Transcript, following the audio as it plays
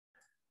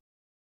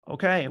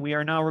Okay, we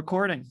are now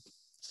recording,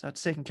 so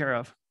that's taken care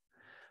of.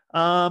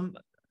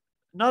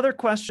 Another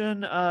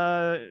question,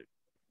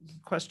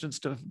 questions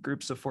to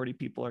groups of 40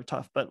 people are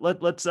tough, but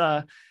let's,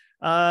 are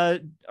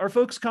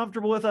folks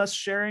comfortable with us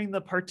sharing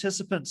the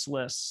participants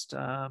list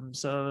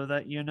so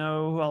that you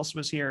know who else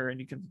was here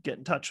and you can get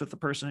in touch with the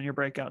person in your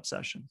breakout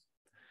session?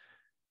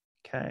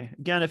 Okay,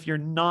 again, if you're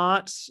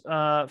not,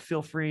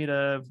 feel free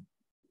to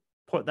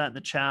put that in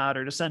the chat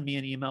or to send me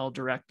an email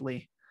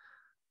directly.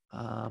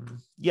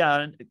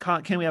 Yeah,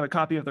 can we have a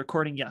copy of the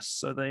recording? Yes,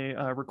 so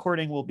the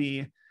recording will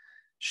be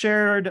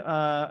shared.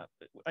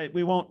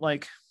 We won't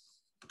like,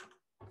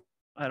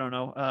 I don't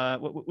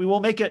know. We will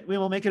make it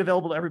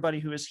available to everybody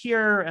who is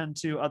here and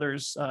to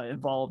others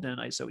involved in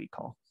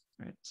IsoEcol.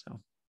 Right. So,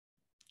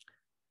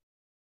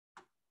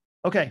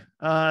 okay.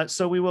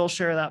 So we will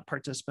share that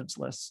participants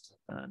list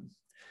then.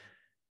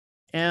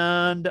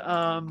 And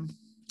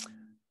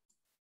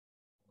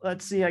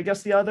let's see. I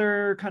guess the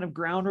other kind of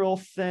ground rule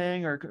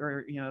thing,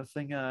 or you know,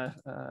 thing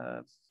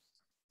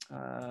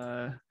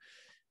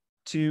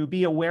to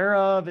be aware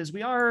of is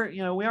we are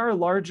a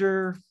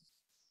larger,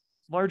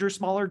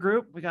 smaller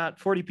group. We got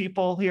 40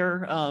 people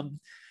here.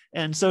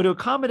 And so to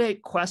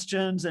accommodate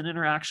questions and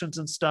interactions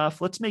and stuff,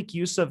 let's make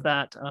use of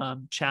that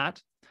chat.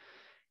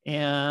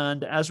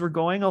 And as we're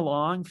going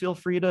along, feel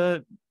free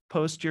to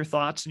post your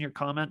thoughts and your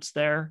comments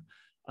there.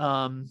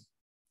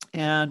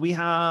 And we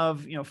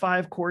have,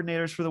 5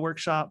 coordinators for the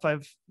workshop,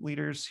 5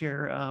 leaders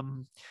here.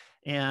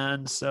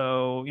 And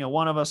so,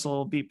 one of us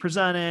will be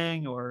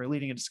presenting or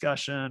leading a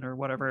discussion or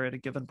whatever at a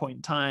given point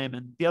in time,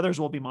 and the others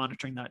will be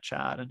monitoring that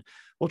chat. And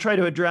we'll try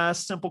to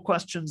address simple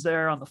questions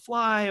there on the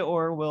fly,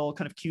 or we'll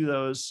kind of queue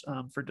those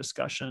for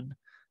discussion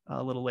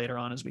a little later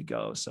on as we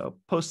go. So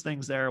post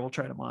things there, we'll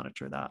try to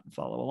monitor that and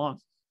follow along.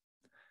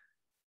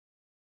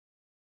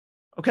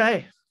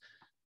 Okay.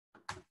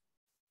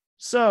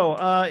 So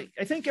I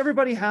think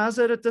everybody has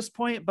it at this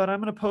point, but I'm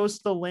going to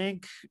post the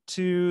link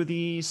to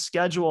the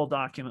schedule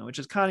document, which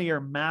is kind of your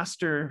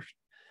master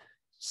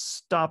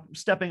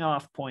stepping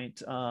off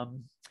point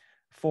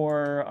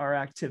for our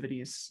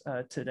activities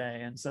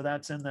today. And so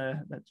that's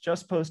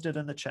just posted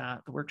in the chat,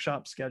 the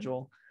workshop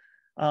schedule.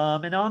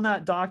 And on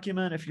that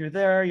document, if you're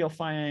there, you'll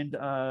find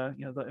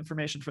the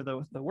information for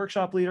the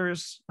workshop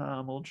leaders.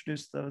 We'll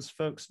introduce those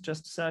folks in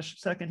just a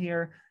second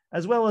here,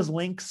 as well as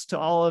links to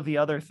all of the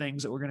other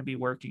things that we're going to be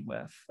working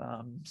with.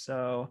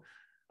 So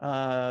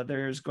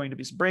there's going to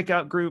be some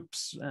breakout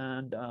groups,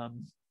 and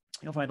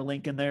you'll find a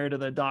link in there to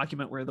the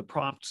document where the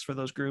prompts for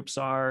those groups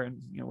are, and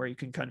where you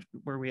can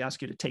where we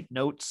ask you to take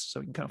notes so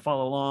you can kind of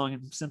follow along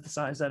and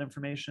synthesize that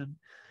information.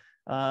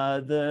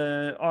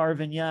 The R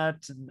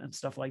vignette and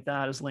stuff like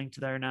that is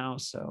linked there now.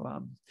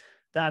 So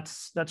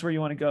that's where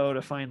you want to go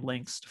to find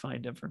links, to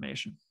find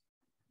information.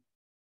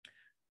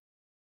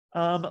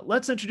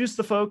 Let's introduce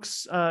the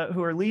folks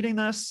who are leading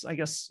this. I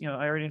guess, I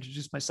already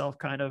introduced myself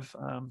kind of.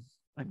 I'm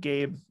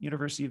Gabe,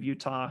 University of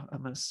Utah.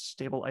 I'm a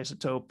stable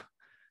isotope.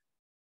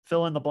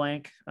 Fill in the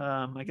blank.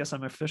 I guess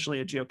I'm officially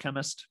a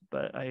geochemist,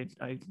 but I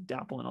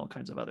dabble in all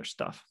kinds of other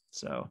stuff.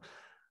 So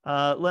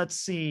let's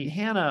see.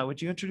 Hannah,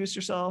 would you introduce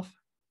yourself?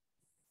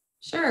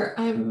 Sure.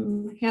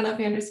 I'm Hannah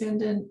van der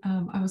Sanden.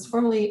 I was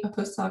formerly a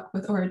postdoc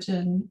with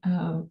Origin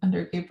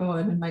under Gabe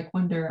Bowen and Mike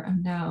Wonder.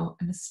 I'm now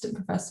an assistant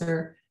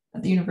professor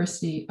at the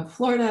University of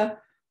Florida,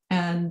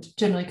 and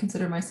generally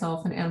consider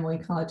myself an animal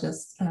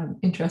ecologist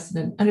interested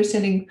in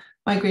understanding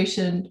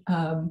migration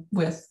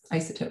with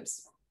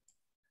isotopes.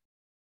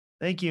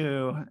 Thank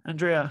you.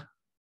 Andrea.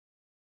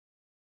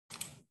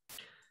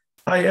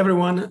 Hi,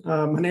 everyone.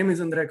 My name is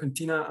Andrea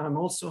Contina. I'm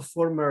also a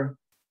former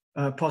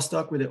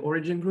postdoc with the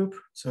Origin group.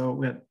 So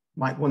we had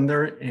Mike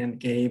Wonder and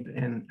Gabe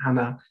and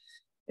Hannah.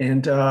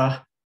 And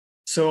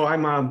so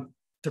I'm a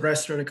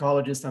terrestrial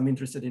ecologist. I'm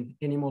interested in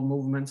animal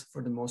movements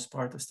for the most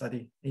part. I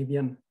study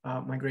avian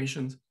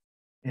migrations.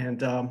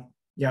 And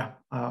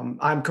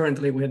I'm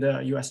currently with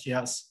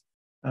USGS,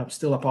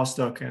 still a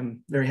postdoc,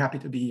 and very happy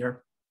to be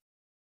here.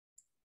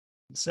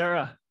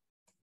 Sarah.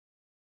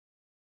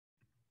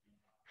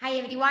 Hi,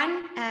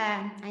 everyone.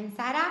 I'm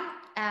Sara.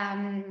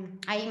 I'm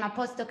a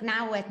postdoc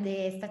now at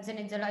the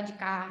Stazione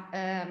Zoologica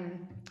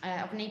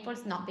of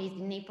Naples, not based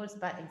in Naples,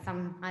 but in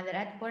some other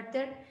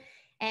headquarters.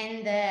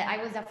 And I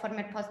was a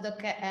former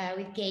postdoc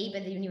with Gabe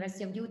at the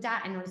University of Utah,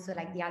 and also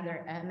like the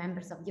other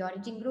members of the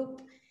Origin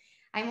group.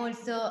 I'm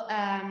also,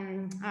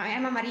 I'm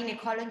a marine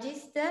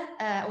ecologist,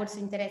 also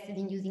interested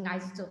in using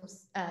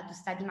isotopes to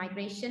study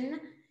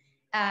migration.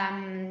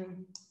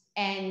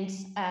 And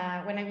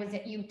when I was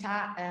at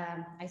Utah,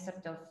 I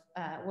sort of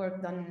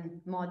worked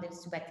on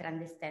models to better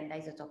understand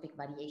isotopic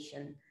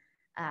variation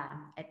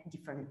at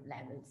different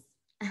levels.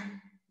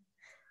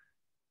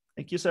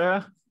 Thank you,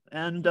 Sarah.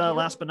 And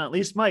last but not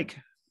least, Mike.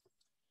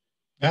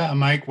 Yeah,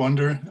 Mike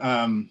Wonder.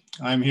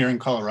 I'm here in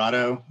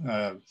Colorado,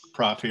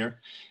 prof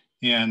here.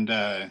 And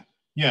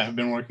yeah, I've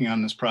been working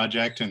on this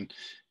project and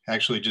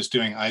actually just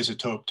doing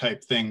isotope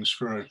type things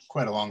for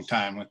quite a long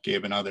time with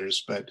Gabe and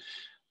others. But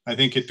I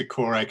think at the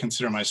core, I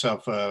consider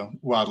myself a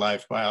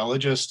wildlife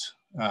biologist.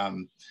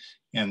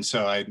 And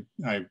so I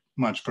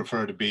much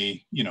prefer to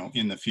be, you know,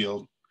 in the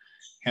field,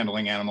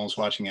 handling animals,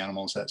 watching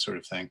animals, that sort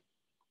of thing.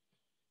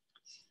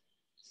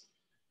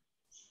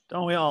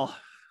 Don't we all?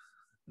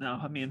 No,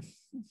 I mean,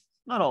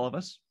 not all of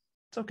us.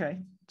 It's okay.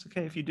 It's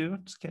okay if you do.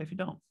 It's okay if you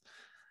don't.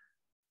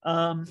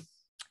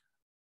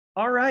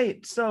 All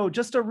right. So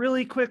just a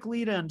really quick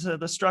lead into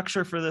the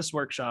structure for this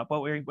workshop,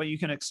 what you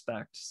can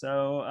expect.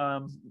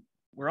 So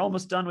we're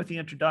almost done with the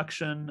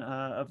introduction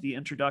of the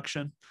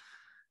introduction.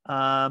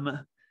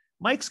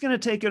 Mike's going to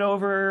take it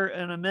over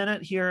in a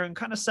minute here and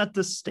kind of set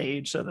the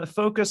stage. So the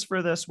focus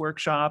for this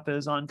workshop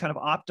is on kind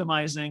of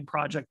optimizing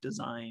project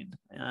design.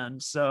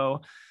 And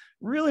so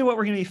really what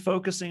we're going to be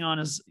focusing on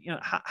is, you know,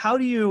 how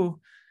do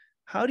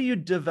you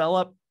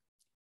develop,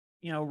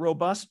 you know,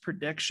 robust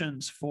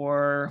predictions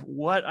for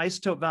what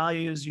isotope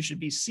values you should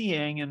be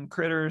seeing in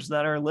critters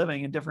that are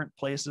living in different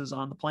places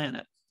on the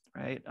planet,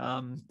 right?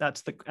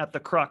 That's at the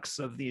crux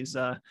of these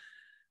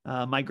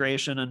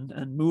migration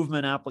and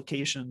movement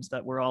applications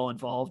that we're all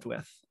involved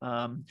with.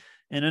 And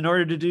in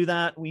order to do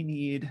that, we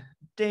need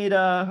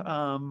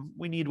data.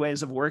 We need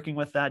ways of working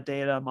with that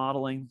data,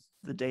 modeling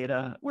the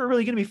data. We're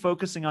really going to be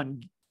focusing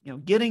on, you know,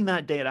 getting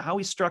that data, how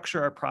we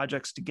structure our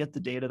projects to get the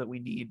data that we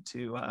need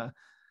to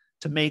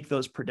make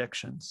those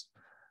predictions.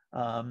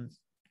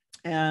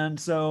 And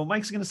so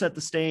Mike's going to set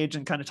the stage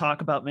and kind of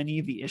talk about many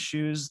of the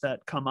issues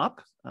that come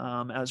up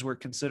as we're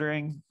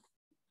considering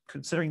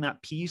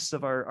that piece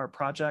of our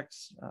project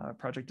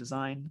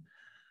design.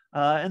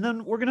 And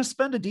then we're going to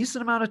spend a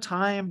decent amount of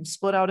time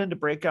split out into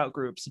breakout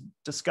groups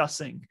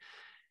discussing.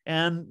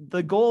 And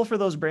the goal for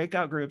those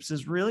breakout groups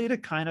is really to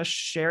kind of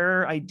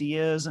share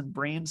ideas and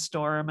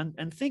brainstorm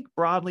and think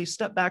broadly,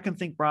 step back and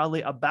think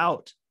broadly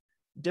about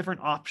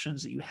different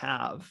options that you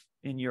have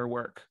in your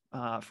work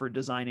for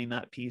designing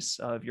that piece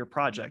of your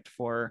project,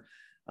 for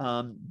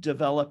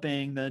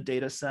developing the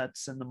data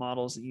sets and the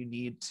models that you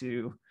need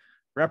to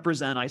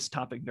represent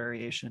isotopic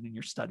variation in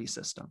your study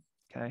system,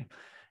 okay?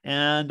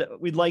 And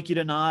we'd like you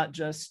to not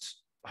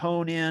just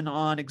hone in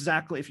on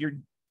exactly if you're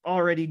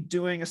already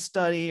doing a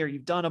study or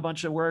you've done a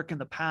bunch of work in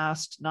the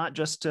past, not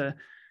just to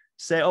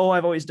say, oh,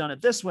 I've always done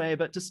it this way,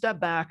 but to step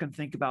back and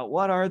think about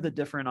what are the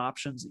different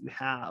options that you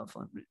have.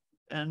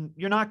 And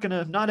you're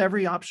not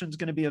every option is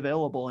going to be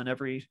available in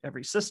every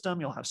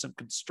system. You'll have some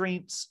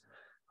constraints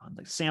on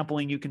the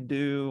sampling you can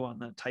do, on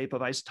the type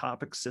of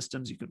isotopic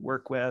systems you could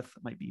work with.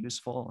 It might be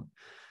useful.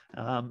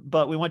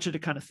 But we want you to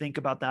kind of think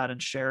about that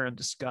and share and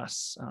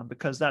discuss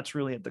because that's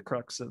really at the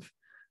crux of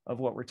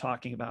what we're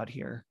talking about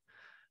here.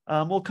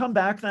 We'll come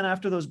back then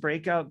after those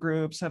breakout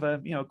groups, have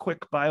a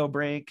quick bio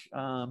break,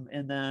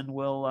 and then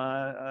we'll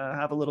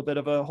have a little bit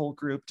of a whole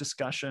group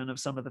discussion of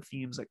some of the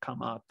themes that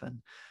come up.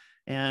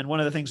 And one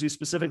of the things we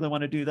specifically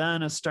want to do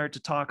then is start to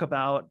talk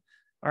about,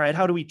 all right,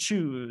 how do we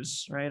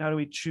choose, right? How do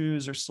we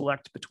choose or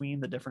select between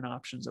the different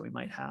options that we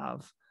might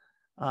have?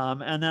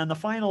 And then the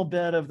final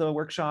bit of the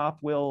workshop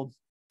will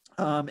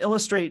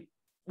illustrate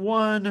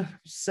one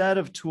set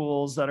of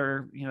tools that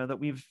are, that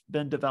we've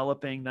been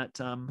developing that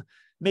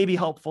may be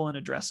helpful in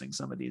addressing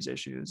some of these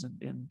issues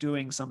and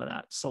doing some of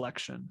that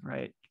selection,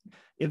 right?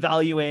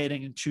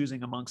 Evaluating and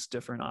choosing amongst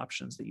different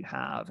options that you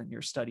have in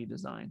your study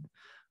design.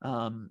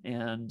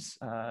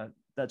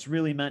 That's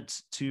really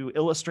meant to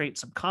illustrate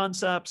some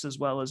concepts as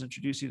well as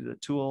introduce you to the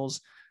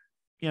tools.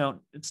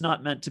 It's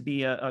not meant to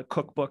be a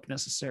cookbook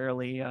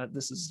necessarily.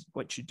 This is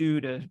what you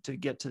do to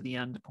get to the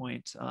end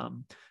point,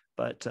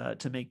 but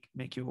to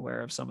make you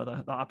aware of some of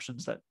the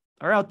options that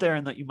are out there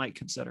and that you might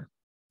consider.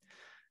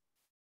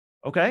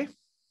 Okay.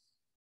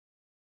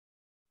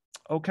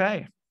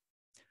 Okay.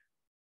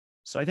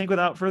 So I think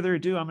without further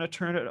ado, I'm going to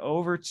turn it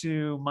over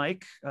to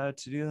Mike to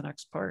do the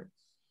next part.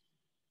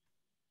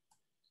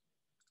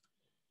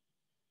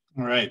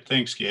 All right,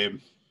 thanks,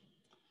 Gabe.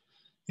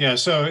 Yeah,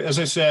 so as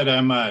I said,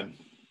 I'm a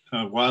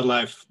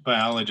wildlife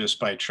biologist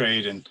by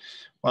trade, and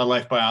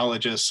wildlife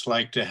biologists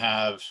like to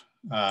have,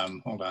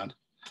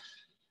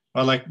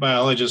 wildlife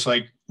biologists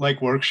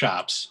like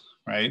workshops,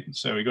 right?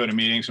 So we go to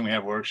meetings and we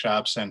have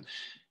workshops, and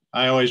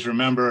I always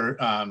remember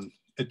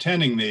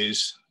attending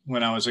these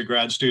when I was a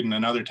grad student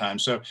and other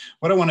times. So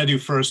what I want to do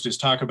first is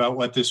talk about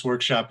what this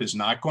workshop is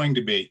not going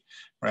to be,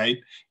 right?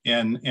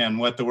 And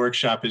what the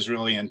workshop is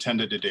really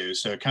intended to do.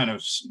 So kind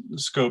of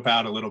scope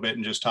out a little bit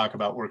and just talk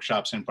about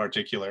workshops in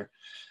particular.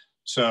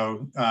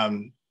 So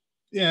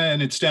yeah,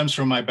 and it stems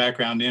from my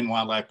background in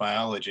wildlife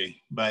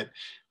biology, but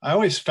I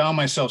always found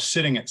myself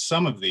sitting at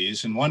some of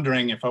these and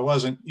wondering if I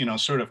wasn't,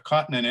 sort of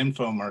caught in an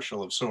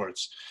infomercial of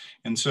sorts.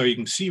 And so you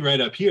can see right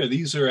up here,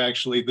 these are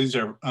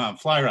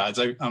fly rods.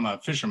 I'm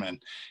a fisherman.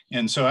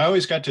 And so I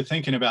always got to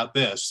thinking about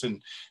this,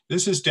 and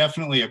this is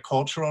definitely a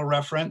cultural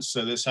reference.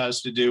 So this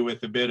has to do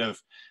with a bit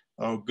of,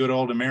 good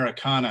old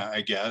Americana,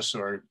 I guess,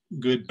 or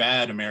good,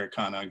 bad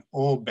Americana,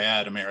 old,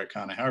 bad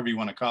Americana, however you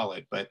want to call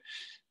it. But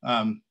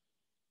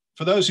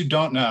for those who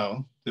don't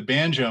know, the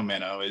banjo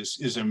minnow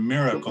is a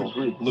miracle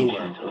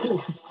lure.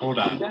 Hold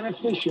on.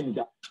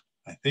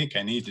 I think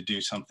I need to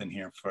do something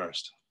here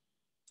first.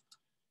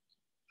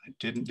 I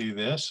didn't do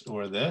this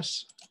or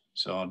this,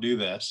 so I'll do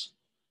this.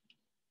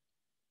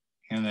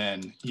 and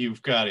then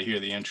you've got to hear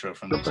the intro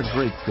from this A guy.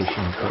 great fishing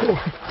guide.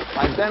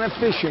 I've been a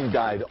fishing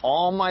guide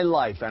all my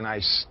life, and I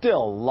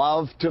still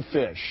love to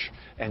fish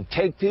and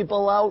take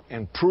people out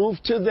and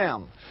prove to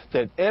them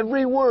that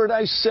every word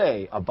I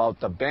say about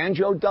the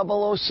Banjo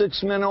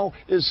 006 minnow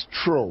is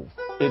true.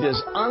 It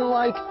is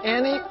unlike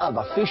any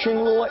other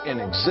fishing lure in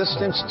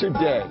existence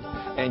today,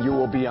 and you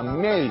will be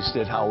amazed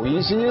at how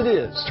easy it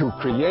is to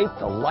create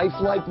the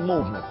lifelike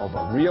movement of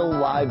a real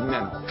live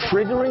minnow.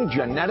 Triggering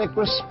genetic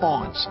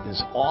response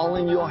is all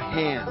in your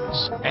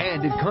hands.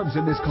 And it comes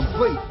in this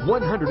complete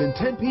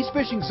 110-piece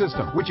fishing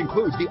system, which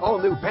includes the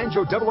all-new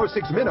Banjo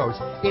 006 minnows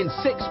in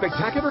 6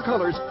 spectacular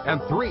colors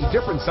and 3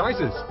 different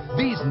sizes.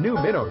 These new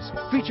minnows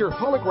feature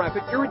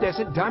holographic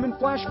iridescent diamond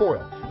flash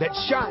foil that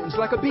shines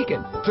like a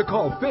beacon to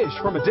call fish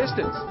from a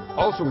distance.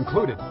 Also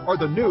included are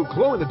the new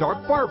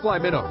glow-in-the-dark firefly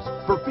minnows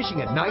for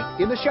fishing at night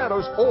in the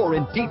shadows or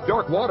in deep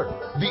dark water.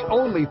 The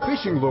only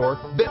fishing lure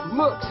that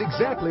looks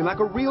exactly like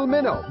a real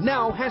minnow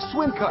now has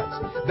swim cuts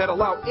that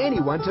allow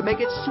anyone to make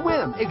it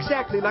swim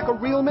exactly like a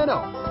real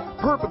minnow,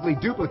 perfectly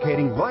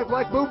duplicating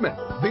lifelike movement.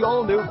 The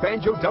all-new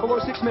Banjo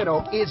 006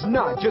 minnow is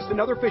not just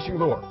another fishing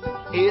lure.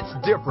 It's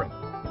different.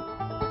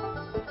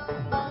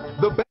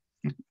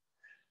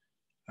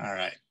 All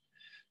right.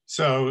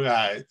 So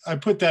I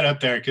put that up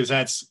there because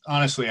that's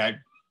honestly, I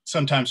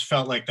sometimes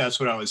felt like that's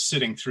what I was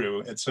sitting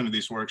through at some of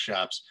these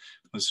workshops,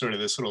 was sort of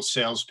this little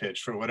sales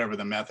pitch for whatever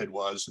the method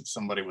was that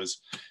somebody was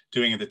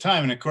doing at the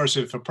time. And of course,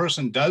 if a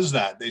person does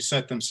that, they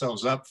set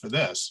themselves up for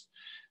this.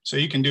 So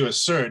you can do a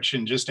search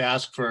and just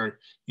ask for,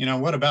 you know,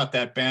 what about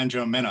that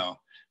Banjo minnow?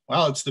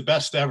 Well, it's the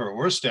best ever,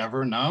 worst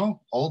ever.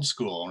 No, old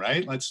school,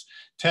 right? Let's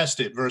test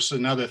it versus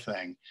another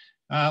thing.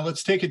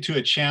 Let's take it to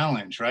a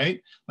challenge,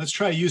 right? Let's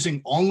try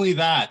using only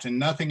that and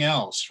nothing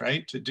else,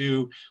 right? To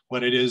do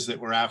what it is that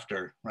we're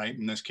after, right?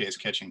 In this case,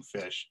 catching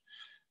fish.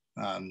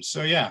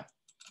 So yeah,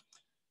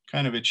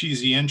 kind of a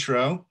cheesy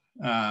intro.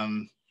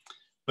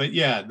 But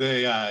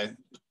yeah,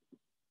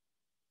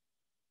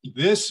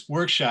 this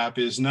workshop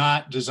is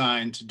not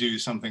designed to do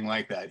something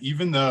like that,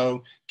 even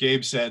though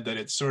Gabe said that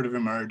it's sort of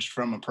emerged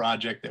from a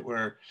project that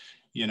we're,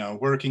 you know,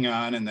 working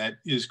on and that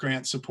is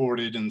grant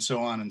supported and so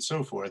on and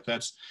so forth.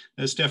 That's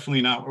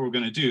definitely not what we're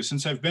going to do.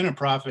 Since I've been a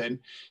prof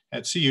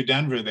at CU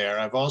Denver there,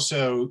 I've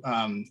also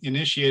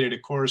initiated a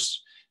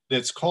course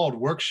that's called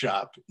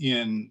Workshop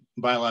in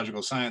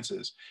Biological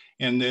Sciences.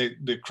 And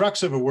the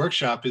crux of a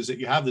workshop is that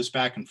you have this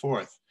back and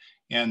forth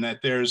and that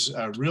there's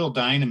a real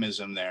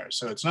dynamism there.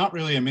 So it's not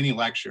really a mini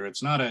lecture.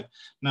 It's not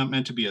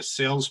meant to be a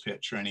sales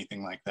pitch or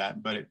anything like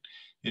that, but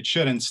it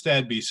should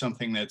instead be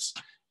something that's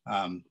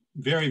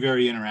very,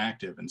 very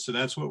interactive. And so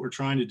that's what we're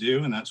trying to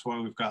do. And that's why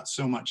we've got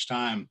so much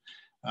time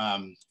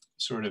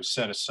sort of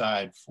set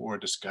aside for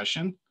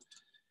discussion.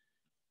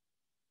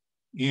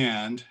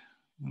 And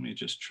let me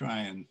just try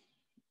and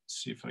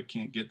see if I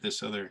can't get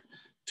this other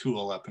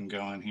tool up and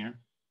going here.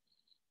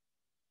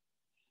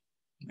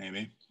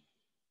 Maybe.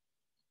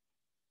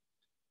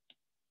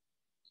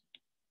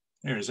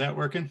 There, is that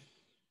working?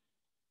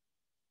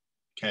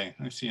 Okay,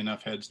 I see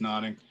enough heads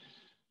nodding.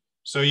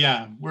 So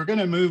yeah, we're going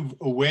to move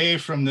away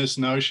from this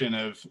notion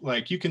of,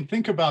 like, you can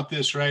think about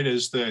this, right,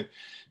 as the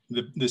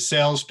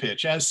sales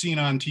pitch as seen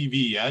on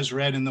TV, as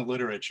read in the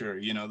literature,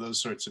 you know,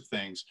 those sorts of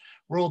things.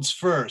 World's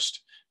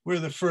first. We're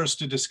the first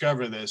to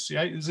discover this.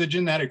 Yeah, it's a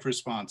genetic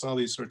response, all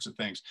these sorts of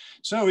things.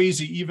 So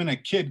easy, even a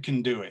kid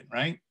can do it,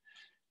 right?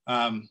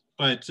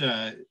 But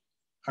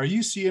are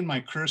you seeing my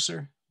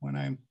cursor when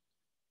I'm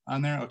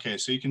on there? Okay,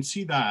 so you can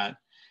see that.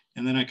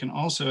 And then I can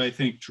also, I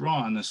think, draw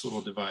on this little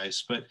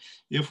device. But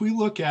if we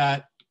look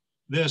at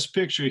this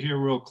picture here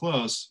real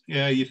close,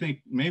 yeah, you think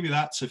maybe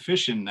that's a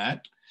fishing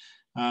net.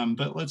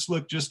 But let's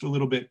look just a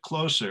little bit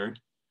closer.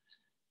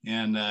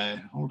 And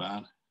hold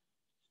on.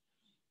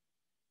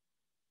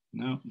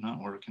 No, not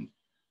working.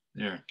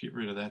 There, get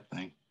rid of that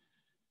thing.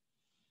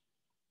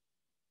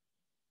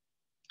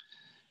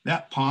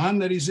 That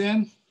pond that he's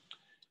in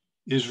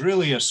is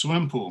really a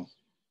swim pool,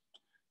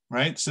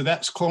 right? So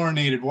that's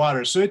chlorinated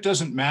water. So it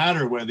doesn't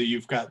matter whether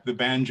you've got the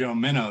Banjo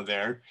minnow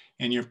there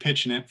and you're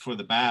pitching it for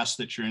the bass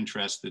that you're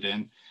interested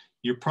in.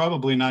 You're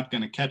probably not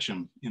going to catch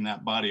them in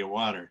that body of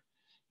water.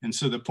 And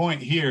so the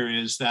point here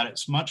is that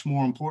it's much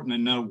more important to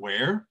know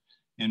where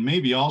and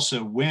maybe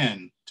also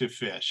when to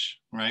fish,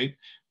 right?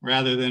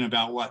 Rather than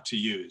about what to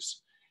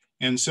use.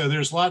 And so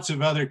there's lots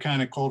of other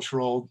kind of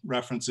cultural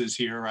references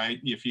here, right?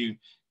 If you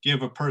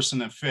give a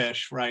person a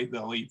fish, right,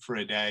 they'll eat for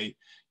a day.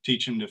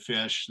 Teach them to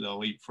fish,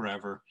 they'll eat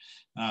forever.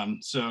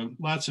 So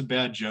lots of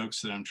bad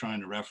jokes that I'm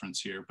trying to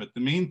reference here. But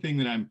the main thing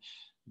that I'm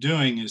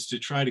doing is to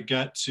try to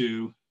get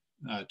to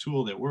a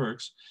tool that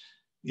works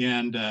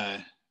and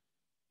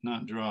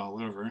not draw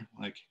all over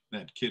like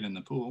that kid in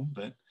the pool,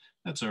 but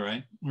that's all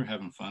right. We're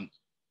having fun.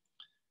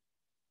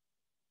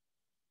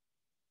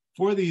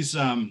 For these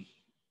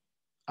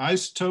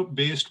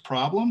isotope-based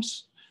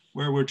problems,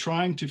 where we're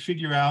trying to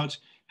figure out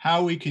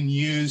how we can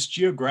use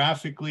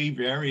geographically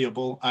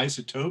variable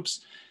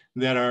isotopes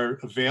that are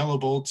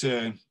available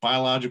to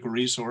biological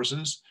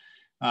resources,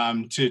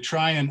 to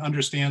try and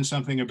understand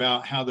something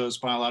about how those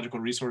biological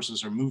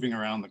resources are moving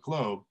around the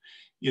globe,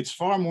 it's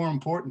far more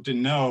important to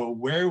know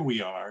where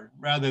we are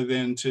rather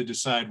than to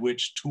decide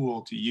which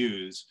tool to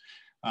use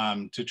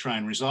to try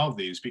and resolve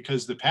these,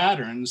 because the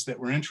patterns that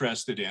we're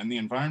interested in, the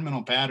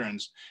environmental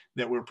patterns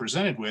that we're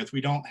presented with,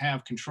 we don't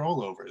have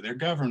control over. They're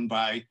governed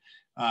by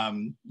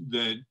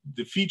the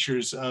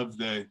features of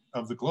the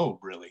globe,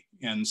 really.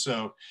 And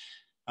so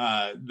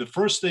the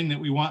first thing that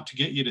we want to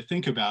get you to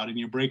think about in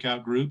your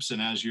breakout groups and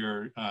as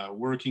you're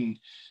working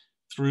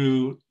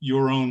through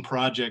your own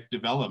project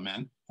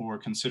development or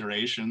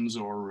considerations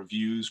or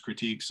reviews,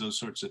 critiques, those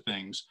sorts of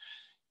things,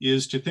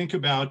 is to think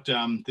about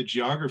the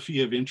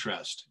geography of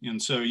interest.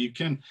 And so you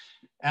can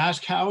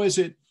ask, how is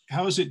it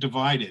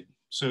divided?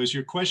 So is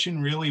your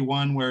question really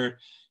one where,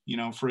 you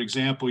know, for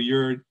example,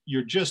 you're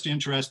just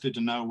interested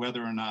to know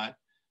whether or not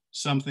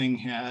something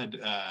had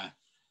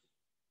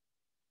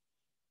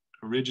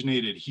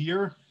originated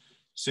here,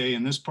 say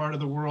in this part of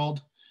the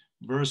world,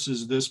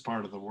 versus this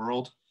part of the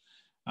world?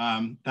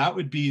 That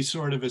would be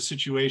sort of a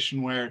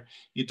situation where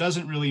it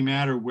doesn't really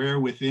matter where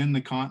within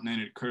the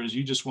continent it occurs.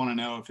 You just want to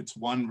know if it's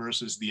one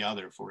versus the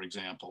other, for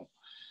example.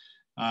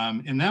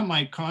 And that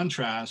might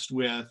contrast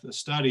with a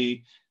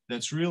study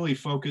that's really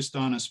focused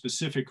on a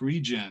specific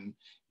region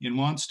and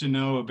wants to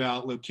know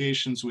about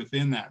locations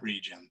within that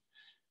region,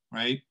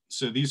 right?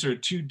 So these are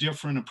two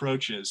different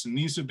approaches, and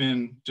these have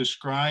been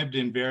described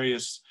in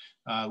various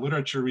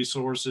literature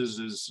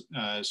resources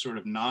as sort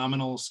of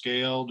nominal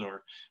scaled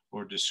or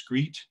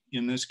discrete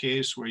in this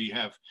case, where you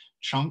have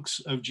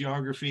chunks of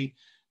geography,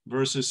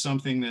 versus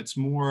something that's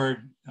more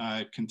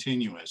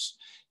continuous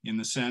in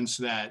the sense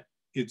that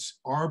it's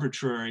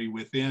arbitrary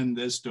within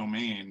this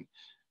domain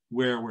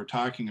where we're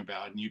talking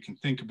about. And you can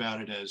think about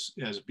it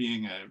as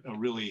being a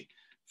really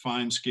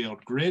fine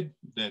scaled grid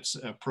that's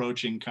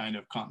approaching kind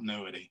of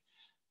continuity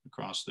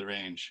across the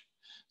range.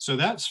 So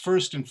that's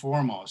first and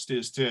foremost,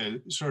 is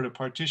to sort of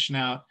partition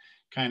out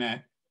kind of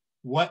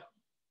what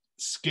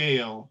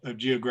scale of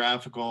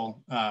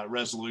geographical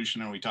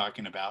resolution are we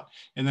talking about?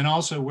 And then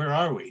also, where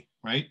are we,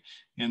 right?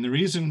 And the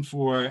reason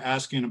for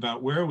asking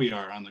about where we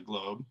are on the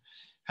globe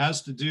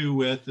has to do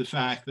with the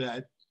fact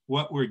that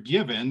what we're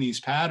given, these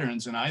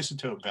patterns and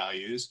isotope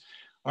values,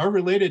 are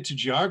related to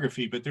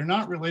geography, but they're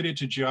not related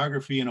to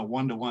geography in a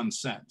one-to-one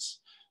sense.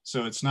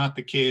 So it's not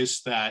the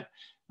case that,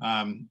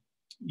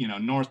 you know,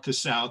 north to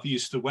south,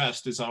 east to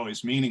west is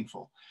always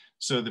meaningful.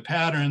 So the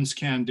patterns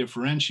can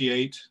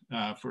differentiate.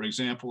 For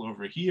example,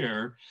 over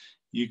here,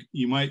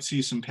 you might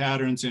see some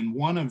patterns in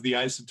one of the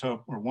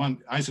isotopes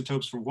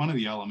for one of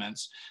the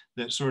elements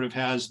that sort of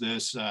has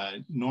this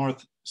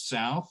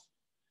north-south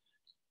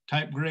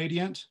type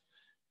gradient.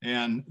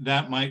 And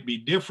that might be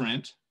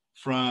different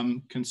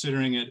from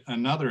considering it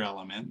another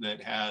element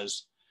that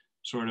has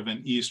sort of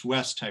an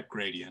east-west type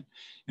gradient.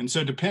 And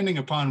so depending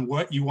upon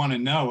what you want to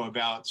know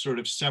about sort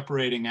of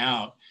separating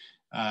out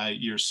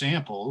your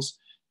samples,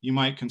 you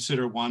might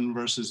consider one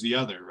versus the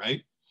other,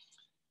 right?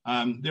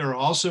 There are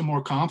also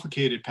more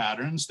complicated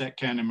patterns that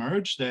can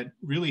emerge that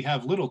really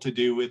have little to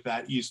do with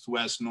that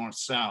east-west,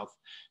 north-south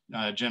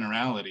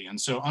generality. And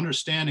so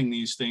understanding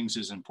these things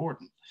is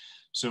important.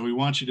 So we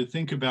want you to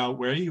think about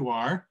where you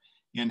are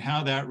and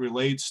how that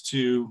relates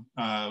to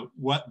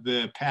what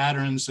the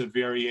patterns of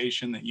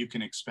variation that you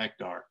can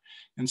expect are.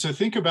 And so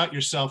think about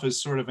yourself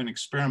as sort of an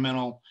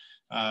experimental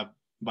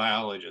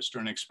biologist or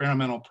an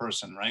experimental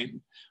person, right?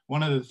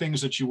 One of the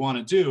things that you want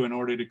to do in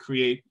order to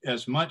create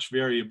as much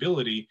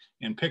variability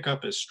and pick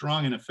up as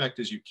strong an effect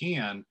as you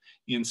can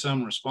in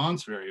some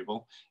response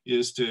variable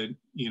is to,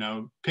 you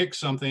know, pick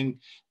something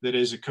that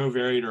is a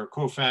covariate or a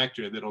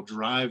cofactor that'll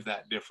drive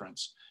that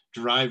difference,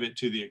 drive it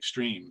to the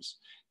extremes.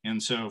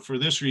 And so for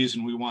this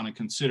reason, we want to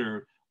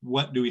consider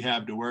what do we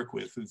have to work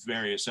with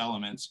various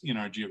elements in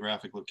our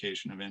geographic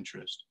location of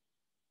interest.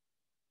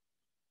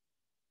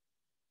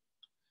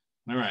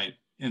 All right,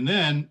 and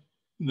then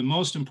the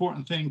most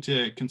important thing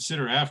to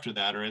consider after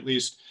that, or at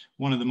least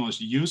one of the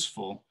most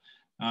useful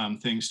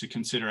things to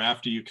consider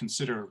after you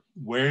consider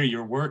where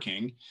you're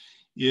working,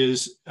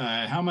 is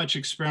how much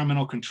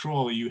experimental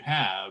control you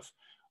have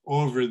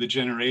over the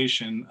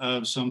generation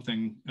of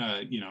something,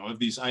 you know, of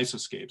these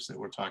isoscapes that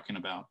we're talking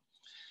about.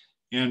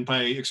 And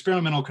by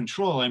experimental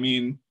control, I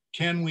mean,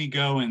 can we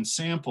go and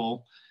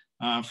sample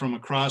from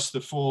across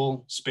the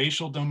full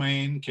spatial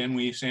domain? Can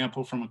we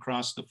sample from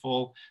across the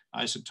full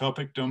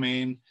isotopic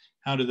domain?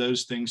 How do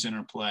those things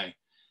interplay?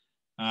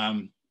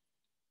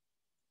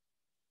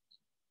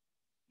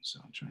 So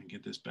I'll try and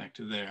get this back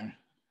to there.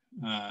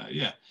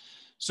 Yeah.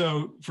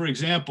 So for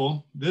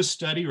example, this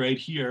study right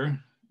here,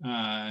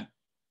 yeah,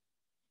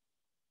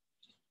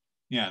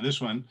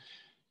 this one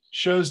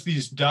shows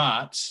these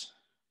dots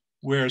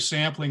where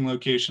sampling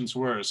locations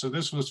were. So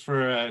this was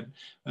for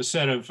a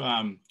set of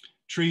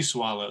tree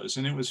swallows,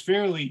 and it was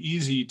fairly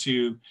easy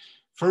to,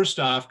 first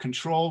off,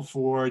 control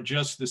for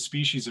just the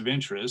species of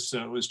interest.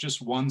 So it was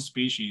just one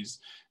species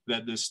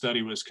that this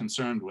study was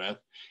concerned with.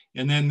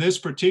 And then this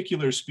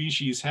particular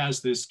species has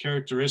this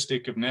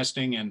characteristic of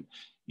nesting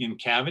in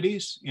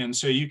cavities. And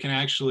so you can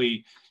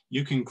actually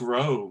you can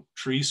grow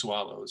tree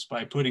swallows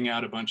by putting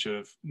out a bunch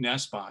of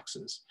nest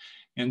boxes.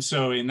 And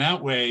so in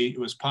that way, it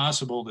was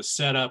possible to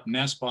set up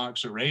nest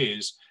box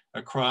arrays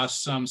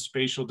across some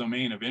spatial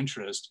domain of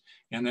interest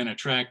and then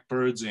attract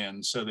birds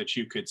in so that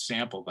you could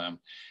sample them.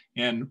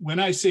 And when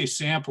I say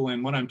sample,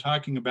 and what I'm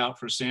talking about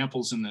for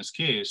samples in this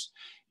case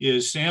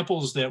is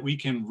samples that we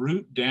can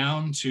route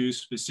down to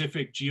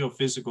specific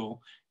geophysical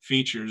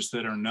features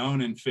that are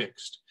known and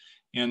fixed.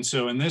 And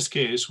so in this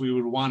case, we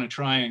would want to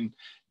try and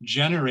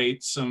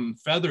generate some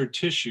feather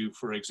tissue,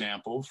 for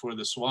example, for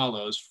the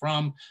swallows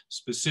from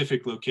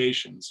specific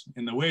locations.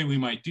 And the way we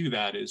might do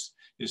that is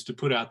to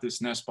put out this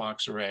nest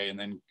box array and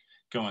then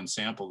go and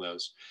sample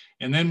those.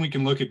 And then we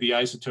can look at the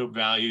isotope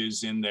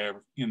values in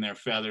their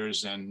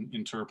feathers and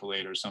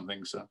interpolate or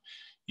something. So,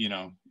 you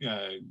know,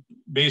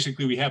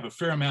 basically we have a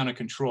fair amount of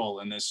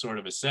control in this sort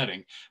of a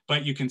setting,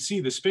 but you can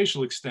see the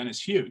spatial extent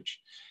is huge.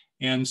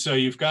 And so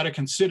you've got to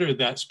consider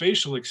that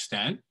spatial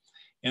extent.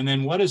 And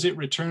then what does it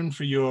return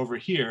for you over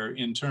here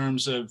in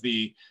terms of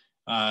the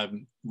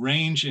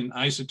range in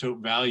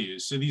isotope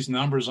values? So these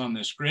numbers on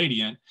this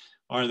gradient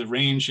are the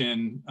range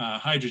in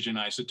hydrogen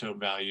isotope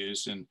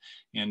values,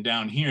 and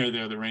down here,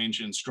 they're the range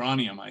in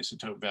strontium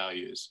isotope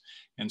values.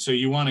 And so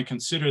you want to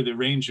consider the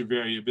range of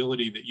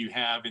variability that you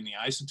have in the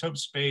isotope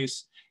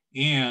space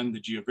and the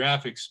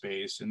geographic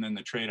space, and then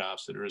the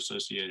trade-offs that are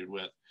associated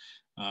with,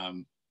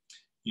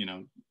 you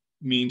know,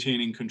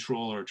 maintaining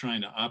control or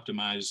trying to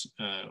optimize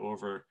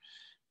over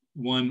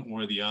one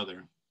or the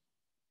other.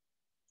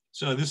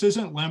 So this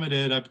isn't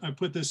limited. I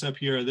put this up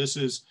here. This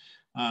is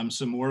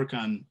some work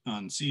on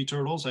sea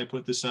turtles. I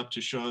put this up to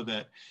show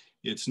that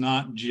it's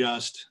not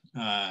just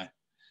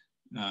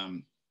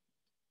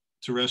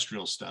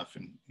terrestrial stuff,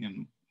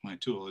 and my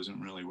tool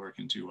isn't really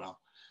working too well.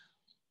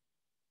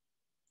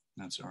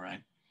 That's all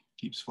right.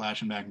 Keeps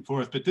flashing back and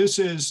forth. But this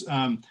is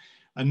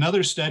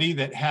another study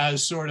that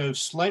has sort of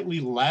slightly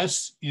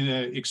less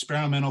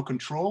experimental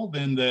control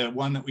than the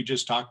one that we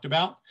just talked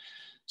about.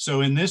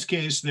 So in this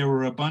case, there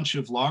were a bunch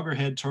of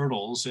loggerhead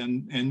turtles,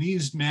 and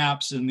these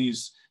maps and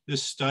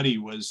this study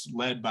was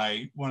led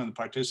by one of the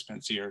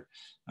participants here,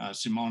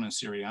 Simona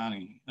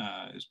Siriani,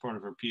 as part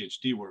of her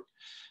PhD work.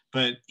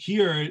 But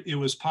here it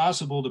was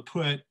possible to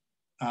put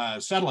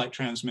satellite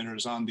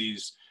transmitters on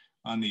these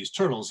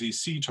turtles,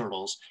 these sea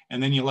turtles,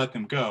 and then you let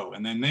them go,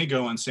 and then they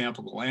go and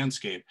sample the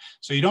landscape.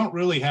 So you don't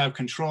really have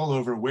control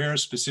over where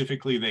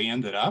specifically they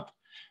ended up,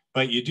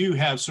 but you do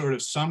have sort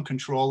of some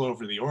control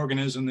over the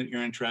organism that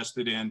you're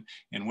interested in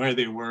and where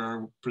they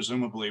were,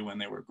 presumably when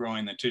they were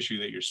growing the tissue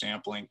that you're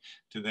sampling,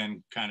 to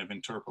then kind of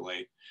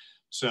interpolate.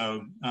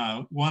 So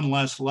one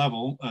less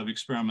level of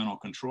experimental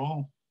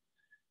control.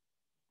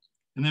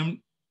 And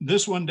then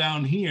this one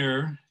down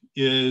here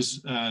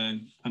is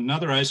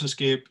another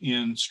isoscape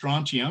in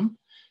strontium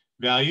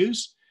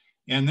values.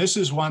 And this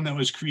is one that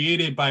was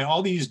created by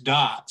all these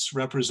dots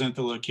represent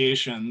the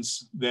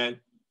locations that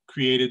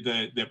created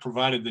that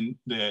provided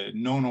the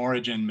known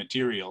origin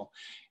material.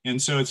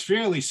 And so it's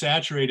fairly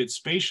saturated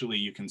spatially,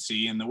 you can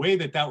see. And the way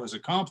that that was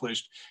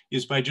accomplished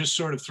is by just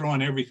sort of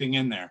throwing everything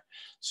in there.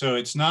 So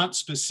it's not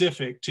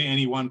specific to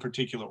any one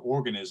particular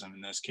organism in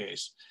this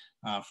case,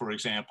 for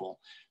example.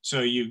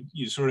 So you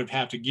sort of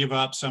have to give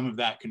up some of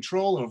that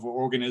control over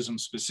organism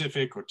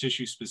specific or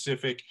tissue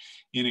specific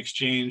in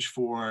exchange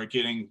for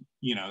getting,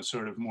 you know,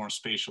 sort of more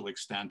spatial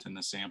extent in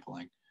the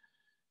sampling.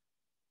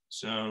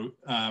 So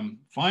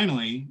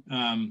finally,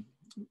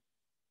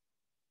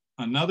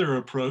 another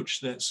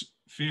approach that's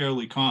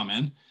fairly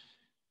common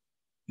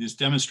is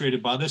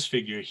demonstrated by this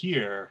figure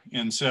here.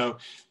 And so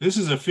this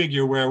is a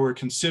figure where we're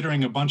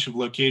considering a bunch of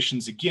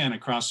locations again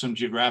across some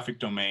geographic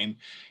domain.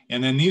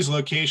 And then these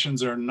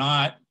locations are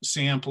not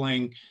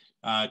sampling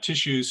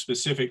tissues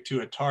specific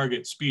to a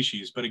target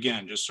species, but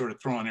again, just sort of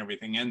throwing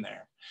everything in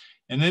there.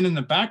 And then in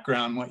the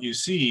background, what you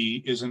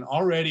see is an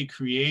already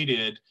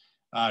created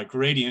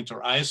gradient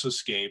or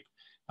isoscape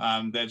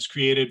that's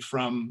created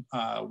from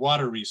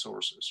water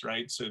resources,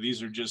 right? So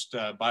these are just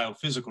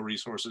biophysical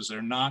resources.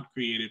 They're not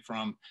created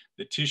from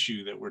the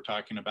tissue that we're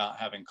talking about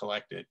having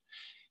collected.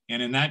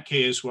 And in that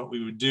case, what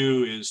we would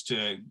do is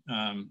to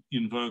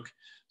invoke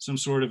some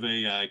sort of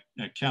a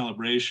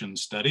calibration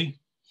study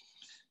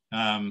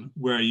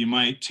where you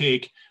might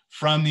take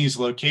from these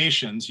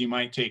locations, you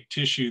might take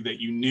tissue that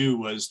you knew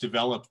was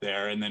developed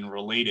there and then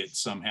relate it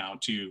somehow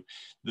to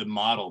the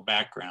model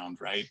background,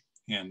 right?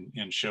 And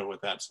show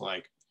what that's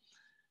like.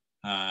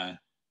 And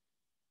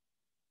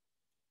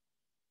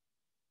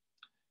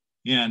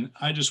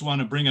I just want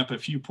to bring up a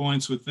few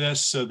points with this.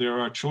 So there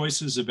are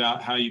choices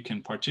about how you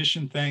can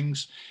partition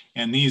things.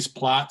 And these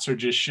plots are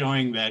just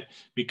showing that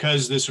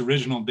because this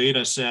original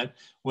data set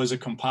was a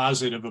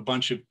composite of a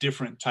bunch of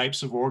different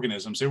types of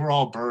organisms. They were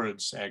all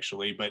birds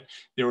actually, but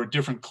there were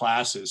different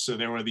classes. So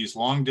there were these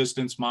long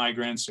distance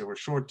migrants, there were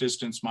short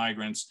distance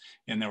migrants,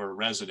 and there were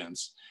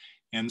residents.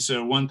 And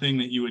so one thing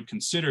that you would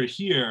consider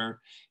here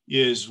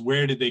is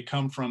where did they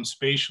come from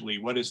spatially?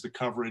 What is the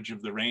coverage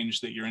of the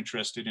range that you're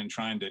interested in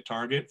trying to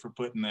target for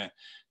putting the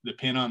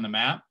pin on the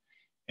map?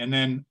 And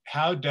then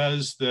how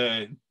does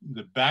the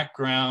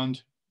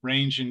background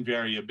range in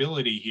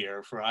variability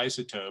here for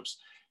isotopes,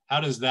 how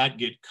does that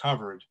get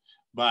covered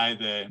by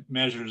the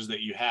measures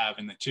that you have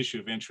in the tissue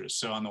of interest?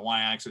 So on the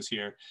y-axis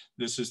here,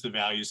 this is the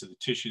values of the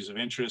tissues of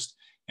interest,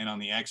 and on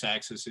the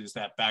x-axis is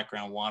that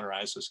background water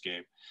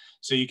isoscape.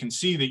 So you can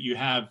see that you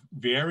have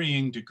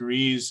varying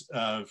degrees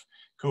of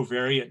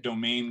covariate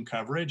domain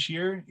coverage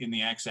here in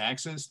the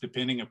x-axis,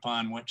 depending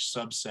upon which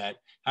subset,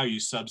 how you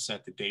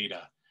subset the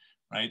data,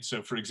 right?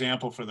 So for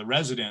example, for the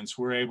residents,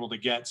 we're able to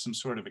get some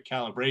sort of a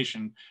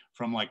calibration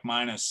from like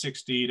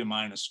 -60 to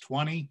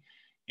 -20.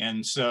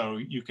 And so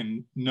you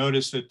can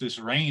notice that this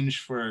range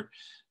for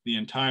the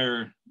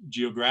entire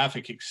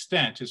geographic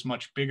extent is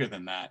much bigger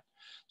than that.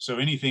 So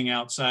anything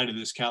outside of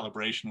this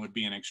calibration would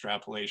be an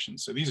extrapolation.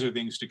 So these are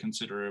things to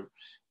consider,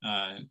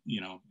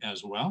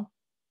 as well.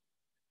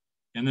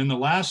 And then the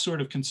last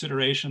sort of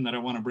consideration that I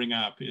want to bring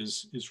up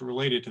is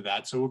related to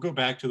that. So we'll go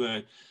back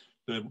to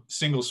the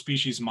single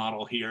species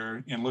model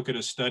here and look at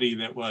a study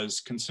that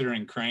was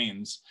considering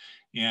cranes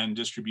and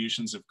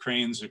distributions of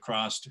cranes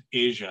across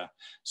Asia.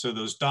 So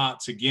those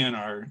dots again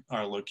are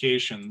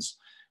locations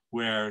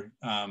where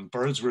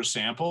birds were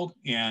sampled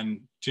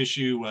and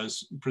tissue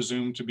was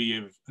presumed to be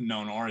of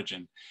known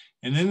origin.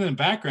 And then in the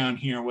background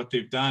here, what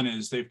they've done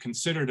is they've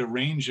considered a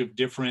range of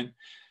different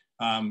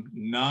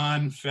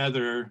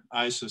non-feather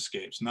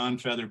isoscapes,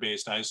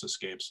 non-feather-based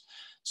isoscapes.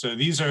 So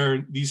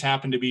these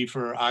happen to be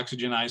for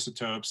oxygen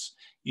isotopes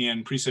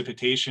in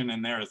precipitation,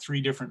 and there are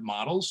 3 different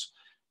models,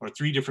 or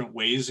 3 different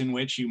ways in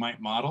which you might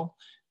model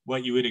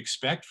what you would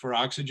expect for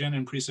oxygen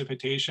and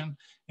precipitation.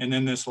 And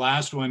then this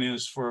last one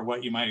is for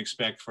what you might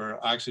expect for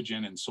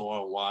oxygen and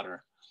soil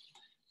water.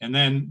 And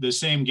then the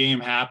same game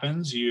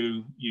happens.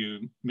 You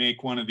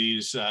make one of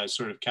these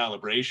sort of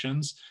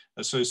calibrations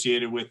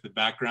associated with the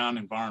background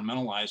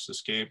environmental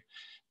isoscape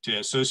to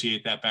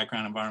associate that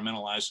background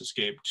environmental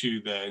isoscape to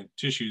the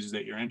tissues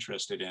that you're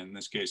interested in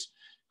this case,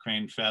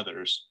 crane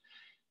feathers.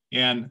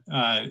 And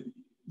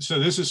so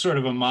this is sort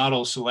of a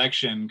model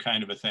selection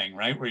kind of a thing,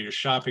 right? Where you're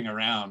shopping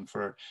around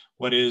for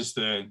what is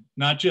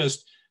not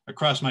just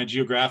across my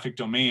geographic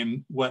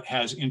domain, what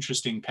has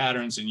interesting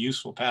patterns and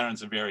useful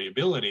patterns of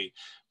variability,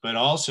 but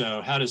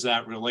also how does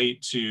that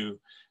relate to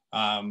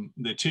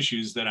the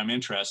tissues that I'm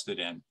interested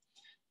in?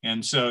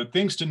 And so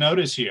things to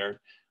notice here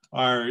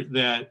are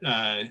that,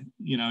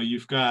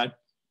 you've got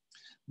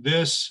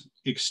this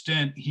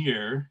extent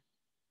here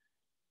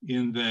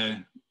in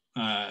the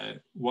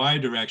y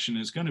direction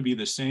is going to be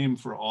the same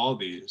for all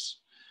these,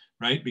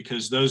 right?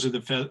 Because those are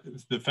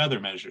the feather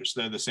measures.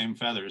 They're the same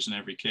feathers in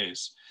every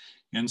case.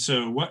 And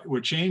so what we're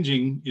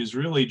changing is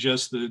really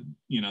just the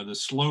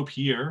slope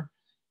here,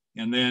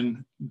 and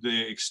then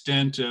the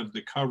extent of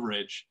the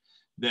coverage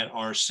that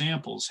our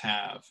samples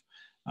have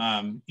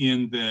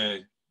in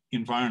the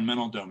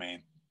environmental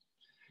domain.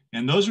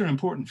 And those are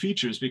important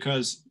features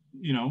because,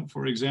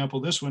 for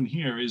example, this one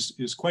here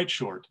is quite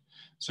short.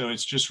 So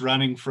it's just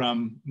running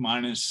from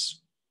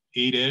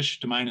 -8-ish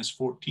to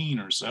 -14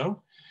 or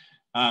so.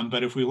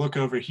 But if we look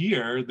over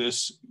here,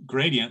 this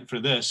gradient for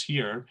this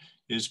here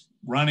is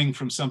running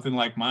from something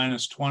like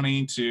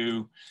 -20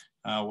 to,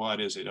 what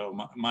is it? Oh,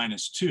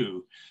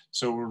 -2.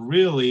 So we're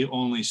really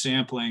only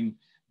sampling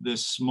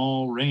this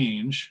small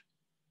range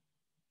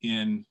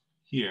in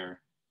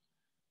here,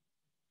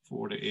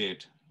 4 to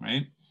 8,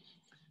 right?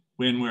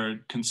 When we're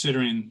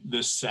considering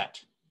this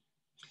set.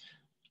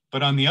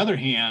 But on the other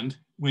hand,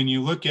 when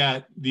you look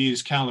at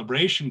these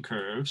calibration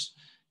curves,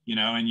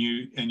 and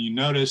you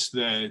notice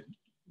that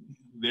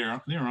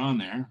they're on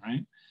there,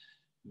 right?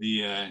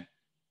 These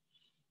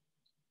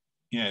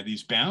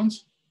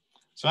bounds.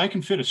 So I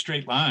can fit a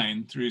straight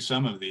line through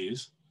some of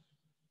these,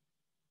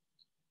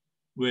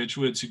 which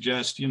would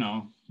suggest,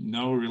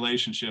 no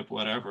relationship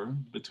whatever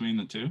between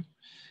the two,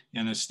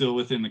 and it's still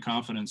within the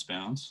confidence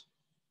bounds.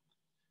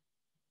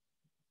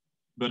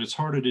 But it's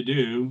harder to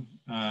do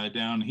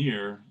down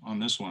here on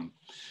this one.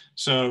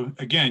 So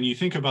again, you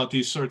think about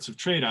these sorts of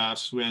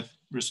trade-offs with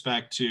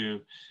respect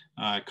to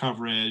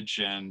coverage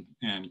and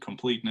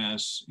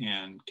completeness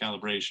and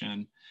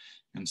calibration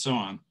and so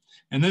on.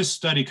 And this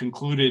study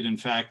concluded, in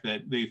fact,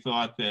 that they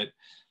thought that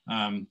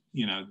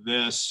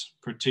this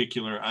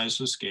particular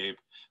isoscape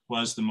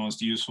was the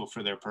most useful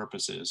for their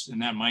purposes.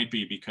 And that might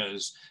be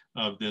because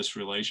of this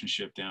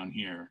relationship down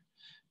here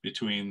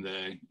between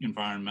the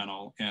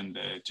environmental and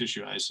the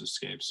tissue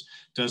isoscapes.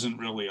 Doesn't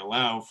really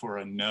allow for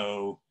a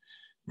no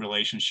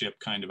relationship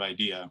kind of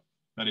idea,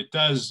 but it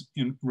does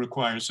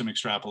require some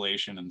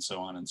extrapolation and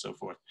so on and so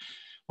forth.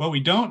 What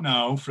we don't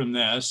know from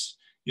this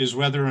is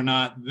whether or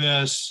not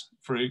this,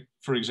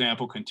 for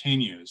example,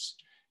 continues.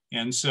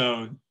 And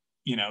so,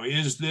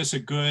 is this a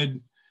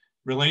good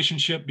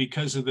relationship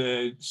because of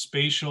the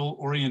spatial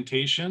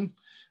orientation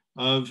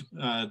of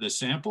the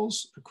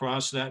samples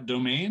across that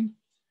domain?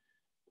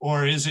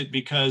 Or is it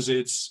because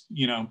it's,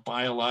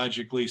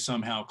 biologically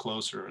somehow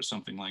closer or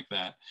something like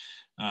that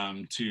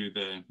to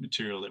the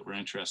material that we're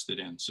interested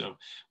in? So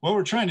what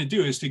we're trying to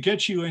do is to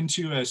get you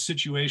into a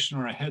situation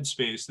or a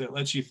headspace that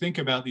lets you think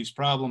about these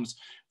problems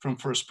from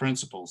first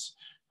principles,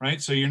 right?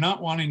 So you're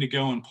not wanting to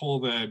go and pull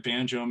the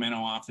banjo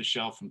minnow off the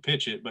shelf and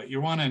pitch it, but you're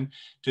wanting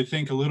to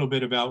think a little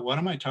bit about, what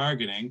am I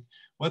targeting?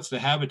 What's the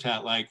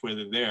habitat like where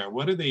they're there?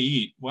 What do they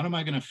eat? What am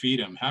I going to feed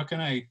them? How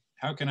can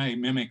I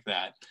mimic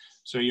that?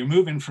 So you're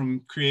moving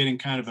from creating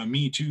kind of a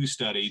Me Too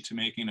study to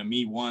making a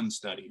Me One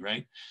study,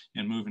 right?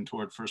 And moving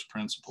toward first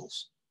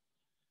principles.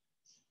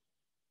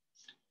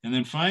 And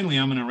then finally,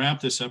 I'm going to wrap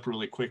this up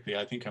really quickly.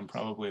 I think I'm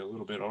probably a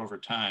little bit over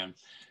time.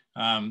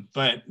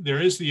 But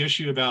there is the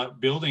issue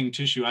about building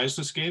tissue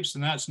isoscapes,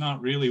 and that's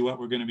not really what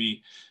we're going to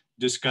be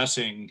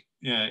discussing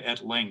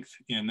at length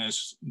in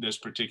this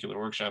particular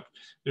workshop.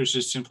 There's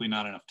just simply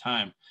not enough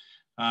time.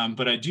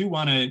 But I do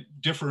want to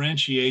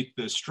differentiate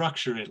the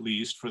structure, at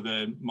least for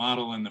the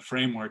model and the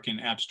framework, in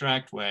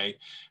abstract way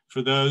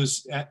for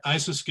those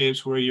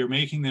isoscapes where you're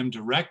making them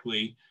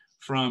directly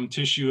from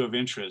tissue of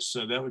interest.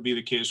 So that would be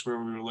the case where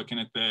we were looking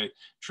at the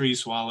tree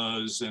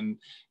swallows and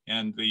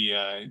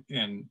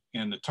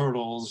the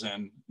turtles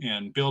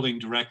and building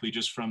directly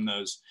just from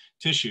those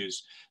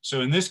tissues.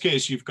 So in this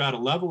case, you've got a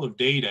level of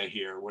data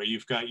here where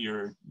you've got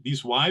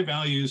these Y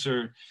values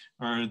are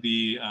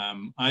the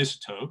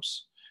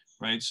isotopes,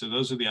 right? So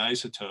those are the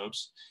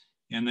isotopes.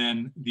 And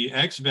then the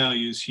X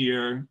values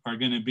here are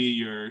going to be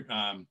your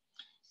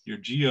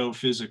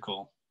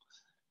geophysical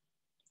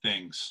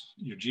things,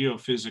 your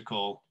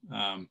geophysical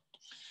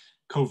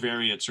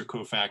covariates or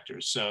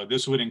cofactors. So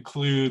this would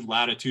include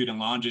latitude and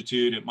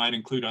longitude. It might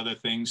include other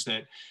things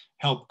that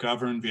help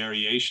govern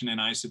variation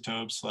in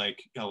isotopes,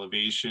 like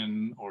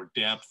elevation or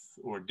depth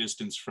or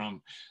distance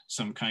from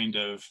some kind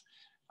of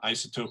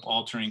isotope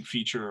altering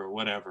feature or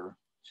whatever.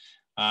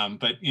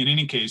 But in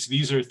any case,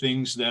 these are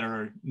things that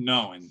are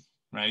known,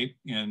 right?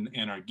 And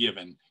are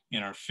given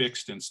and are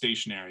fixed and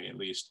stationary, at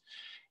least.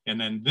 And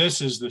then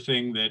this is the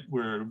thing that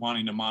we're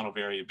wanting to model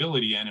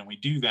variability in, and we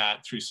do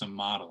that through some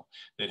model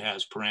that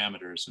has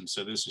parameters. And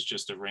so this is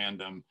just a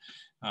random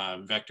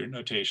vector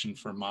notation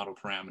for model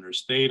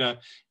parameters theta,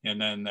 and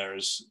then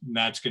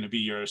that's going to be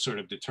your sort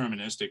of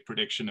deterministic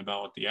prediction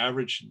about what the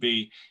average should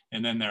be.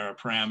 And then there are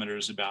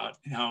parameters about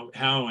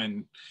how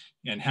and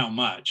how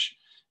much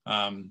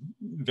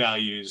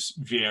values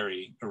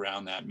vary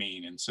around that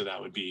mean. And so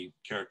that would be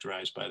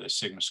characterized by the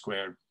sigma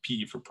squared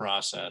P for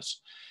process.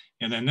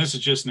 And then this is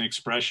just an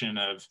expression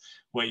of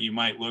what you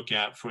might look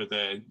at for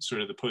the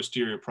sort of the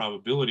posterior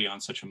probability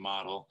on such a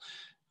model,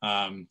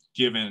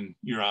 given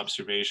your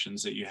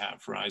observations that you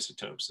have for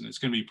isotopes. And it's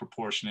going to be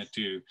proportionate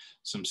to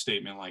some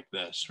statement like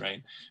this,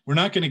 right? We're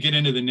not going to get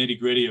into the nitty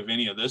gritty of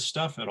any of this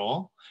stuff at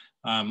all,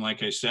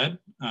 like I said,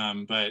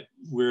 but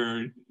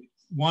we're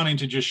wanting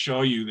to just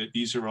show you that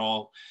these are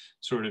all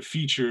sort of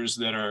features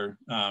that are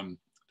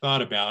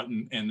thought about,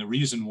 and the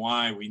reason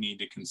why we need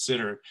to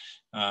consider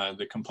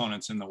the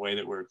components in the way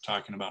that we're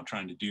talking about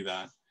trying to do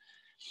that.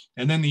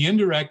 And then the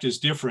indirect is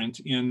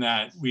different in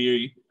that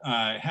we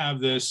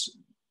have this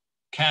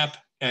cap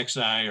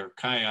xi or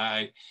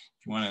chi,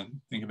 if you want to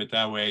think of it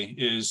that way,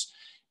 is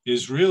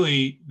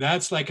really,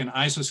 that's like an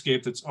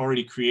isoscape that's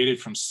already created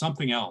from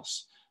something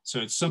else. So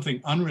it's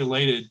something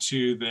unrelated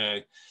to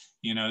the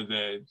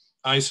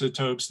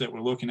isotopes that we're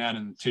looking at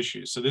in the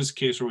tissue. So this is a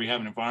case where we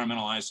have an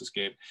environmental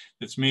isoscape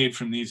that's made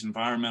from these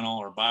environmental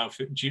or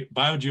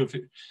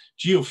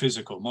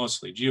geophysical,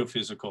 mostly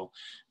geophysical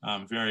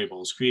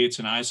variables, creates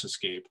an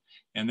isoscape.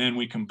 And then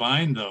we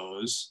combine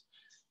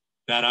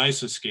that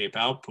isoscape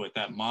output,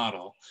 that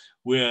model,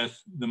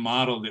 with the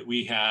model that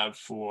we have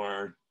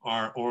for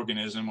our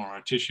organism or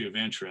our tissue of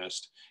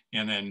interest,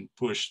 and then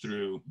push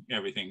through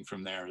everything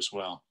from there as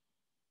well.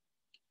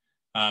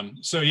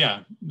 So yeah,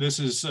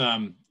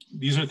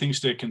 these are things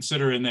to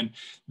consider. And then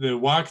the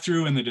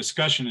walkthrough and the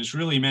discussion is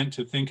really meant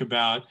to think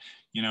about,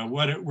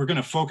 what we're going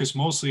to focus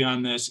mostly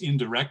on this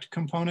indirect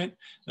component,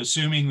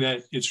 assuming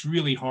that it's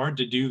really hard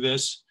to do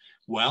this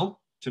well,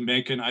 to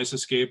make an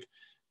isoscape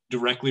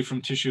directly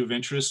from tissue of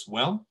interest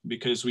well,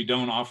 because we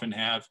don't often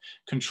have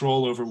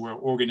control over where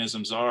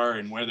organisms are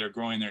and where they're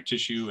growing their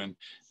tissue and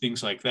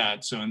things like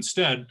that. So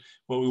instead,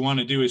 what we want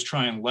to do is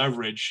try and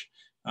leverage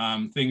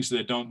things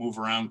that don't move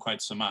around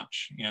quite so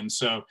much. And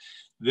so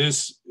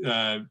this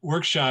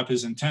workshop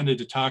is intended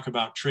to talk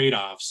about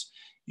trade-offs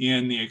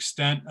in the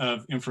extent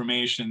of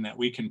information that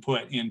we can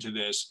put into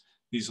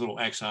these little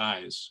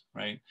XIs,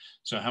 right?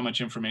 So how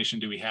much information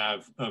do we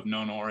have of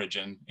known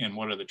origin, and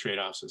what are the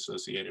trade-offs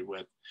associated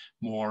with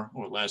more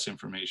or less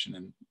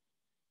information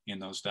in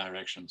those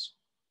directions?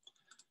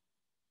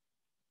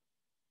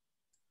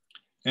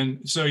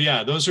 And so,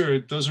 yeah, those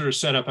are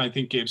set up. I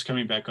think Gabe's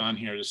coming back on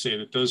here to say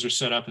that those are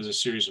set up as a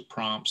series of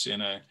prompts in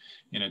a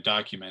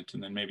document,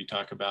 and then maybe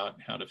talk about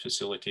how to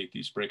facilitate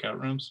these breakout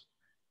rooms.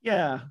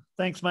 Yeah,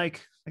 thanks,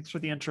 Mike. Thanks for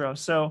the intro.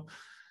 So,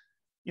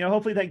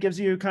 hopefully that gives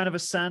you kind of a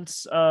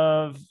sense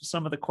of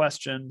some of the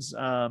questions,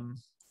 and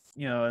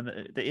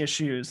the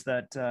issues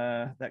that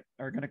that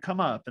are going to come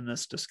up in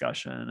this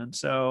discussion. And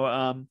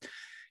so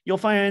you'll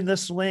find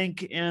this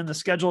link in the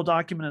schedule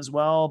document as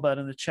well, but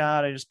in the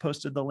chat, I just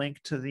posted the link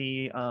to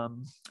the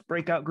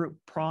breakout group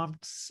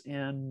prompts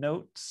and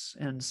notes.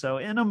 And so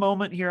in a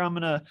moment here, I'm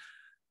going to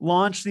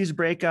launch these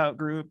breakout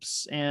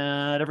groups,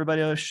 and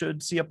everybody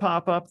should see a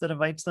pop-up that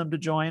invites them to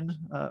join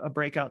a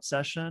breakout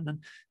session.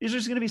 And these are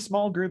just going to be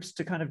small groups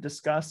to kind of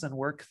discuss and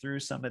work through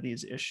some of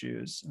these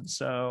issues. And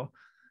so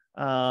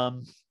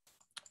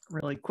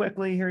really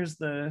quickly, here's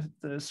the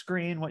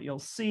screen, what you'll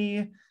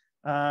see.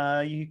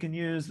 You can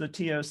use the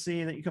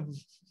TOC that you can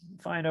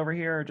find over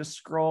here, or just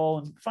scroll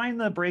and find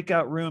the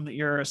breakout room that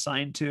you're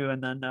assigned to.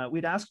 And then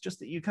we'd ask just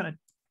that you kind of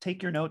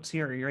take your notes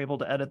here. You're able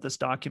to edit this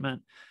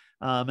document.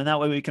 And that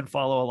way we can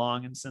follow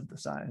along and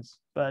synthesize.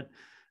 But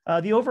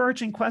the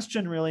overarching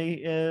question really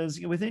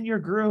is, within your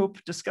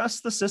group,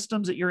 discuss the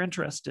systems that you're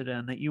interested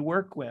in, that you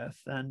work with,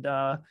 and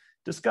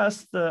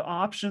discuss the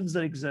options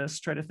that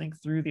exist. Try to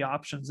think through the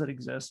options that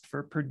exist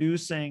for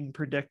producing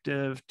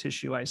predictive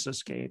tissue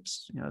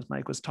isoscapes, as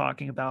Mike was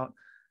talking about,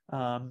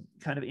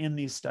 kind of in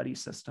these study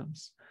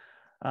systems.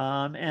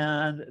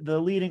 And the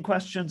leading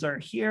questions are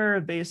here,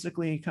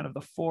 basically kind of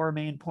the 4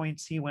 main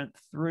points he went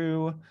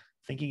through,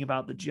 thinking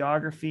about the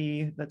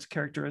geography that's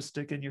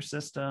characteristic in your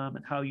system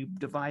and how you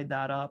divide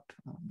that up,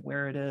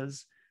 where it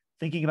is,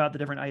 thinking about the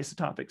different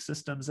isotopic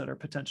systems that are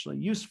potentially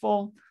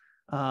useful,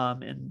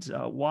 and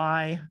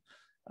why,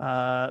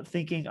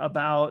 thinking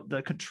about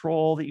the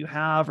control that you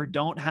have or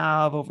don't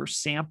have over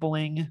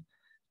sampling,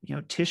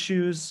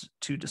 tissues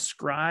to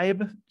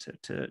describe,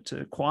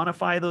 to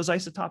quantify those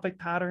isotopic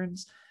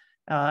patterns.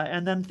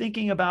 And then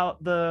thinking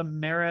about the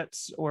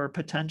merits or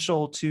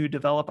potential to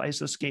develop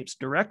isoscapes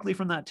directly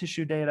from that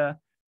tissue data,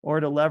 or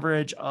to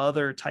leverage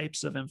other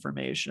types of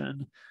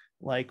information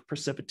like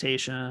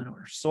precipitation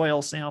or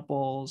soil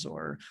samples,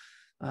 or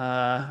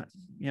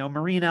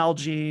marine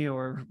algae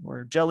or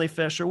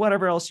jellyfish, or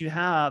whatever else you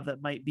have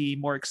that might be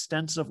more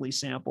extensively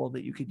sampled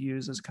that you could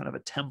use as kind of a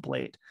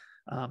template,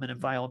 an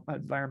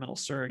environmental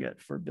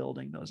surrogate for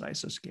building those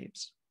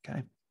isoscapes.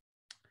 Okay.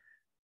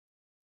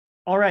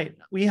 All right,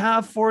 we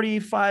have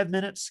 45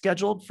 minutes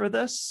scheduled for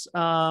this.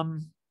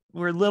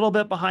 We're a little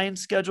bit behind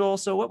schedule.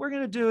 So what we're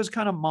going to do is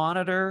kind of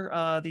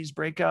monitor these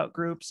breakout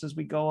groups as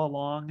we go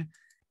along.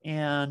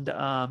 And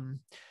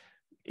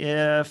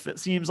if it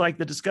seems like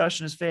the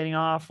discussion is fading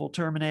off, we'll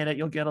terminate it.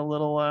 You'll get a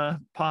little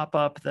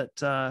pop-up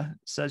that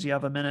says you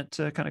have a minute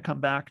to kind of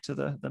come back to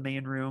the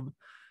main room.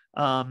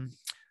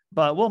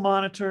 But we'll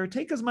monitor.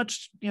 Take as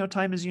much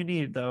time as you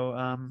need, though,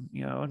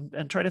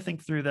 and try to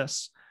think through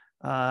this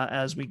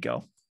as we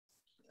go.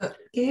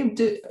 Gabe,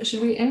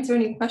 should we answer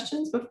any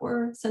questions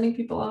before sending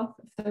people off,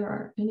 if there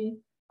are any?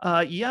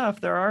 Yeah, if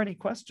there are any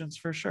questions,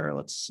 for sure.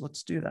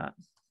 Let's do that.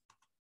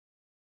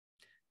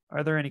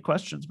 Are there any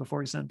questions before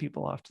we send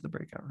people off to the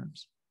breakout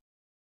rooms?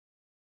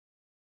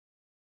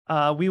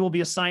 We will be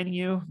assigning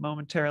you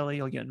momentarily.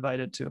 You'll get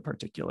invited to a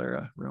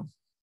particular room.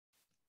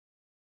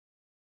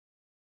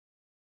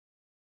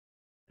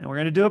 And we're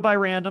going to do it by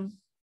random.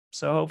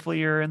 So hopefully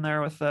you're in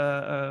there with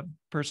a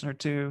person or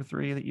 2,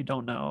 3 that you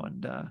don't know.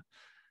 And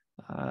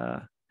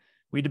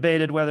we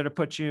debated whether to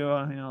put you,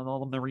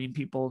 all the marine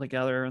people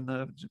together and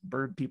the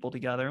bird people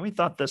together. And we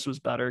thought this was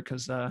better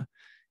because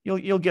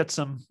you'll get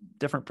some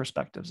different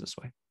perspectives this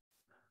way.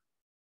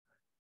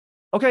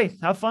 Okay,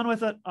 have fun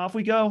with it. Off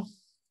we go.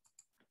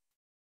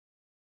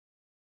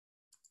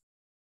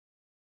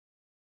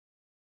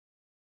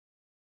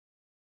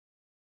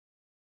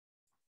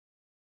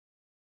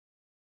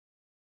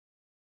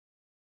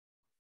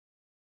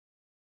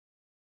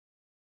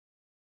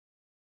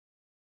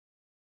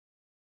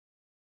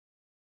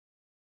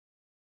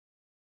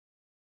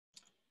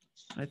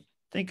 I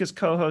think as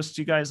co-hosts,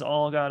 you guys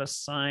all got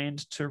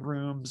assigned to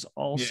rooms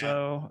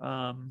also.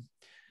 Yeah.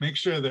 Make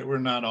sure that we're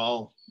not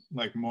all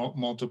like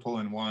multiple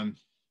in one.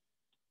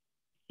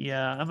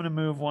 Yeah, I'm going to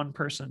move one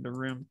person to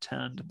room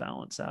 10 to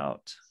balance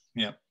out.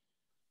 Yep.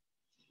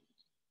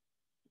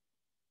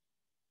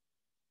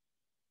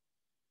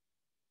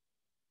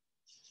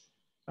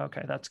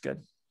 Okay, that's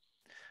good.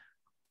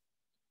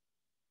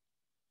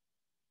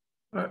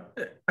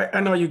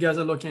 I know you guys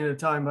are looking at the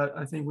time, but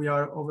I think we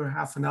are over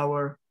half an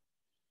hour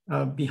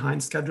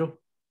behind schedule.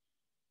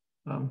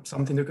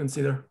 Something to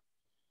consider.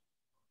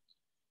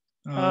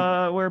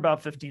 We're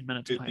about 15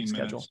 minutes 15 behind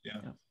schedule.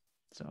 Yeah.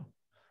 So,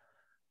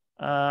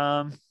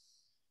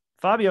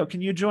 Fabio,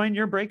 can you join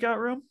your breakout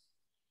room?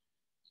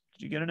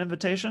 Did you get an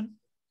invitation?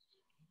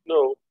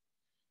 No.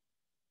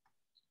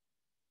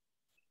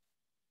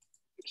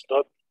 It's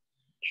not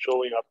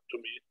showing up to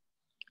me.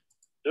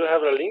 Do you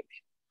have a link?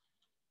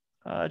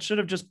 It should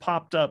have just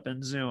popped up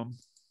in Zoom.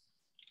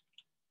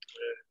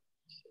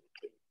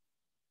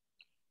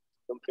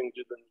 Something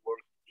didn't work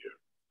here.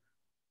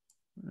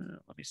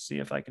 Let me see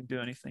if I can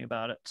do anything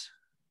about it.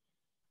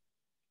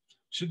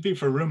 Should be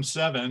for room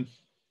 7. 7?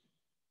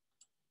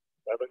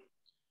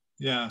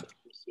 Yeah. Let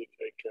me see if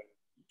I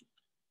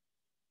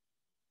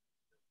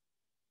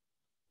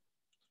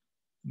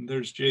can.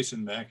 There's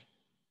Jason back.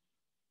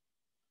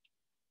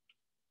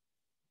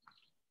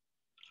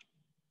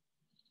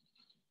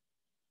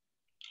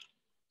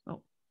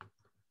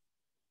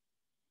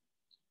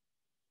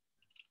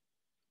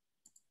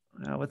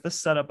 With this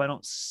setup, I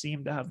don't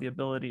seem to have the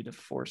ability to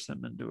force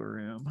him into a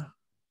room.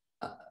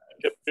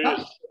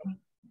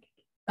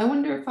 I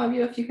wonder,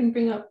 Fabio, if you can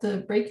bring up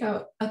the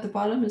breakout at the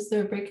bottom. Is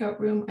there a breakout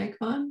room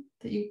icon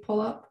that you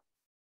pull up?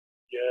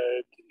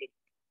 Yeah, it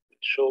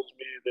shows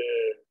me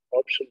the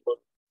option, but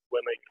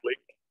when I click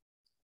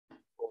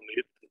on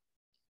it,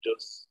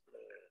 just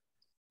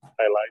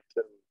highlights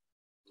and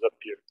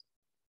disappears.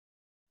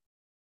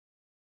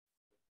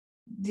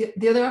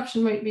 The other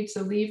option might be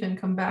to leave and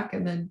come back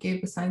and then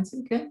Gabe assigns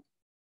it again.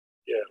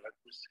 Yeah, let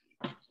me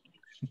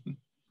see.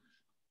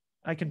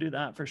 I can do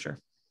that for sure.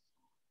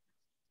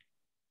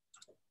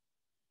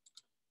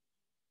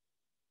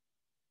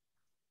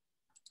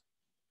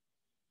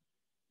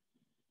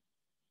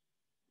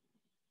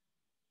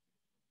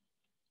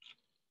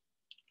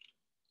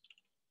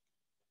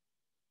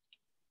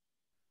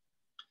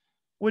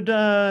 Would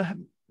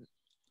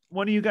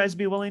one of you guys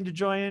be willing to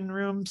join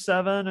room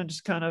 7 and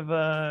just kind of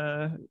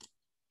for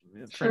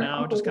Sure,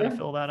 now I'll just go kind of there.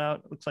 fill that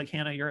out? Looks like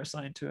Hannah, you're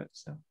assigned to it.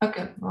 So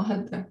Okay, I'll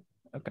head there.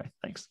 okay,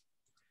 thanks.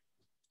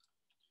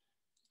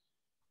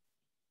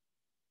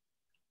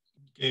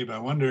 Gabe, I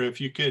wonder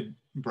if you could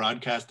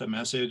broadcast a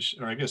message,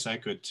 or I guess I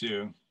could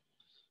too,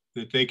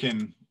 that they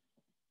can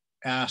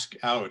ask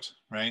out,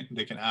 right?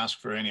 They can ask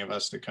for any of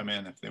us to come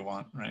in if they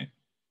want, right?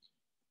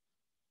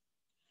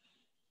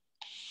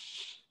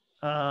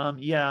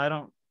 Yeah, I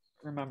don't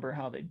remember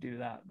how they do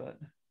that, but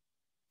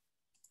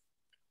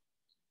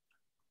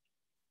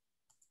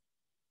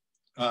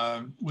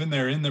when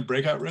they're in the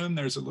breakout room,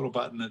 there's a little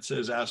button that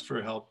says ask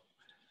for help.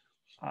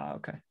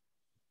 okay.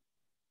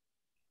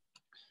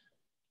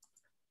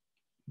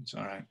 It's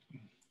all right.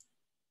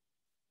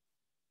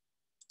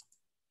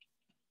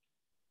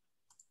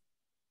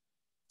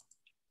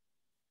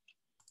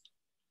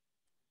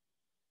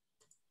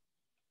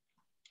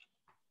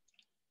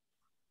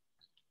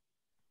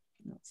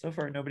 So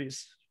far,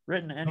 nobody's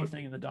written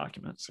anything in the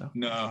document. So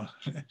no,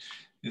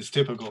 it's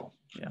typical.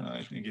 Yeah.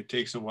 I think it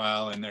takes a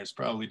while, and there's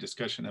probably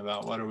discussion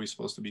about what are we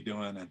supposed to be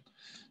doing and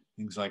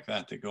things like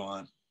that go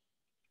on.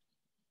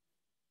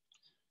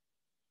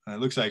 It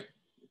looks like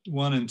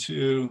 1 and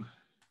 2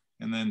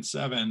 and then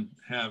 7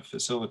 have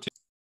facilitated.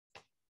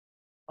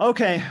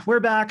 Okay, we're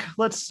back.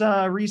 Let's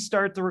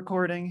restart the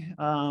recording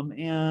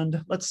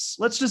and let's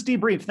just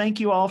debrief. Thank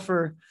you all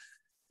for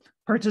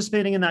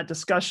participating in that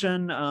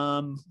discussion.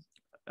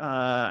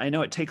 I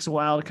know it takes a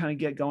while to kind of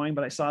get going,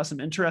 but I saw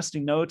some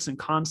interesting notes and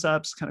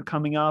concepts kind of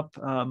coming up.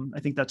 I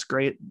think that's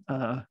great.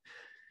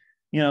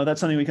 That's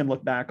something we can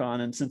look back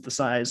on and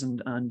synthesize,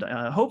 and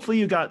hopefully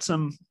you got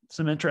some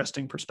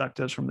interesting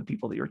perspectives from the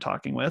people that you're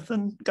talking with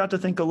and got to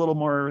think a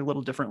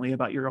little differently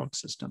about your own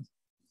system.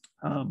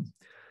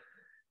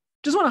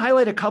 Just want to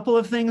highlight a couple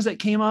of things that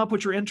came up,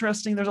 which were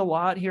interesting. There's a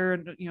lot here,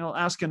 and I'll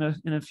ask in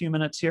a few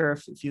minutes here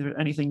if there's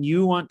anything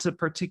you want to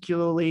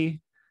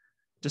particularly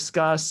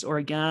discuss, or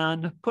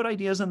again, put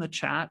ideas in the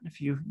chat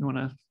if you want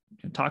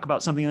to talk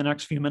about something in the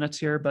next few minutes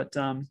here. But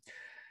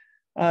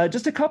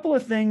just a couple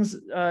of things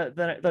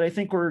that I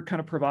think were kind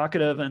of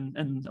provocative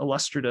and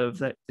illustrative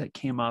that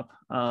came up.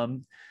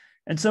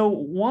 And so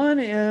one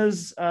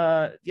is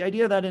the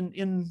idea that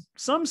in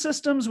some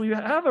systems, we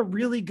have a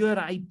really good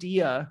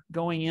idea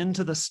going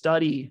into the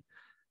study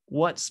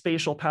what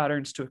spatial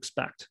patterns to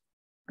expect,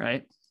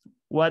 right?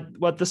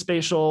 What the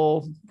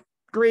spatial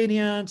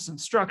gradients and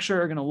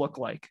structure are going to look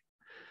like.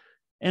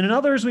 And in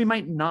others, we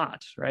might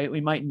not, right? We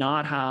might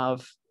not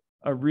have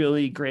a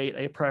really great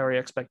a priori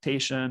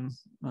expectation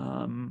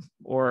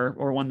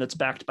or one that's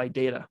backed by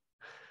data.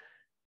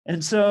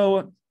 And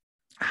so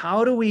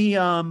how do we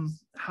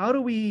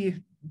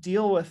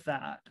deal with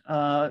that?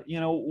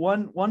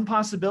 One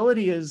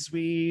possibility is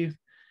we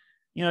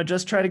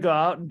just try to go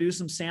out and do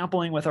some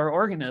sampling with our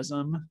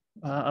organism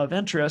of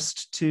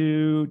interest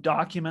to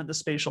document the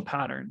spatial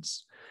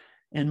patterns.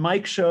 And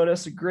Mike showed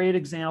us a great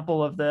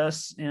example of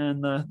this in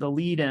the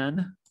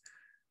lead-in.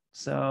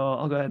 So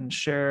I'll go ahead and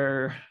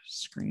share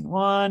screen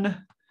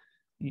 1.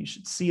 You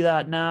should see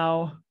that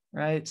now,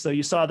 right? So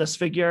you saw this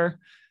figure.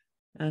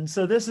 And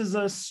so this is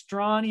a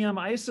strontium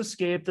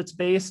isoscape that's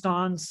based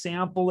on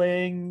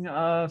sampling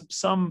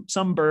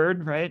some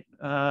bird, right,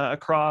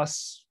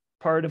 across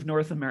part of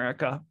North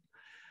America.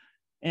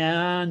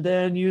 And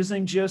then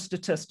using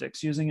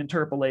geostatistics, using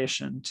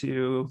interpolation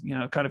to,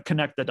 kind of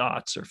connect the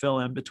dots or fill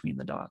in between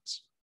the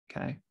dots,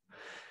 okay?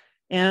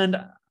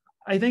 And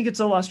I think it's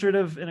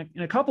illustrative in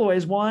a couple of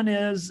ways. One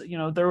is,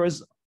 there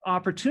was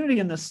opportunity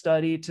in this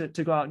study to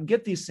go out and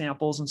get these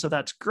samples, and so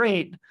that's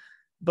great,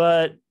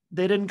 but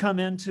they didn't come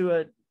into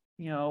it,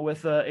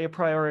 with a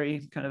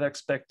priori kind of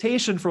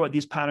expectation for what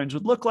these patterns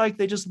would look like.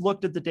 They just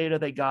looked at the data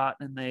they got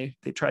and they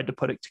tried to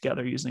put it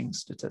together using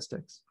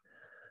statistics.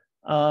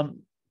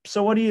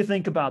 So what do you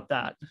think about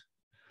that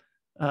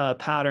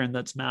pattern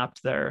that's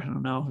mapped there? I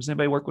don't know. Does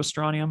anybody work with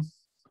strontium?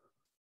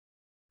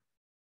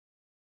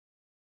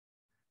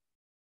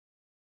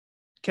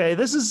 Okay,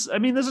 this is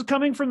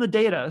coming from the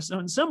data. So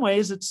in some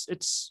ways,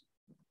 it's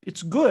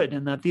good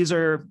in that these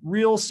are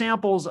real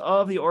samples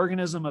of the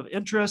organism of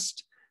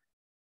interest.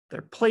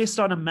 they're placed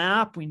on a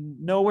map. We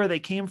know where they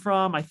came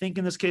from. I think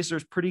in this case,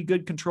 there's pretty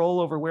good control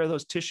over where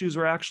those tissues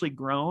were actually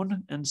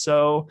grown. And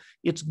so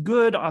it's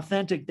good,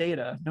 authentic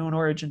data, known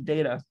origin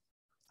data.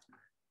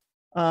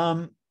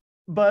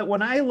 But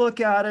when I look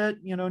at it,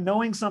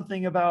 knowing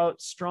something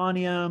about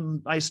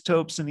strontium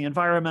isotopes in the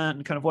environment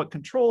and kind of what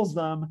controls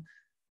them,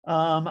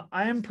 I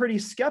am pretty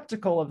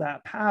skeptical of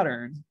that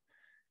pattern.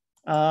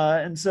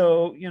 And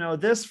so,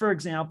 this, for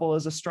example,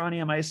 is a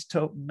strontium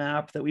isotope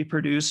map that we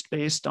produced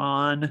based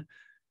on,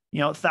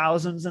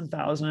 thousands and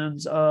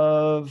thousands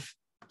of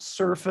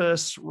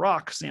surface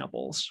rock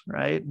samples,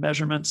 right?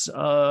 Measurements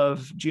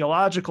of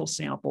geological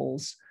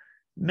samples,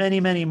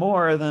 many, many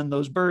more than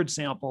those bird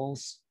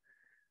samples.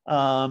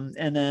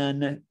 And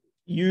then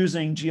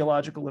using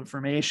geological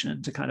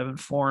information to kind of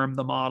inform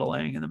the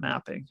modeling and the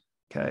mapping,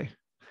 okay?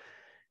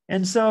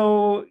 And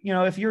so,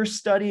 if you're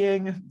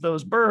studying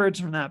those birds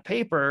from that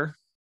paper,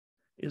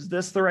 is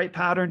this the right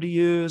pattern to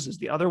use? Is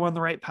the other one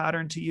the right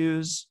pattern to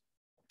use?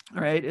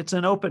 All right, it's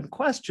an open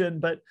question,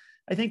 but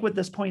I think what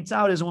this points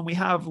out is when we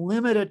have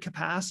limited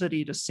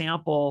capacity to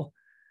sample,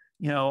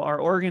 our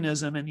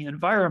organism in the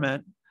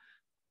environment,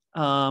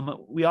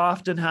 we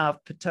often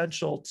have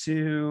potential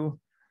to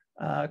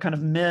kind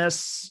of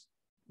miss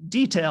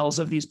details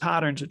of these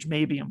patterns, which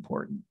may be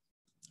important,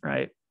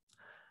 right?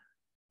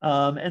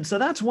 And so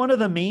that's one of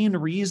the main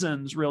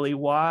reasons really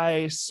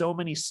why so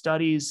many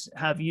studies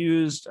have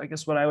used, I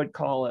guess what I would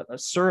call a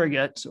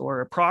surrogate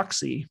or a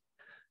proxy,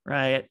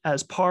 right,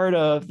 as part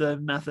of the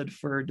method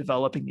for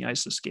developing the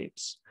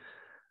isoscapes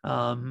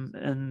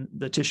and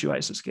the tissue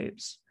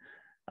isoscapes.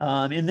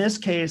 In this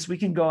case, we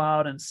can go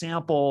out and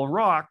sample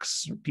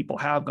rocks. People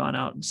have gone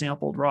out and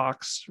sampled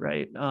rocks,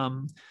 right?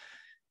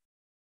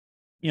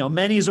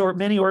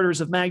 Many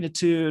orders of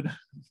magnitude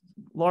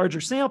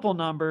larger sample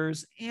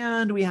numbers,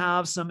 and we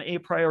have some a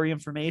priori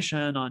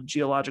information on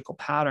geological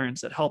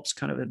patterns that helps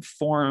kind of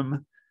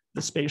inform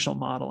the spatial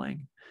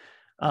modeling.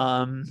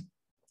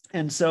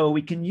 And so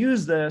we can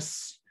use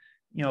this,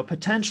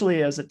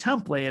 potentially as a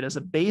template, as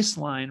a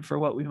baseline for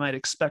what we might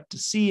expect to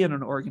see in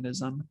an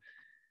organism.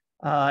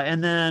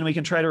 And then we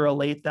can try to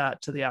relate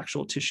that to the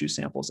actual tissue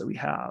samples that we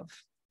have,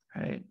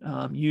 right?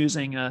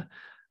 Using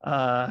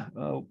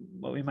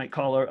what we might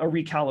call a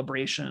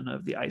recalibration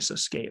of the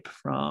isoscape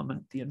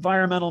from the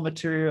environmental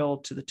material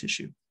to the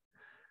tissue.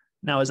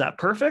 Now, is that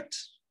perfect?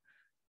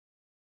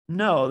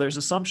 No, there's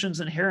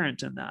assumptions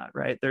inherent in that,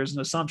 right? There's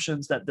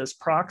assumptions that this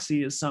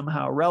proxy is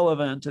somehow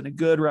relevant and a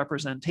good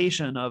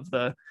representation of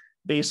the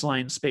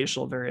baseline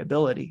spatial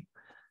variability.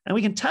 And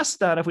we can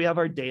test that if we have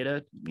our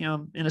data,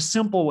 in a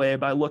simple way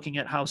by looking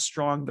at how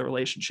strong the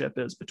relationship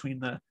is between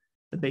the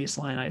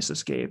baseline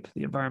isoscape,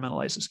 the environmental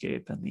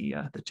isoscape, and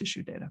the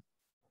tissue data.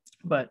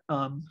 But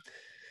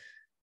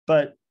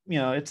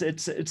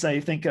it's I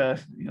think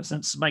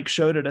since Mike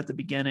showed it at the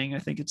beginning, I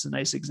think it's a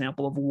nice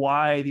example of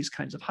why these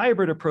kinds of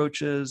hybrid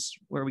approaches,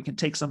 where we can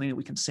take something that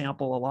we can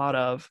sample a lot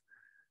of,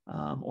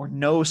 or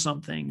know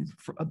something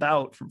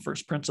about from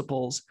first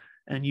principles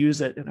and use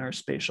it in our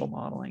spatial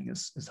modeling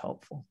is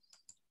helpful.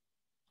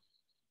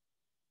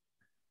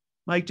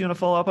 Mike, do you want to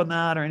follow up on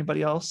that, or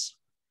anybody else?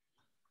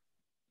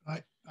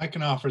 I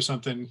can offer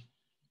something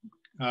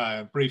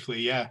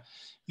briefly. Yeah,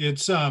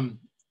 it's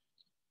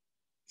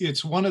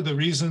one of the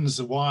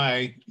reasons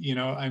why,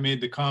 I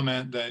made the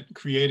comment that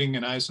creating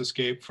an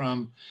isoscape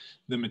from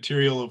the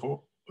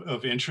material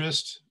of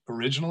interest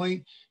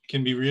originally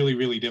can be really,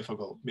 really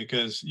difficult,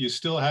 because you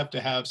still have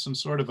to have some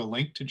sort of a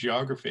link to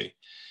geography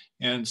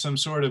and some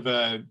sort of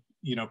a,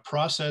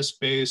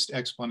 process-based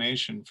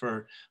explanation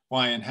for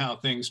why and how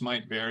things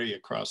might vary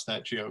across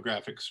that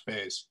geographic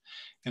space.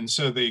 And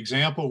so the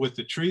example with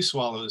the tree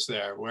swallows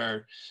there,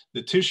 where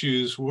the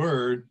tissues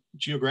were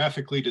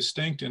geographically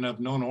distinct and of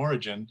known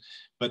origin,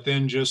 but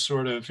then just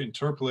sort of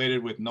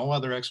interpolated with no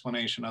other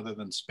explanation other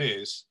than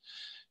space,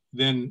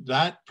 then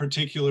that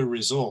particular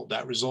result,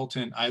 that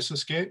resultant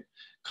isoscape,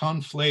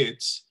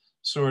 conflates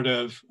sort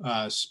of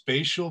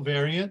spatial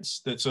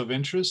variance that's of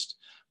interest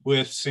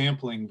with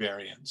sampling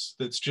variance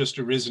that's just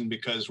arisen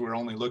because we're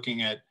only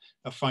looking at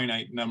a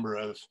finite number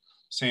of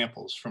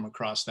samples from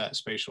across that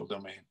spatial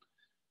domain.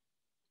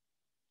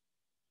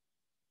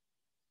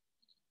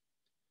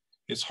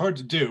 It's hard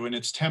to do, and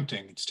it's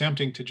tempting. It's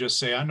tempting to just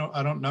say, I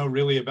don't know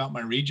really about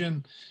my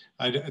region.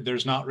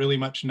 There's not really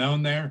much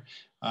known there.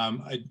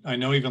 I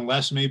know even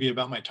less maybe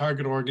about my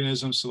target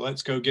organisms, so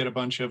let's go get a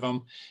bunch of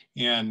them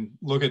and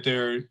look at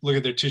their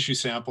tissue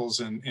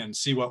samples and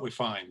see what we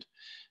find,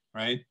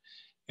 right?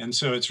 And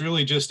so it's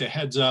really just a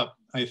heads up,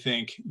 I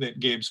think,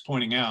 that Gabe's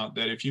pointing out,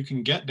 that if you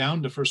can get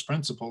down to first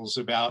principles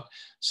about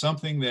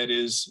something that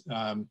is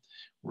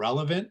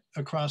relevant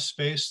across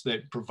space,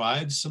 that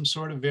provides some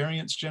sort of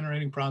variance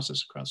generating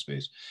process across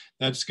space,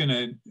 that's going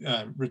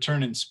to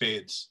return in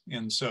spades.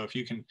 And so if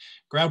you can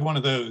grab one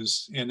of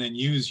those and then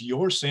use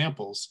your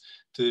samples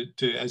to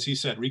as he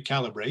said,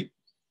 recalibrate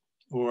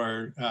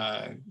or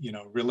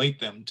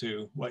relate them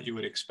to what you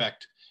would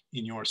expect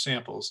in your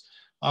samples,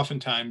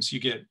 oftentimes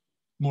you get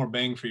more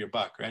bang for your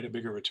buck, right? A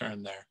bigger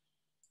return there.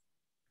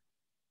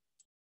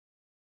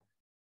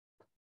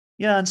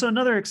 Yeah, and so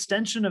another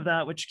extension of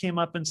that, which came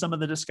up in some of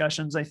the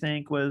discussions, I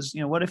think, was,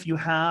 what if you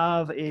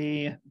have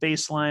a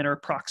baseline or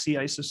proxy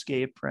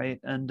isoscape, right?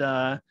 And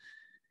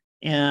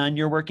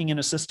you're working in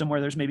a system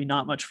where there's maybe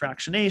not much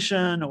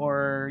fractionation,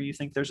 or you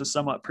think there's a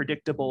somewhat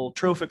predictable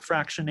trophic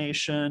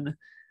fractionation.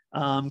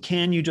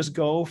 Can you just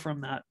go from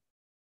that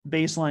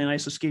baseline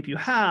isoscape you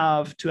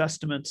have to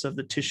estimates of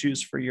the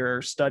tissues for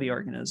your study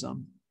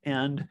organism?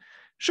 And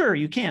sure,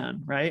 you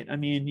can, right? I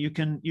mean, you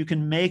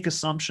can make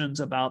assumptions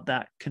about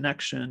that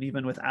connection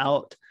even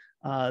without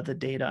the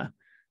data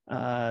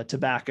to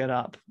back it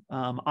up.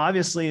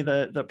 Obviously,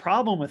 the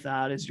problem with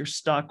that is you're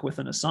stuck with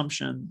an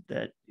assumption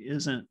that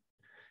isn't,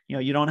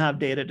 you don't have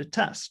data to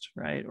test,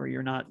 right? Or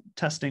you're not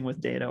testing with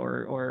data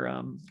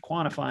or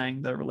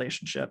quantifying the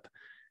relationship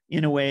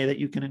in a way that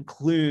you can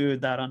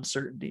include that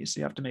uncertainty. So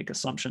you have to make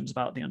assumptions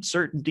about the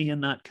uncertainty in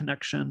that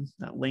connection,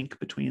 that link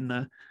between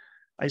the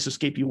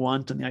isoscape you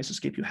want and the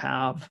isoscape you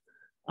have.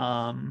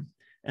 And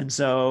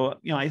so,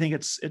 I think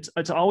it's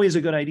always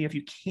a good idea, if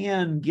you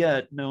can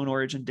get known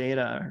origin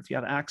data, or if you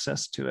have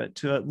access to it,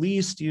 to at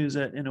least use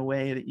it in a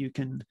way that you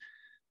can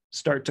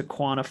start to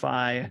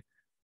quantify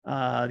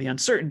the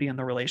uncertainty in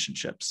the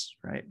relationships,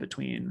 right,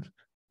 between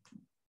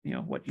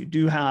what you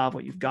do have,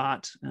 what you've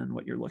got, and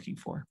what you're looking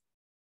for.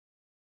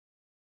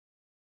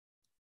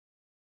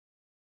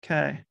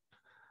 Okay.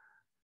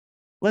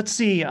 Let's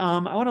see. I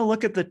want to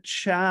look at the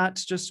chat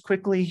just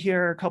quickly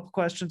here. A couple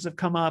questions have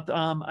come up.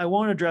 I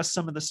won't address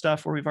some of the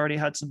stuff where we've already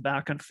had some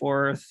back and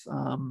forth.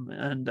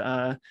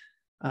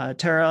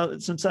 Tara,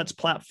 since that's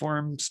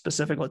platform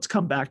specific, let's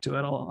come back to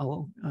it.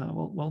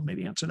 We'll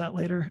maybe answer that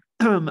later.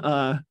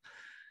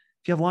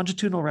 If you have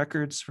longitudinal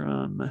records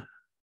from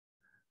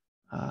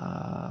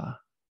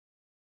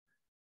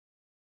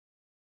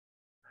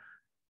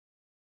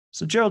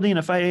so Geraldine,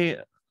 if I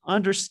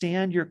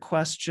understand your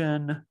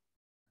question,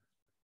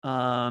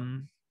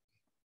 can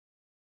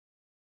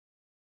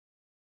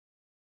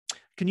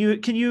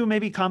you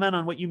maybe comment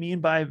on what you mean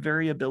by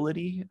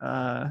variability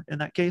in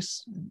that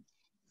case?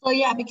 So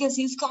yeah, because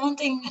he's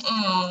commenting,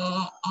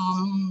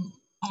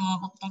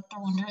 Dr.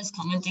 Wonder is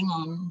commenting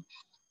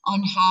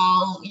on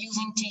how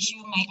using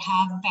tissue might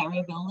have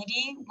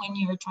variability when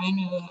you're trying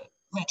to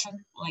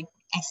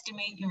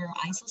estimate your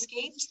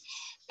isoscapes.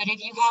 But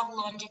if you have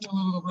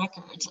longitudinal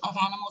records of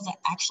animals that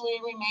actually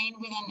remain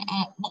within,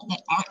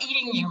 that are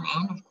eating year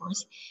round, of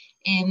course,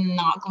 and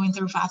not going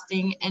through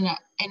fasting, and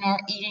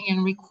are eating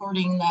and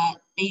recording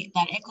that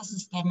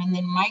ecosystem and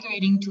then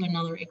migrating to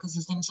another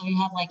ecosystem, so you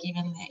have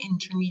even the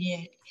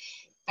intermediate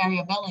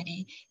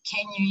variability,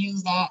 can you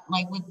use that?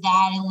 Would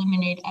that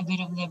eliminate a bit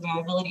of the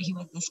variability he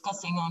was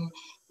discussing on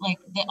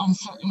the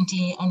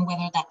uncertainty on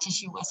whether that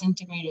tissue was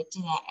integrated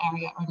to that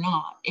area or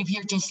not, if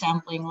you're just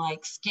sampling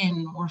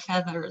skin or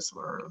feathers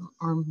or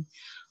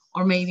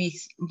maybe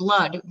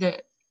blood?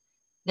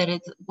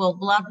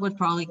 Blood would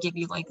probably give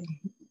you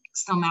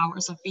some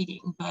hours of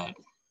feeding, but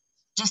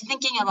just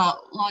thinking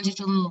about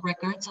longitudinal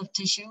records of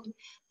tissue,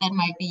 that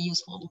might be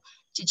useful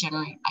to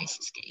generate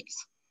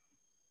isoscapes.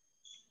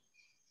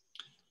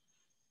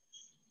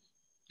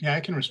 Yeah, I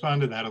can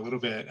respond to that a little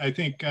bit. I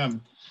think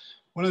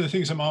one of the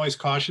things I'm always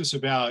cautious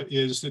about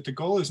is that the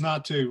goal is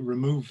not to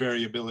remove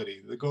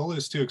variability. The goal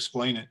is to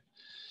explain it.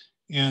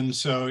 And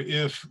so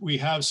if we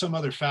have some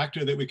other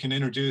factor that we can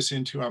introduce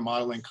into our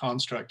modeling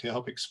construct to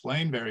help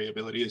explain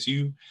variability, as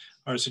you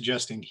are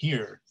suggesting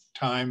here,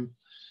 time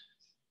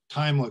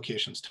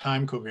locations,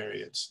 time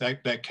covariates,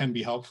 that can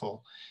be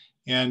helpful.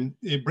 And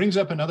it brings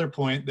up another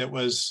point that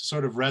was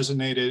sort of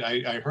resonated.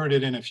 I heard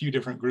it in a few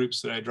different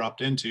groups that I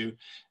dropped into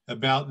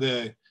about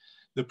the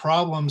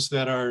problems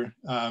that are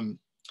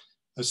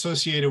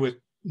associated with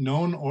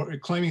known or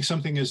claiming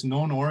something as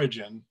known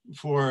origin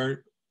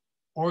for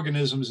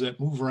organisms that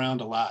move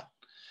around a lot.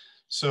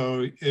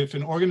 So if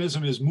an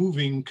organism is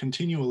moving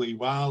continually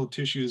while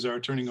tissues are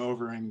turning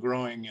over and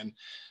growing and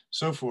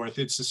so forth,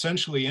 it's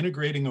essentially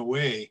integrating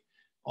away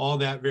all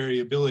that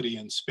variability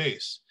in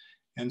space.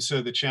 And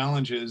so the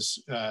challenge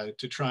is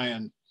to try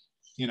and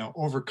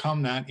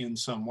overcome that in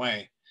some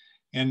way.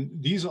 And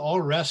these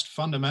all rest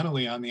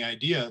fundamentally on the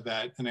idea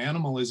that an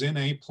animal is in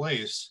a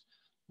place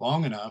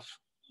long enough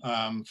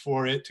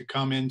for it to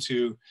come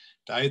into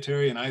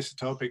dietary and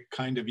isotopic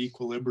kind of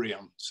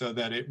equilibrium, so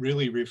that it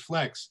really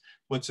reflects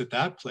what's at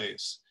that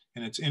place,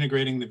 and it's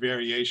integrating the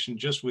variation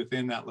just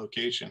within that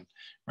location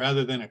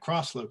rather than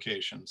across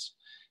locations.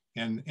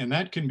 And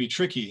that can be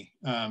tricky.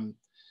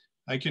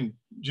 I can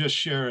just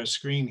share a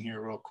screen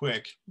here real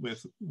quick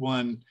with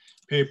one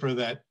paper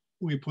that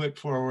we put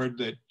forward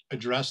that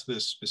addressed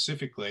this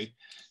specifically.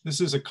 This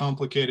is a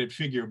complicated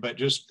figure, but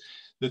just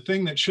the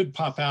thing that should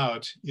pop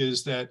out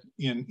is that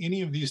in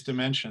any of these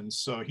dimensions,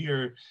 so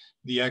here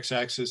the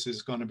x-axis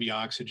is going to be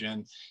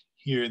oxygen,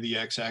 here the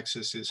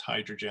x-axis is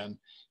hydrogen,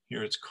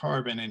 here it's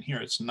carbon, and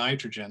here it's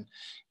nitrogen.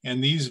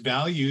 And these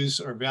values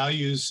are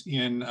values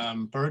in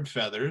bird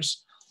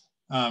feathers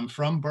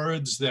from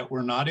birds that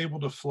were not able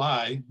to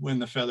fly when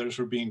the feathers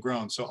were being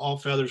grown. So all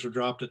feathers were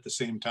dropped at the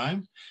same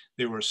time.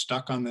 They were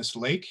stuck on this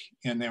lake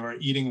and they were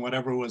eating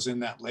whatever was in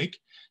that lake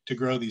to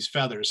grow these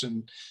feathers.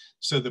 And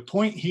so the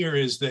point here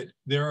is that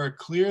there are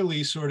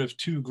clearly sort of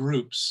two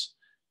groups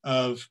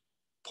of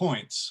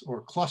points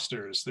or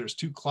clusters. There's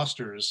two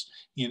clusters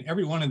in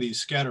every one of these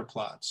scatter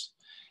plots.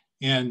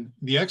 And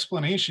the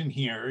explanation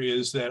here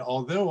is that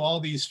although all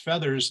these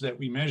feathers that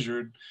we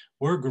measured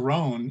were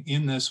grown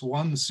in this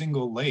one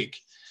single lake,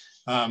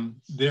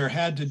 there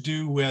had to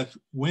do with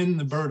when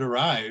the bird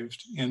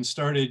arrived and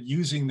started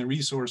using the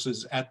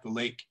resources at the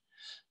lake.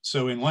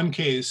 So in one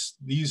case,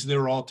 these that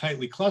were all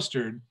tightly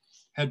clustered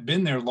had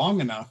been there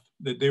long enough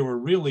that they were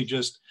really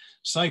just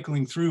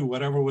cycling through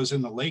whatever was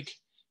in the lake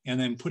and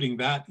then putting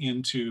that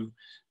into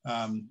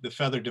the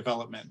feather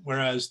development.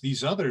 Whereas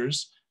these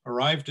others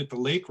arrived at the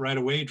lake right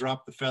away,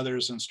 dropped the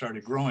feathers and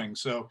started growing.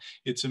 So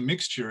it's a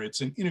mixture,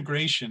 it's an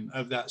integration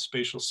of that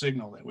spatial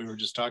signal that we were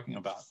just talking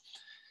about.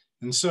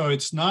 And so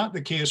it's not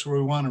the case where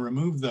we want to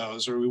remove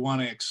those or we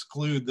want to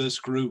exclude this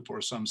group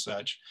or some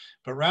such,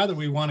 but rather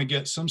we want to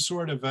get some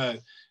sort of a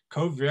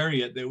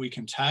covariate that we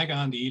can tag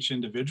onto each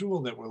individual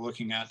that we're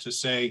looking at to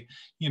say,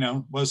 you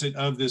know, was it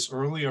of this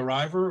early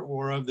arriver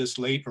or of this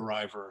late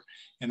arriver?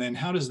 And then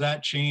how does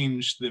that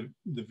change the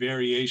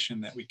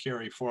variation that we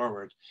carry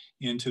forward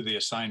into the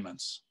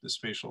assignments, the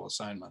spatial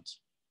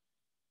assignments?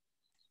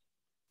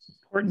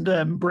 Important to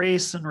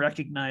embrace and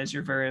recognize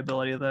your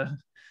variability. The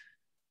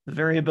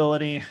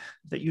variability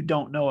that you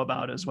don't know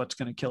about is what's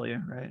going to kill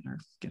you, right? Or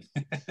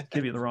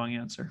give you the wrong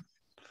answer.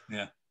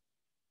 Yeah.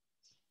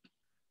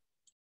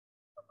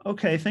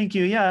 Okay, thank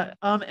you. Yeah.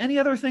 Any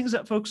other things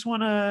that folks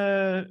want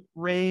to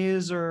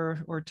raise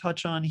or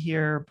touch on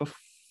here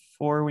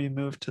before we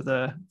move to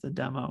the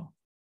demo?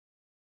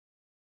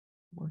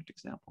 Worked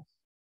example.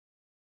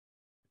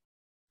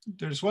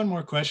 There's one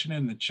more question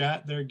in the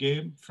chat there,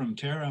 Gabe, from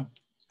Tara.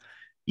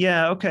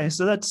 Yeah, okay.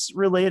 So that's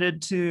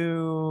related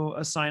to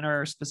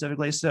assigner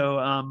specifically.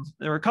 So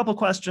there were a couple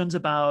questions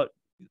about,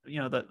 you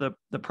know,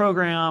 the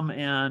program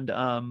and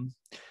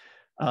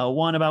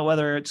one about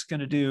whether it's going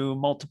to do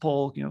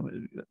multiple, you know,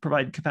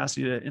 provide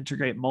capacity to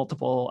integrate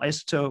multiple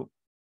isotope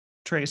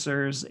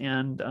tracers.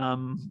 And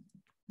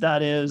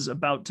that is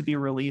about to be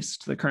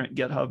released. The current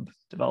GitHub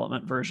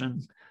development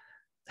version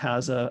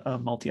has a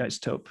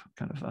multi-isotope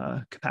kind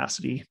of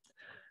capacity.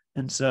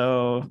 And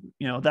so,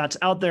 you know, that's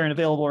out there and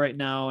available right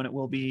now, and it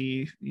will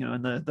be, you know,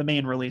 in the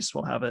main release,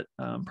 we'll have it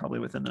probably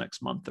within the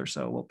next month or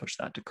so. We'll push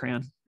that to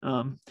CRAN.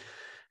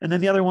 And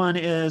then the other one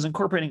is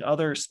incorporating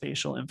other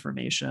spatial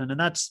information. And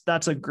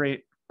that's a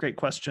great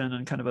question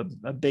and kind of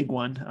a big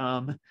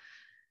one.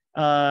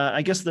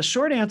 I guess the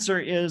short answer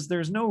is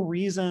there's no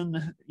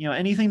reason, you know,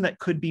 anything that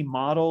could be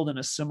modeled in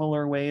a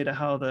similar way to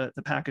how the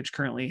package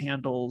currently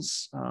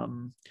handles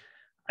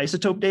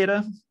isotope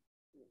data,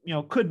 you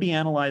know, could be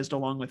analyzed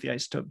along with the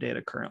isotope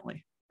data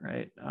currently,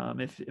 right?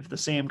 If the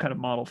same kind of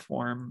model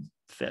form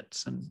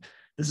fits. And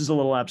this is a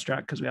little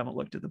abstract because we haven't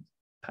looked at the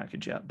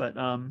package yet, but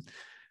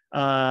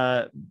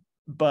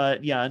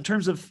yeah, in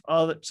terms of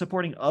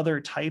supporting other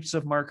types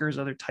of markers,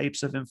 other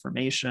types of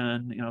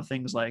information, you know,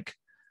 things like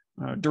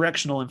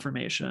directional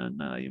information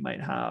you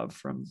might have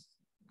from,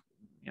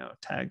 you know,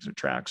 tags or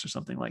tracks or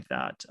something like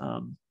that.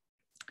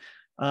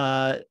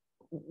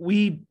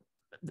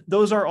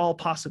 Those are all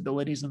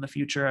possibilities in the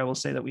future. I will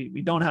say that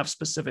we don't have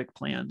specific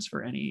plans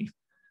for any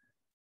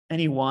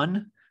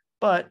one,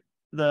 but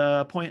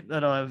the point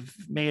that I've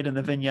made in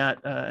the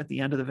vignette at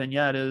the end of the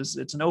vignette is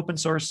it's an open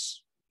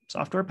source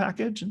software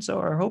package. And so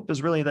our hope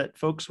is really that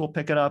folks will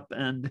pick it up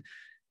and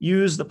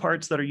use the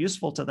parts that are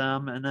useful to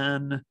them and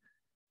then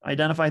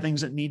identify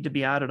things that need to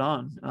be added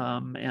on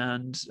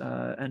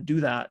and do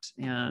that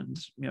and,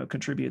 you know,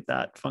 contribute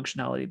that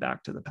functionality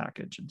back to the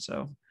package. And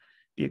so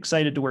be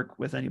excited to work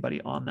with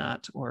anybody on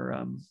that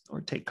or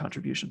take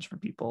contributions from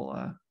people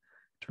in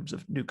terms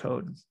of new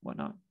code and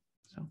whatnot.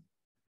 So.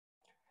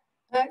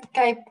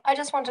 Okay, I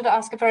just wanted to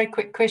ask a very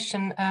quick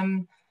question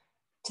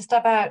just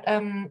about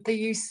the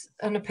use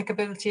and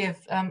applicability of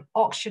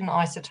oxygen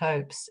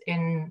isotopes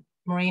in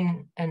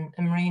marine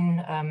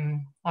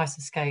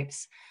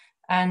isoscapes.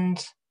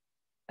 And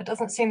it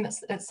doesn't seem that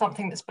it's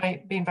something that's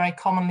been very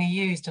commonly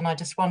used. And I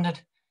just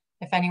wondered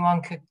if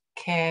anyone could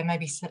care,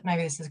 maybe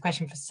this is a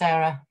question for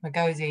Sarah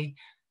Magosi,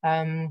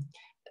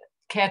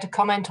 care to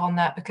comment on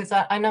that, because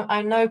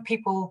I know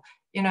people,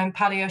 you know, in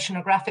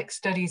paleoceanographic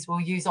studies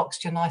will use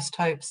oxygen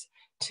isotopes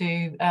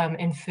to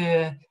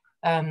infer,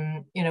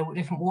 you know,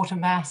 different water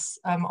mass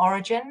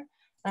origin,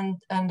 and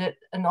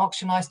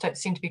oxygen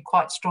isotopes seem to be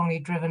quite strongly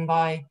driven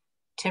by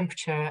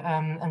temperature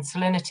and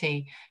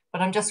salinity.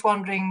 But I'm just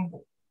wondering,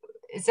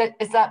 is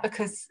that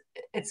because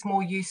it's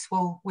more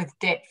useful with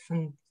depth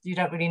and you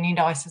don't really need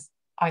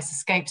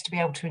isoscapes to be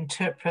able to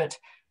interpret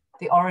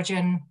the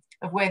origin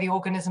of where the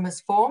organism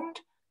is formed?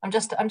 I'm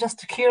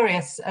just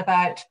curious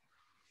about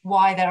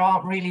why there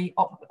aren't really,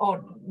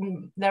 or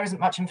there isn't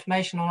much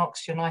information on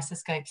oxygen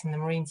isoscapes in the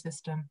marine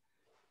system.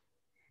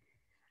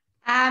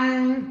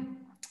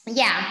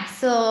 Yeah,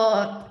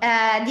 so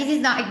this is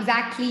not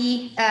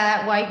exactly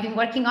what I've been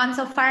working on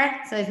so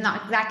far. So it's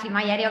not exactly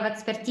my area of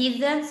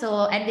expertise.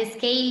 So at the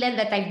scale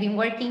that I've been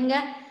working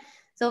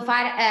so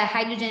far,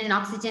 hydrogen and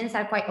oxygens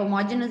are quite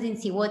homogeneous in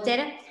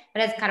seawater,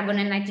 whereas carbon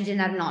and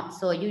nitrogen are not.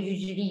 So you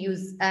usually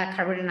use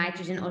carbon and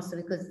nitrogen also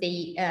because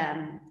they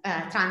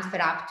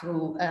transfer up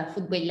through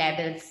food web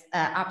levels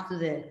up to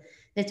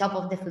the top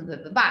of the food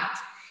web. But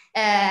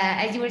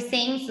as you were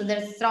saying, so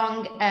there's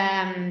strong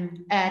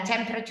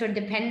temperature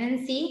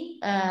dependency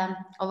of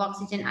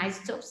oxygen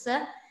isotopes.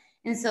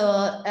 And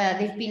so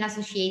they've been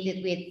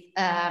associated with,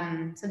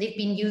 so they've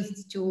been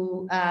used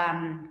to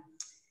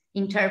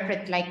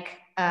interpret like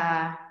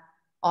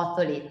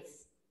otoliths,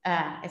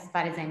 as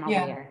far as I'm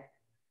aware,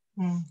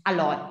 a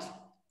lot.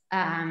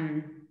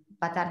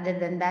 But other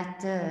than that,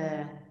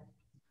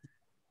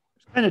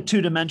 kind of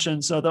two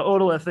dimensions. So the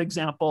otolith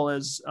example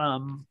is,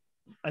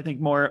 I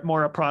think more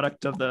a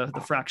product of the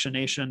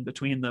fractionation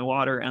between the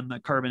water and the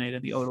carbonate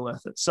in the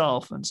otolith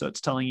itself, and so it's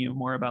telling you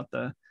more about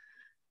the,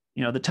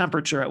 the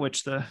temperature at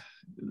which the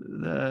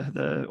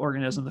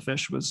organism, the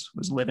fish, was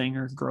living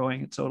or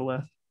growing its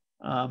otolith.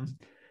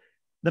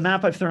 The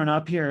map I've thrown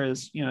up here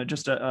is,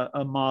 just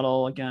a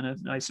model, again, an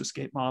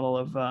isoscape model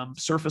of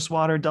surface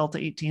water delta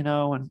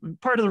 18O.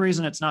 And part of the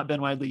reason it's not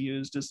been widely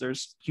used is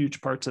there's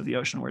huge parts of the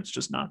ocean where it's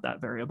just not that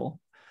variable.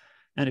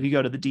 And if you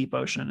go to the deep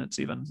ocean, it's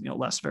even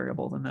less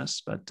variable than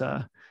this. But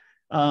the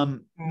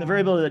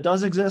variability that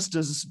does exist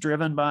is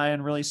driven by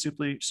and really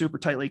super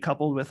tightly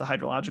coupled with the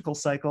hydrological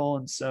cycle.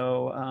 And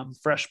so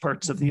fresh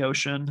parts of the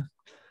ocean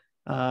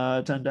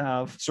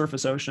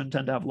surface ocean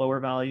tend to have lower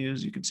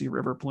values. You can see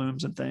river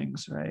plumes and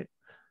things, right?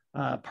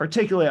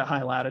 Particularly at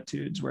high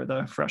latitudes where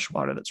the fresh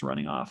water that's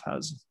running off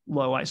has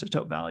low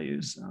isotope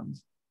values.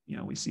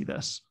 We see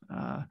this.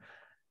 And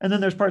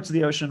then there's parts of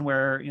the ocean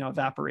where,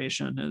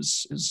 evaporation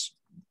is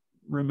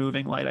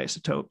removing light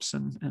isotopes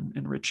and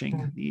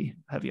enriching the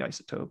heavy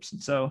isotopes.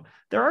 And so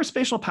there are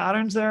spatial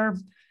patterns there.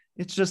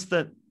 It's just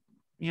that,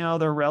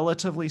 they're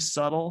relatively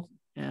subtle,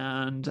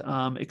 and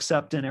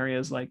except in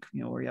areas like,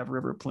 where you have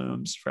river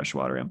plumes,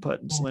 freshwater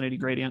input, and salinity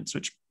gradients,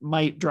 which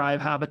might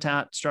drive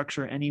habitat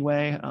structure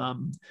anyway.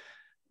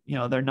 They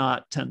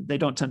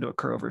don't tend to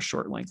occur over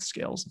short length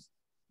scales.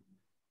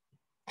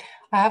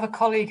 I have a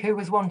colleague who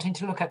was wanting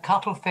to look at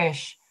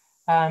cuttlefish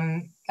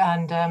and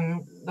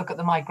look at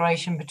the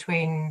migration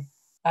between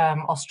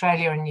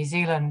Australia and New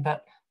Zealand,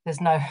 but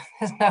there's no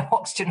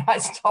oxygen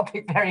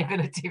isotopic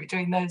variability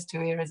between those two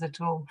areas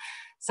at all.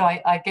 So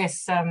I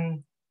guess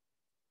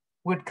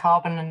would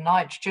carbon and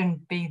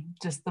nitrogen be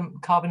just the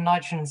carbon,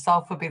 nitrogen, and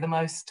sulfur be the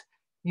most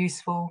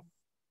useful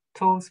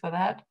tools for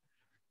that?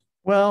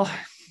 Well,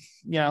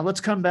 yeah,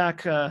 let's come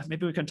back.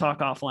 Maybe we can talk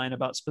offline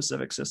about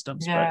specific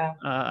systems. Yeah,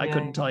 but I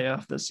couldn't tell you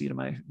off the seat of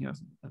my,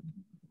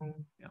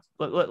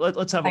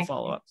 let's have a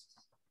follow-up.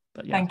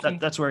 But yeah,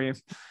 that's where you're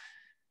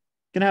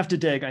gonna have to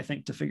dig, I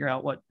think, to figure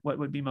out what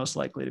would be most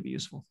likely to be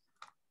useful.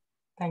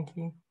 Thank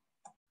you.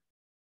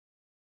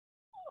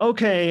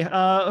 Okay,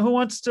 who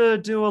wants to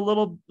do a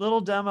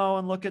little demo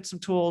and look at some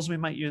tools we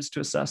might use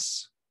to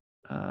assess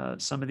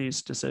some of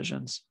these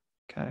decisions?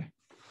 Okay,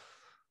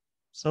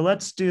 so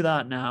let's do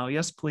that now.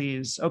 Yes,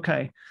 please.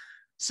 Okay,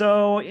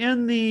 so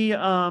in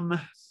the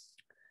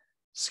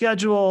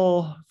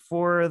schedule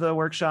for the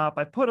workshop,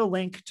 I put a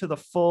link to the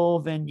full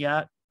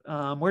vignette.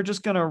 We're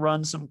just going to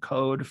run some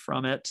code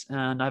from it,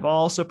 and I've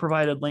also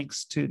provided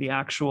links to the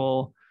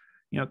actual,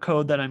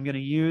 code that I'm going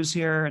to use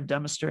here and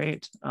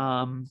demonstrate.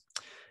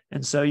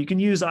 And so you can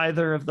use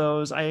either of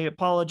those. I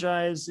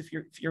apologize if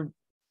you're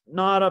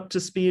not up to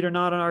speed or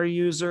not an R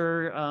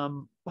user.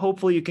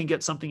 Hopefully you can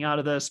get something out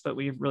of this, but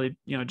we really,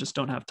 just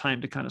don't have time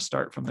to kind of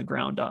start from the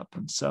ground up.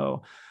 And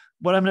so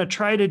what I'm going to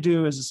try to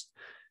do is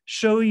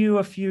show you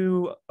a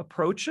few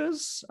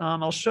approaches.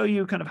 I'll show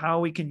you kind of how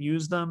we can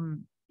use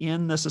them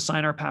in this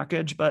assigner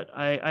package, but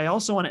I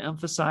also want to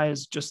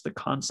emphasize just the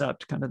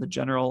concept, kind of the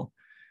general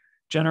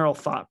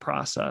thought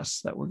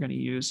process that we're going to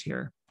use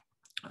here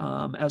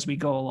as we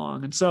go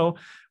along. And so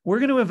we're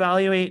going to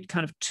evaluate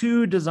kind of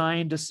two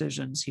design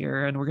decisions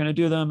here, and we're going to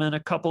do them in a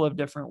couple of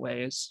different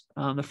ways.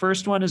 The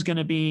first one is going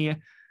to be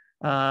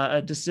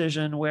a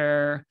decision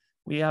where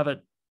we have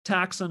a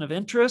taxon of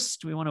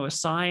interest we want to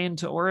assign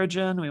to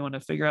origin. We want to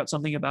figure out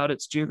something about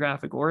its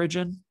geographic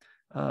origin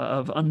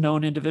of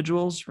unknown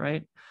individuals,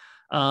 right?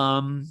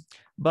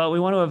 But we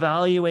want to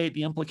evaluate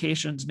the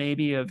implications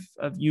maybe of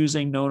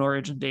using known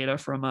origin data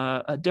from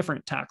a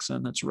different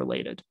taxon that's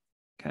related,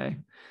 okay?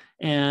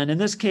 And in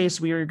this case,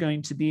 we're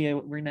going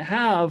to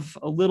have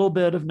a little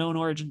bit of known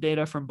origin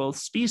data from both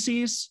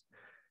species,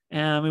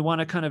 and we want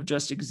to kind of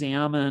just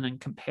examine and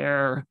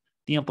compare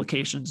the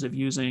implications of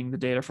using the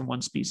data from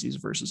one species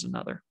versus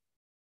another,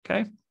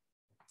 okay?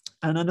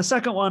 And then the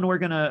second one, we're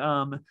going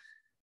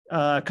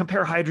to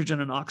compare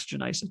hydrogen and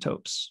oxygen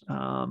isotopes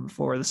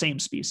for the same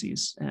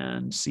species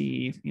and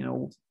see,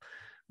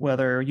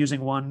 whether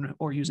using one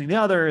or using the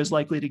other is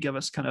likely to give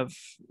us kind of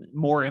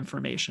more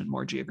information,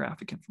 more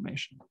geographic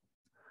information.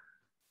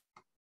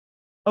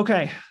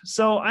 Okay,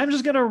 so I'm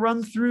just going to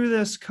run through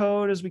this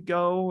code as we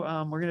go.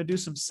 We're going to do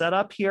some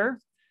setup here.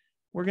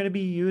 We're going to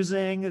be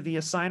using the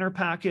assigner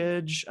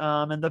package.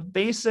 And the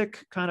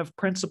basic kind of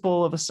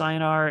principle of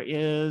assigner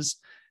is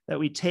that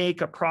we take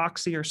a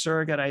proxy or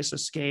surrogate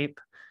isoscape,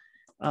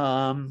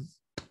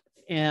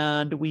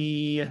 and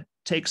we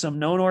take some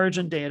known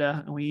origin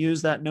data, and we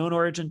use that known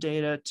origin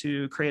data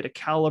to create a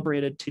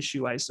calibrated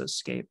tissue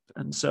isoscape.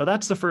 And so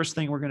that's the first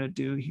thing we're going to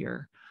do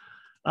here.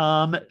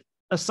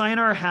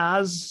 Assigner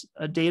has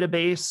a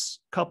database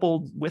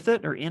coupled with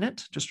it or in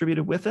it,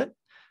 distributed with it.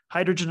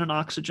 Hydrogen and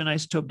oxygen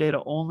isotope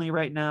data only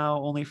right now,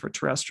 only for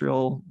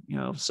terrestrial,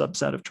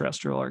 subset of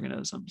terrestrial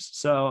organisms.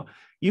 So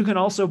you can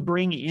also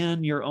bring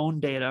in your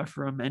own data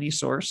from any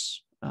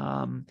source.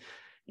 And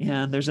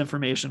there's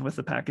information with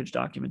the package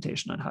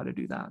documentation on how to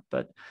do that.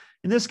 But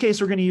in this case,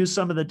 we're going to use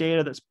some of the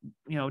data that's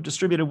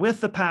distributed with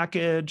the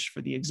package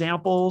for the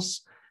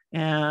examples.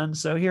 And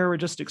so here we're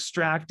just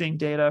extracting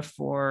data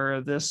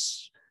for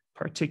this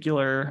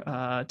particular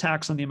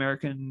tax on the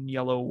American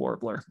yellow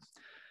warbler.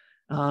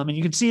 And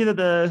you can see that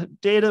the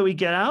data we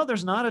get out,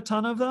 there's not a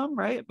ton of them,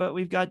 right? But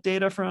we've got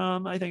data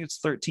from, I think it's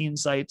 13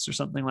 sites or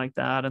something like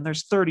that. And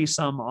there's 30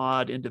 some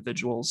odd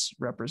individuals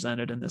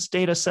represented in this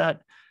data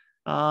set.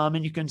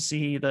 And you can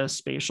see the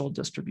spatial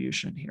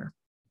distribution here.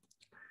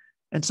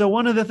 And so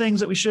one of the things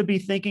that we should be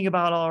thinking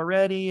about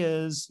already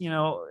is,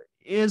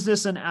 is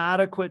this an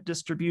adequate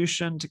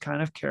distribution to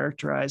kind of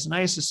characterize an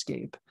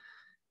isoscape?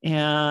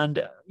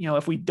 And,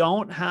 if we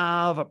don't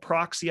have a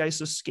proxy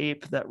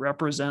isoscape that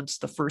represents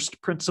the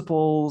first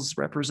principles,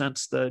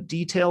 represents the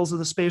details of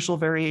the spatial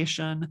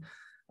variation,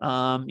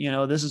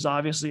 this is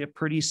obviously a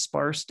pretty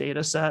sparse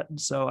data set.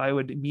 And so I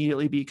would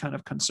immediately be kind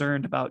of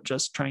concerned about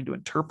just trying to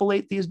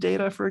interpolate these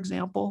data, for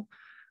example,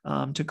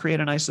 to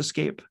create an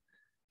isoscape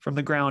from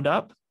the ground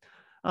up.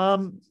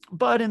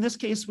 But in this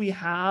case, we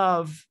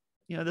have,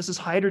 this is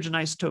hydrogen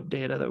isotope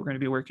data that we're going to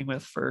be working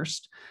with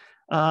first.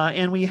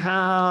 And we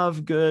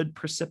have good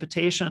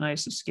precipitation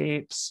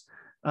isoscapes,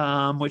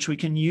 which we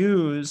can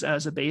use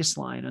as a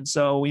baseline. And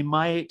so we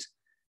might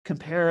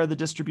compare the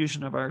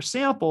distribution of our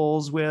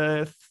samples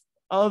with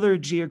other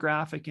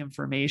geographic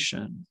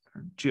information,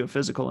 or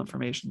geophysical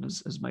information,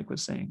 as Mike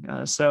was saying.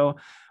 So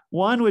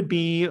one would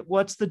be,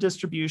 what's the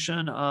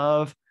distribution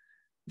of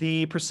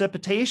the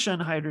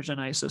precipitation hydrogen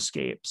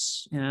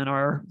isoscapes in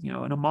our,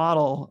 in a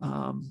model,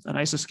 an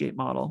isoscape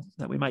model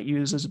that we might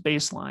use as a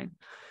baseline.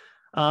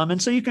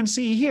 And so you can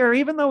see here,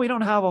 even though we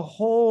don't have a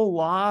whole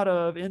lot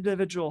of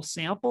individual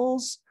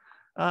samples,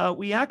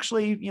 we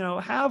actually,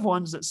 have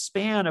ones that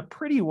span a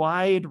pretty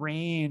wide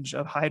range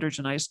of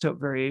hydrogen isotope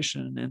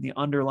variation in the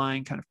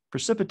underlying kind of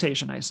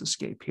precipitation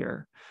isoscape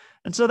here.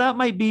 And so that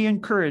might be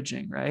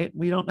encouraging, right?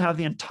 We don't have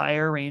the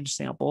entire range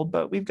sampled,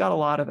 but we've got a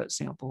lot of it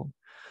sampled.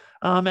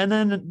 And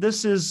then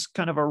this is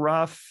kind of a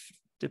rough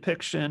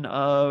depiction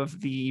of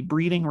the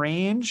breeding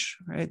range,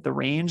 right? The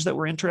range that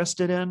we're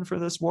interested in for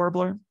this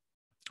warbler.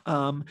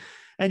 And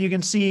you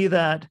can see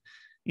that,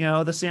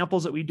 the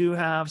samples that we do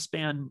have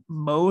span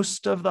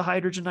most of the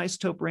hydrogen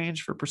isotope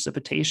range for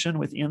precipitation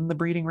within the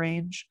breeding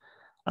range.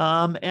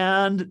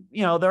 And,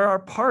 there are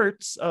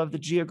parts of the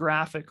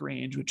geographic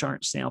range which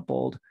aren't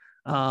sampled,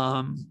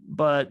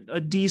 but a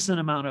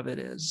decent amount of it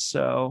is.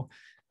 So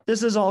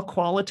this is all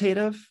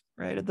qualitative,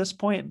 right, at this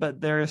point,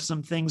 but there are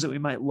some things that we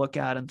might look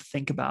at and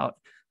think about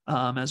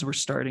as we're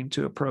starting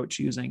to approach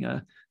using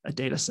a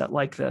data set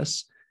like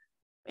this.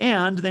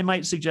 And they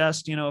might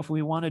suggest, if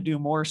we want to do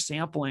more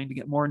sampling to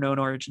get more known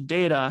origin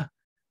data,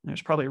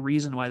 there's probably a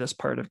reason why this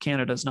part of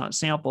Canada is not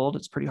sampled.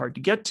 It's pretty hard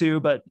to get to,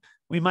 but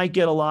we might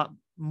get a lot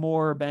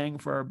more bang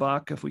for our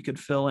buck if we could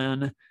fill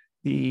in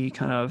the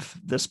kind of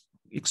this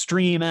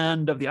extreme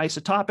end of the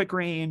isotopic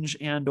range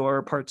and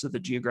or parts of the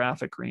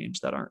geographic range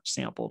that aren't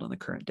sampled in the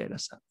current data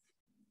set.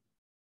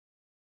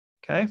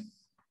 Okay.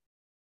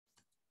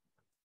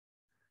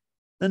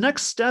 The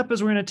next step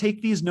is we're going to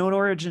take these known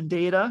origin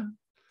data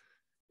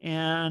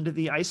and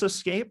the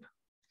isoscape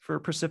for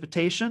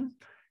precipitation,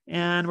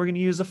 and we're going to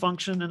use a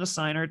function and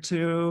assigner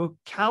to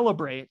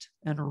calibrate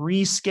and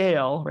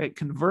rescale, right?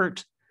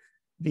 Convert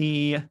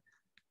the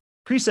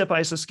precip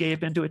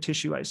isoscape into a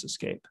tissue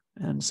isoscape.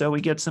 And so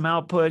we get some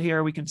output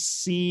here. We can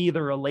see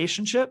the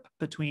relationship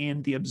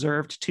between the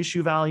observed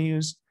tissue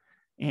values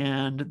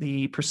and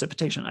the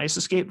precipitation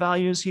isoscape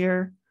values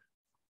here.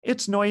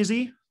 It's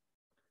noisy,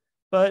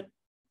 but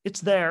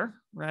it's there,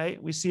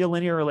 right? We see a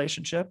linear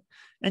relationship.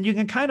 And you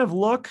can kind of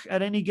look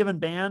at any given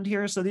band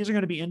here. So these are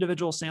going to be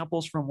individual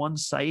samples from one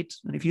site.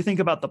 And if you think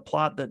about the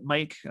plot that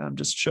Mike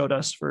just showed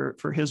us for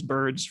his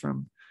birds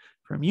from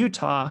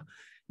Utah,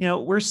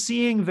 we're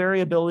seeing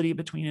variability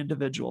between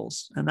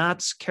individuals, and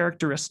that's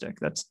characteristic,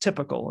 that's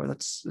typical, or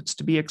it's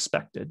to be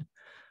expected.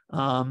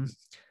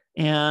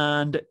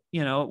 And,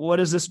 what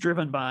is this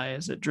driven by?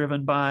 Is it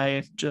driven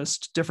by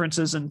just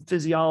differences in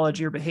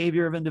physiology or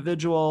behavior of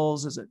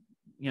individuals? Is it,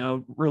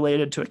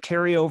 related to a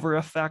carryover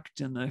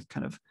effect in the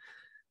kind of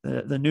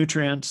the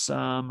nutrients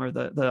or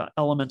the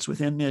elements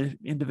within the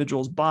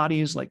individual's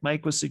bodies, like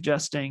Mike was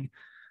suggesting?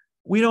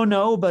 We don't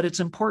know, but it's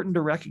important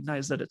to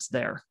recognize that it's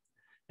there.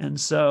 And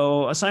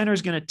so assigner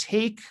is going to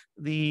take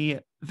the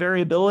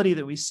variability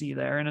that we see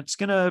there, and it's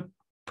going to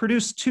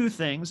produce two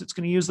things. It's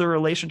going to use the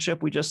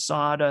relationship we just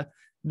saw to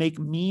make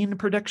mean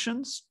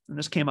predictions. And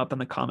this came up in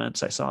the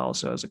comments I saw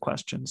also as a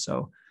question,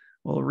 so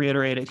we'll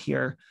reiterate it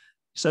here.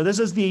 So this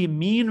is the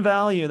mean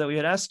value that we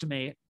would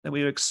estimate that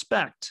we would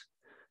expect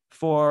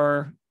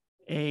for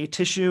a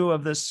tissue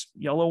of this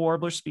yellow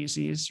warbler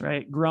species,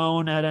 right,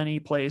 grown at any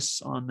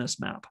place on this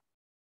map.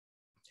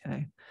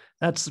 Okay,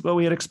 that's what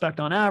we would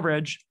expect on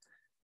average.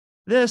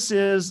 This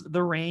is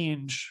the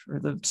range or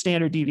the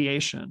standard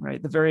deviation,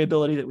 right, the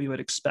variability that we would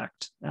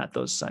expect at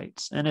those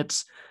sites. And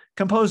it's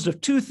composed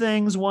of two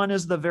things. One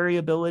is the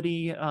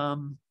variability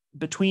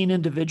between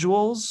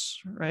individuals,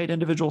 right,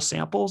 individual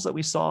samples that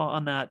we saw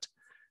on that,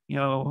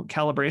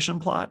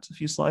 calibration plot a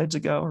few slides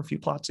ago or a few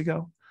plots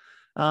ago.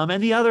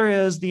 And the other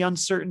is the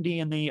uncertainty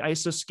in the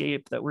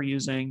isoscape that we're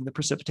using, the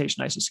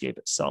precipitation isoscape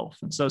itself.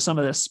 And so some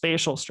of this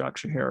spatial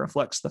structure here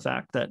reflects the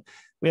fact that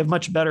we have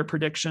much better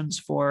predictions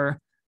for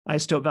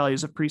isotope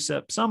values of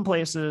precip some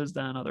places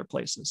than other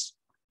places.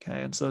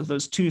 Okay, and so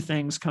those two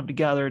things come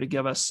together to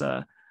give us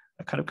a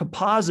kind of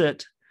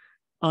composite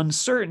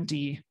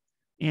uncertainty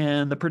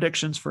in the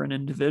predictions for an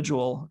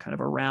individual kind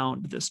of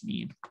around this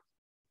mean.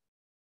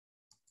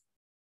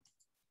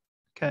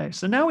 Okay,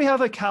 so now we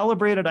have a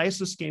calibrated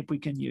isoscape we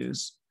can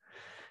use.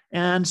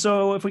 And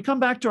so if we come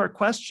back to our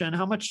question,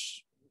 how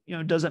much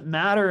does it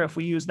matter if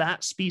we use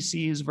that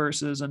species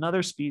versus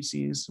another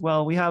species?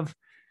 Well, we have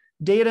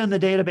data in the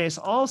database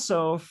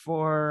also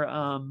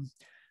for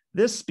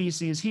this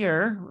species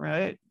here,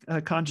 right?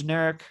 A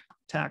congeneric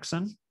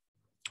taxon,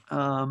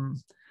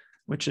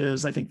 which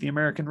is, I think, the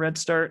American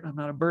redstart. I'm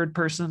not a bird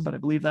person, but I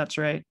believe that's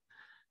right.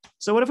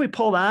 So what if we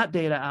pull that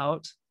data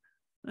out?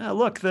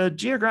 Look, the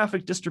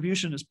geographic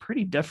distribution is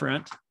pretty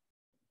different,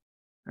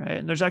 right?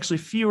 And there's actually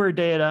fewer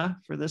data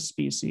for this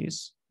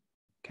species,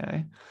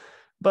 okay?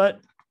 But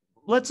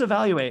let's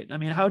evaluate. I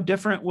mean, how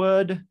different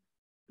would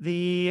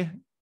the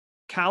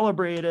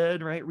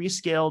calibrated, right,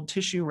 rescaled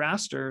tissue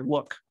raster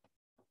look?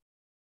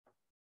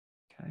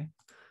 Okay.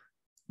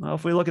 Well,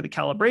 if we look at the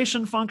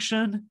calibration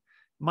function,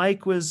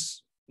 Mike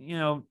was,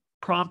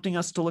 prompting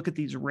us to look at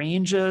these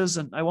ranges,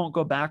 and I won't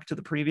go back to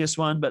the previous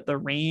one, but the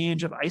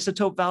range of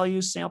isotope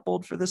values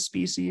sampled for this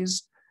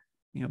species,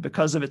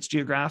 because of its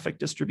geographic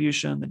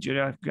distribution, the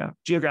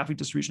geographic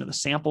distribution of the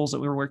samples that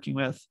we were working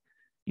with,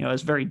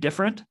 is very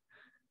different.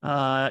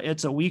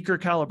 It's a weaker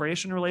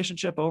calibration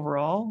relationship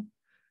overall.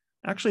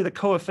 Actually, the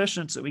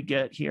coefficients that we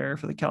get here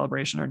for the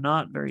calibration are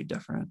not very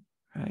different,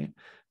 right?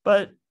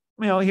 But,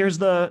 here's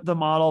the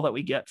model that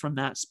we get from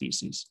that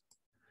species.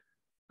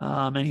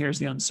 And here's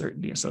the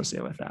uncertainty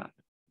associated with that.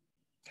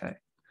 Okay.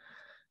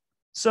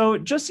 So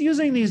just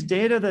using these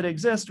data that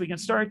exist, we can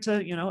start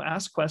to,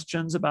 ask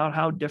questions about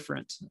how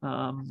different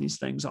these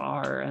things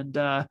are. And,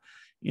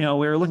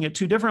 we're looking at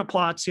two different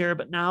plots here,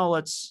 but now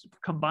let's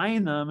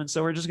combine them. And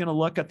so we're just going to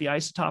look at the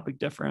isotopic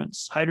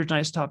difference, hydrogen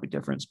isotopic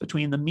difference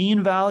between the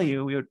mean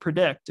value we would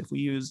predict if we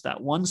use that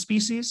one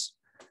species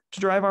to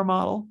drive our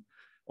model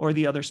or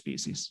the other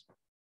species.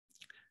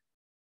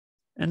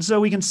 And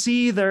so we can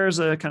see there's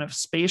a kind of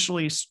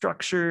spatially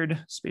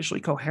structured,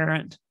 spatially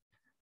coherent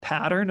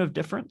pattern of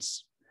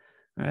difference,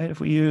 right? If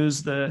we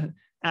use the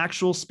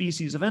actual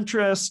species of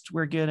interest,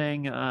 we're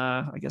getting,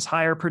 I guess,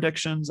 higher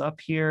predictions up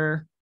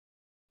here.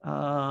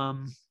 No,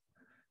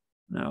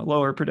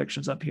 lower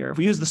predictions up here. If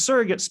we use the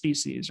surrogate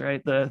species,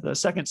 right, the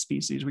second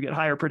species, we get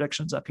higher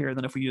predictions up here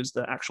than if we use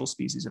the actual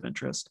species of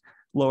interest,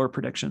 lower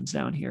predictions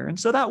down here. And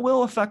so that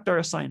will affect our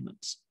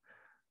assignments.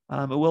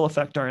 It will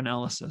affect our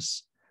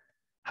analysis.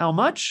 How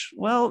much?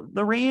 Well,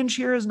 the range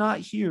here is not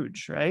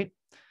huge, right?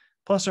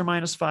 Plus or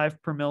minus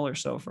 5 per mil or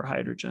so for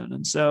hydrogen.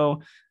 And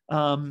so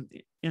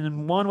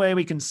in one way,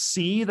 we can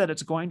see that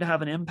it's going to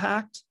have an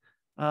impact.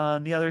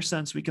 In the other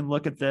sense, we can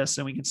look at this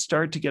and we can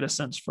start to get a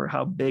sense for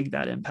how big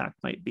that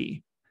impact might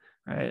be,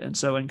 right? And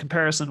so in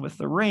comparison with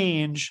the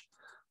range,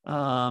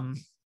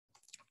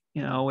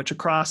 which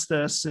across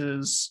this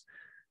is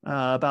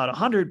about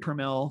 100 per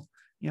mil,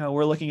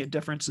 we're looking at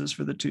differences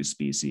for the two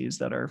species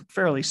that are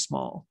fairly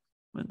small.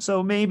 And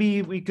so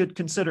maybe we could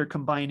consider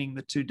combining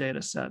the two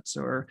data sets,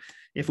 or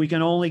if we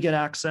can only get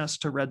access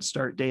to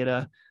redstart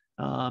data,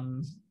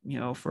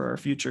 for our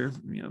future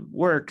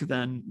work,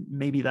 then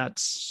maybe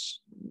that's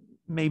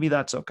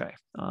okay.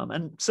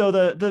 And so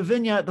the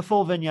vignette, the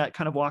full vignette,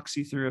 kind of walks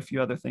you through a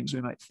few other things we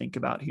might think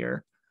about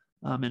here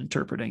in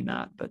interpreting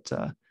that, but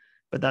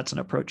that's an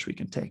approach we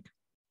can take.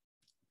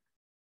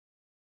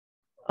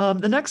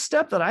 The next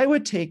step that I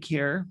would take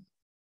here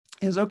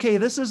is, okay,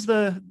 this is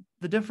the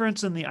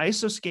difference in the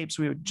isoscapes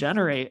we would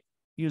generate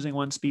using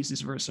one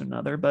species versus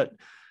another, but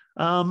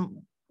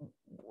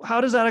how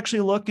does that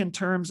actually look in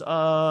terms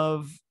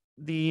of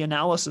the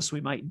analysis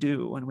we might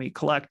do when we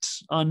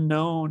collect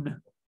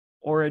unknown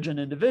origin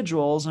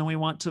individuals and we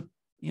want to,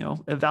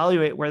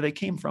 evaluate where they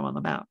came from on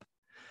the map?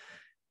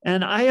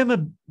 And I am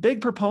a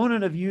big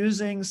proponent of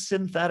using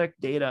synthetic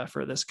data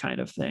for this kind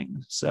of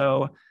thing.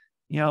 So,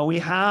 we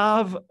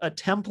have a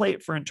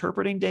template for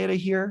interpreting data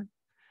here.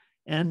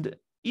 And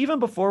even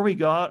before we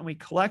go out and we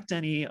collect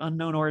any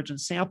unknown origin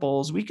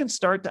samples, we can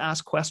start to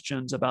ask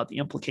questions about the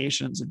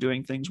implications of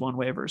doing things one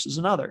way versus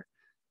another.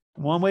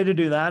 One way to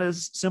do that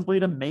is simply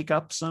to make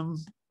up some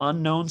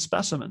unknown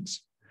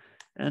specimens.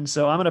 And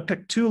so I'm going to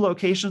pick 2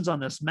 locations on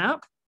this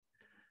map.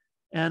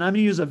 And I'm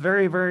going to use a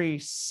very, very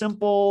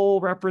simple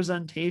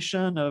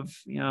representation of,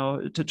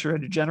 to try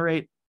to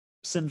generate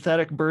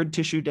synthetic bird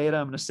tissue data.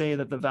 I'm going to say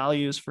that the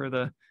values for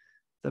the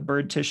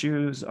bird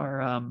tissues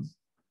are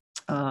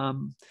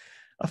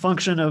a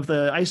function of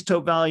the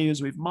isotope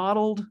values we've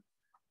modeled,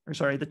 or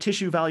sorry, the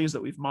tissue values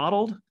that we've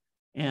modeled,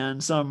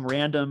 and some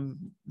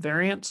random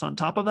variants on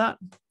top of that.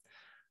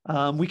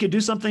 We could do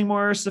something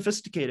more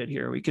sophisticated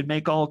here. We could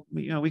make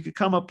we could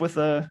come up with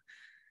a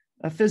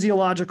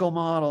physiological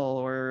model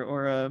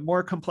or a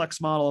more complex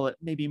model that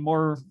maybe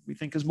we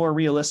think is more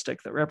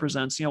realistic, that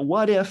represents,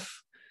 what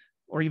if,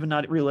 or even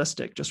not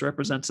realistic, just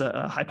represents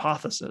a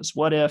hypothesis.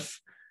 What if,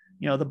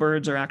 the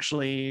birds are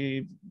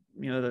actually,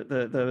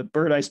 the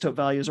bird isotope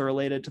values are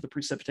related to the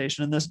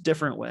precipitation in this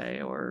different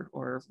way,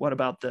 or what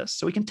about this?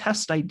 So we can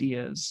test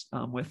ideas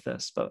with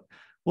this, but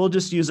we'll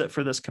just use it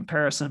for this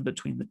comparison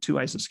between the 2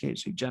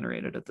 isoscapes we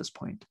generated at this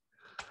point.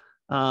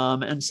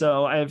 And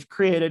so I've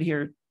created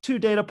here 2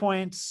 data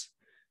points,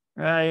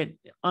 right?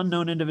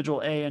 Unknown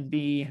individual A and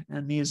B,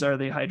 and these are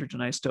the hydrogen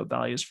isotope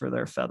values for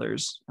their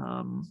feathers,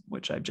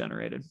 which I've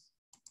generated.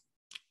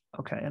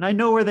 Okay, and I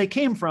know where they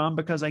came from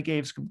because I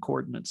gave some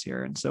coordinates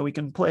here, and so we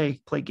can play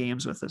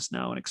games with this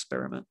now and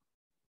experiment.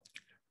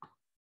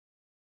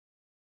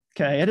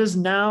 Okay, it is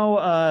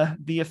now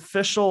the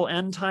official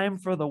end time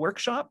for the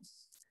workshop.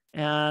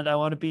 And I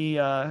want to be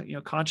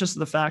conscious of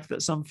the fact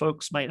that some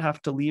folks might have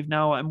to leave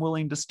now. I'm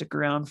willing to stick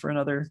around for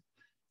another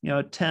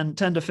 10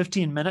 to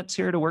 15 minutes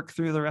here to work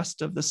through the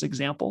rest of this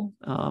example.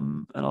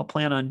 And I'll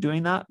plan on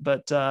doing that.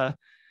 But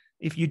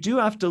if you do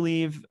have to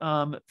leave,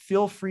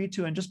 feel free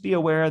to, and just be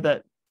aware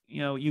that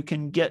you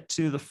can get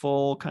to the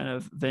full kind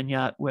of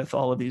vignette with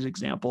all of these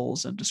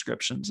examples and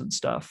descriptions and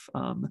stuff,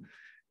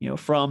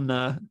 from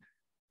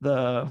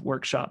the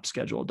workshop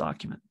schedule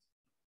document.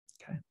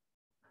 Okay.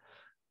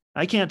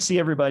 I can't see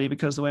everybody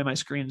because the way my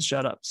screen's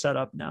set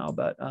up now,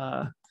 but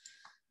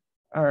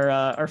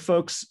are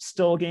folks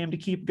still game to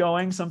keep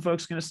going? Some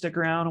folks going to stick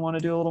around and want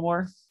to do a little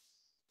more?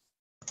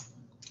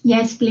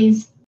 Yes,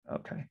 please.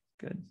 Okay,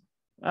 good.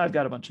 I've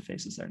got a bunch of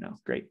faces there now.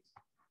 Great.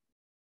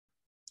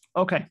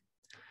 Okay.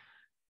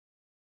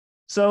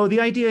 So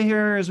the idea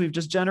here is we've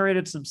just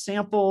generated some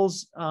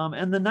samples,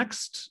 and the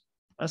next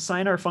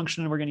assigner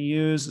function we're going to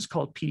use is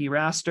called PD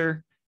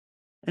raster,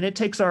 and it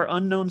takes our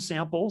unknown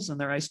samples and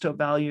their isotope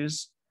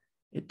values.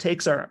 It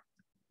takes our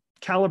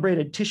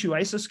calibrated tissue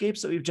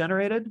isoscapes that we've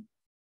generated,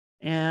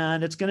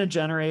 and it's going to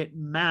generate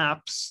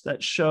maps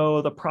that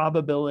show the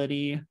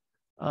probability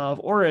of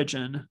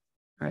origin,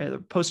 right? The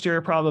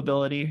posterior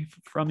probability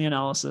from the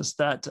analysis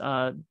that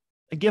a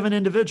given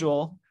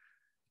individual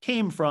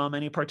came from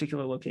any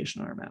particular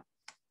location on our map.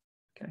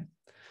 Okay.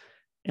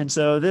 And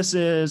so this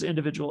is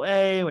individual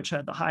A, which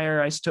had the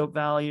higher isotope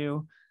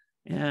value.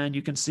 And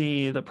you can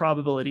see the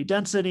probability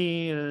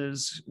density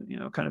is,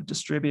 kind of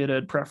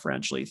distributed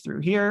preferentially through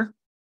here.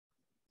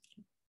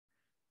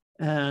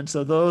 And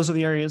so those are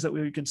the areas that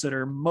we would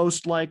consider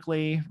most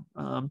likely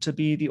to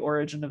be the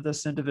origin of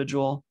this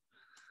individual.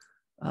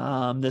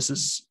 This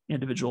is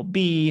individual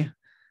B,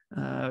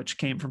 which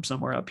came from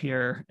somewhere up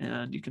here.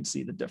 And you can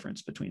see the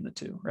difference between the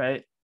 2,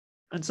 right?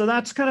 And so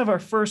that's kind of our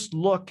first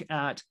look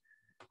at,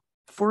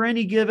 for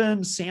any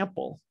given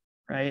sample,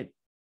 right?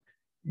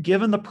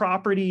 Given the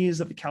properties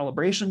of the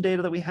calibration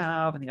data that we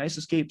have and the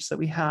isoscapes that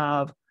we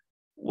have,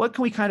 what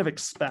can we kind of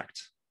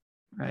expect,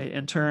 right,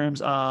 in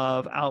terms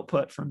of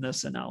output from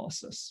this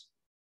analysis,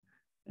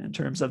 in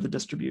terms of the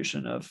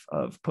distribution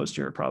of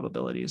posterior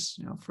probabilities,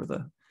 for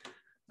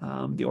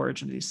the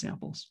origin of these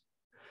samples.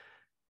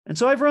 And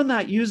so I've run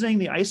that using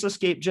the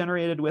isoscape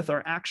generated with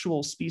our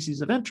actual species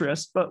of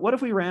interest, but what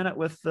if we ran it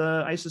with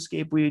the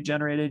isoscape we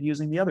generated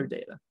using the other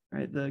data,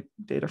 right? The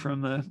data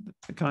from the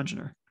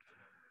congener.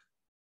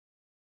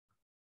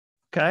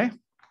 Okay,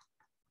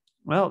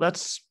 well,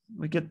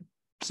 we get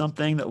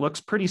something that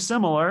looks pretty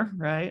similar,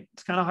 right?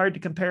 It's kind of hard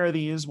to compare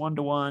these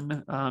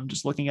one-to-one,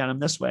 just looking at them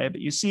this way, but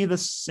you see the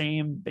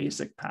same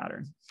basic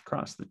pattern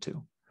across the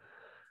 2.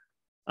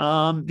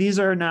 These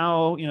are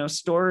now,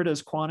 stored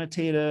as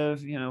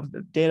quantitative,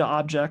 data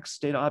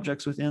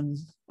objects within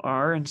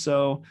R. And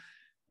so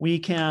we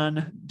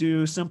can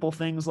do simple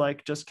things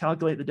like just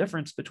calculate the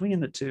difference between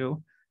the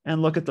 2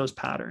 and look at those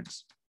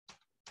patterns.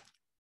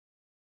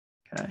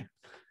 Okay.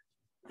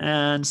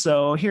 And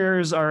so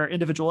here's our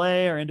individual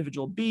A, our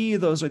individual B.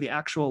 Those are the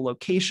actual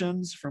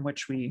locations from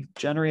which we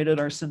generated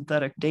our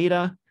synthetic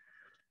data.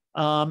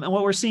 And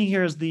what we're seeing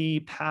here is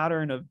the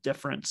pattern of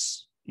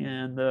difference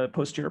in the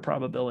posterior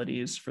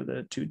probabilities for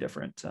the 2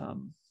 different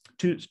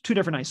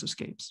different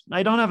isoscapes.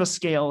 I don't have a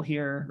scale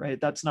here, right?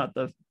 That's not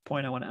the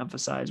point I want to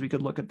emphasize. We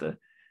could look at the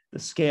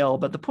scale,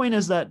 but the point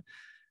is that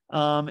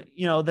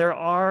there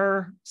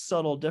are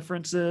subtle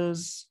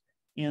differences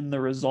in the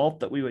result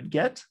that we would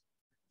get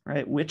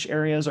right? Which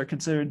areas are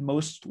considered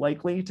most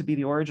likely to be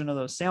the origin of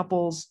those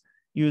samples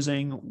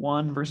using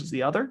one versus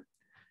the other.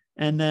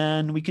 And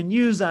then we can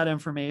use that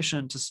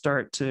information to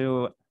start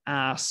to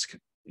ask,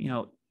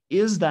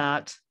 is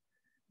that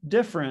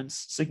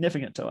difference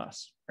significant to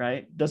us,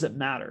 right? Does it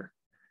matter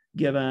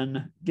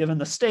given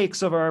the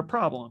stakes of our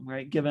problem,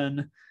 right?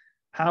 Given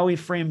how we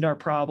framed our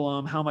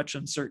problem, how much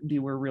uncertainty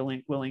we're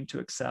really willing to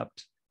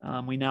accept.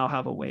 We now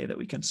have a way that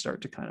we can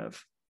start to kind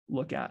of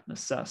look at and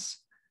assess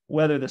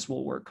whether this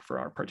will work for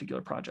our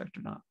particular project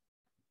or not.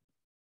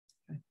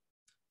 Okay.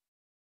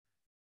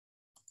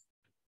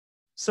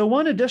 So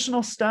one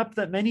additional step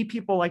that many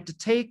people like to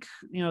take,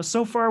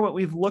 so far what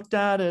we've looked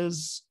at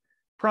is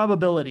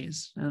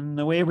probabilities. And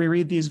the way we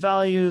read these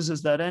values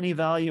is that any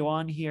value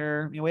on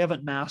here, we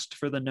haven't masked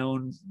for the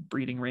known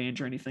breeding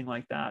range or anything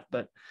like that.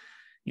 But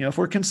if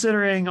we're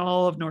considering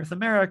all of North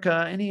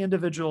America, any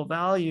individual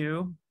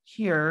value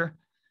here,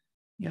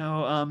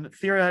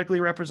 theoretically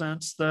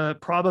represents the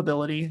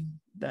probability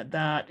that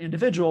that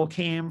individual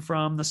came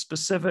from the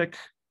specific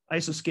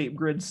isoscape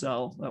grid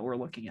cell that we're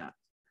looking at.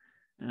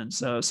 And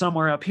so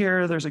somewhere up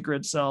here, there's a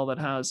grid cell that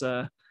has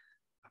a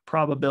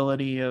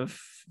probability of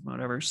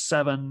whatever,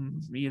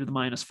 7 e to the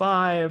minus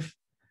 5.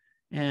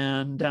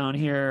 And down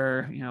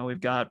here,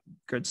 we've got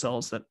grid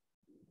cells that,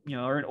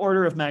 are an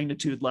order of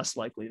magnitude less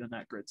likely than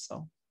that grid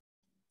cell.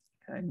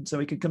 Okay, and so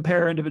we could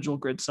compare individual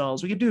grid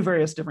cells. We could do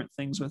various different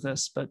things with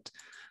this, but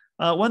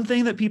one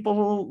thing that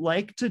people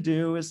like to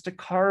do is to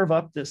carve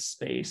up this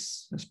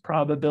space, this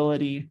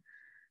probability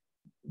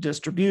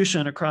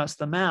distribution across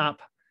the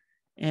map,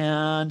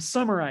 and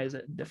summarize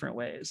it in different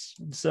ways.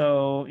 And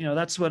so,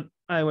 that's what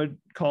I would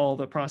call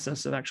the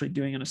process of actually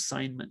doing an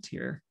assignment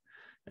here.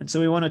 And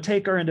so we want to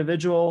take our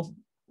individual,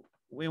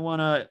 we want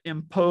to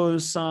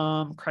impose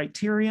some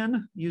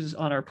criterion used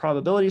on our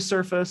probability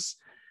surface,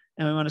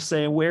 and we want to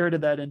say, where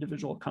did that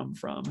individual come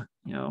from?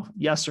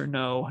 Yes or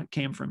no, it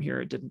came from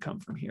here, it didn't come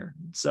from here.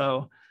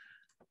 So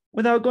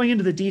without going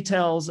into the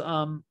details,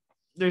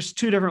 there's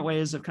two different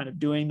ways of kind of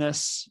doing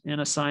this in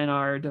a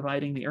SINAR,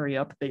 dividing the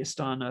area up based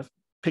on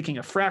picking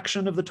a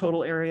fraction of the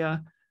total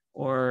area,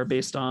 or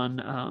based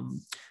on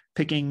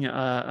picking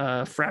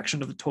a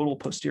fraction of the total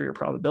posterior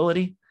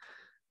probability.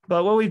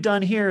 But what we've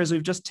done here is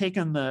we've just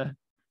taken the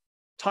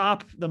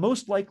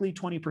most likely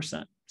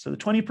 20%. So the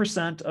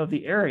 20% of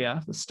the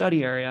area, the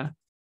study area,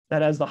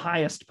 that has the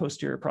highest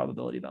posterior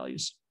probability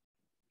values.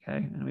 Okay,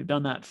 and we've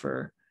done that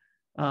for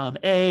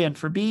A and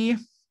for B,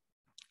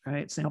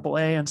 right? Sample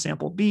A and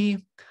sample B.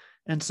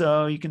 And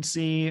so you can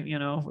see,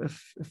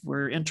 if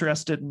we're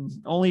interested in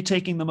only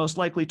taking the most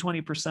likely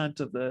 20%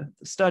 of the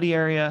study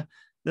area,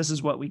 this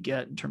is what we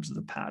get in terms of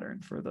the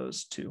pattern for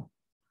those two.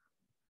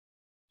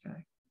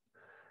 Okay.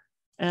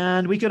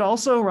 And we could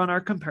also run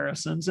our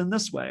comparisons in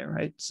this way,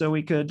 right? So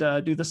we could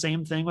do the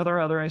same thing with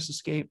our other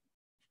isoscape.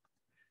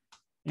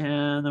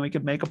 And then we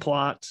could make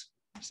a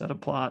set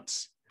of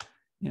plots,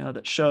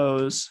 that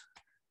shows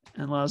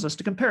and allows us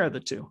to compare the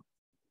two.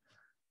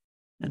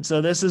 And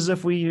so this is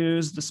if we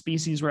use the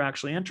species we're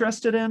actually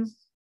interested in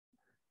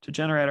to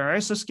generate our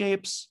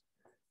isoscapes.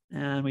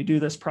 And we do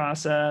this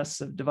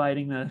process of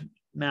dividing the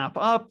map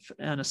up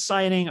and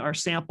assigning our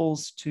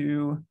samples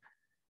to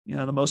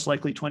the most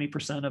likely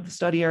 20% of the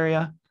study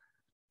area.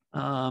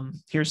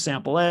 Here's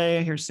sample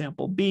A, here's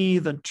sample B,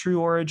 the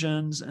true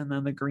origins, and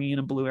then the green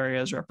and blue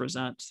areas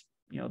represent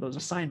those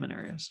assignment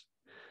areas.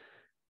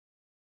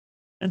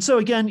 And so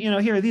again,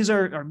 here, these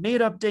are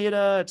made up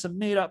data, it's a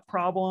made up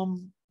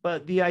problem.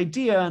 But the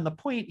idea and the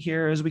point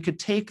here is we could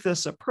take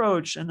this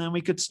approach and then we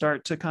could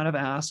start to kind of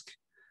ask,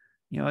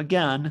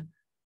 again,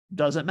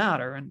 does it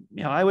matter? And,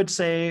 I would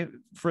say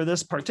for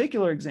this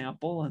particular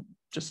example, and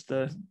just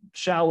the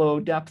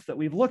shallow depth that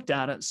we've looked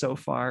at it so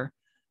far,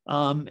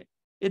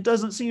 it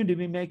doesn't seem to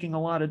be making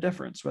a lot of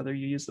difference whether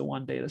you use the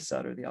one data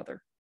set or the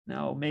other.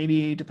 Now,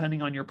 maybe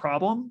depending on your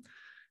problem,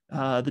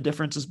 the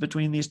differences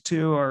between these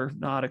two are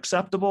not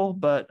acceptable,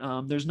 but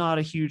there's not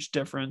a huge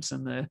difference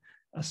in the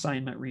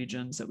assignment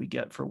regions that we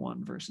get for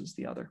one versus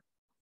the other.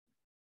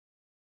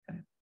 Okay.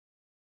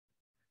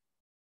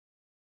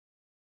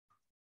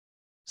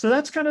 So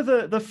that's kind of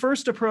the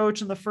first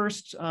approach and the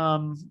first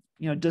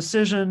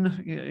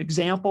decision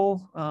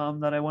example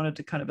that I wanted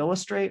to kind of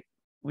illustrate.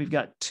 We've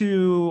got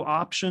two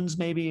options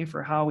maybe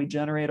for how we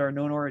generate our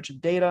known origin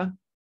data.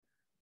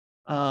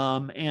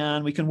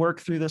 And we can work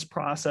through this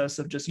process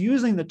of just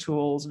using the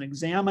tools and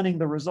examining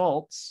the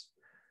results,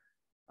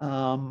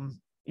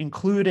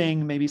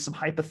 including maybe some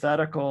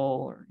hypothetical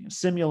or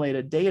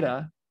simulated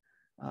data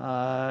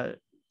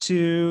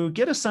to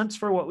get a sense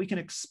for what we can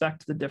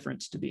expect the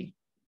difference to be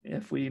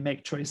if we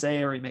make choice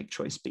A or we make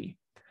choice B.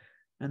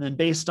 And then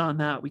based on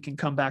that, we can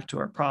come back to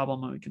our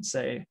problem and we can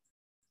say,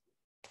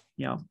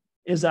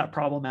 is that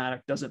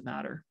problematic? Does it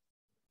matter?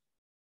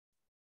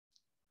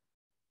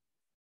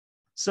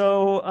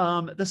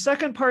 So the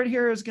second part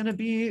here is going to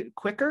be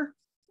quicker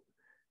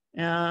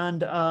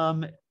and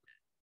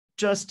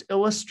just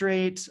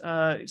illustrate.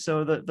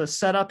 So the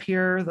setup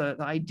here, the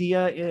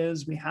idea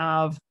is we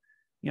have,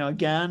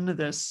 again,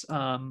 this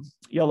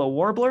yellow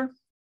warbler.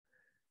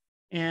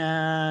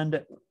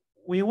 And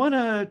we want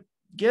to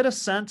get a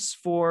sense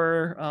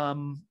for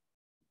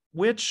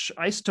which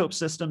isotope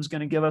system is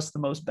going to give us the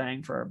most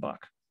bang for our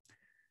buck.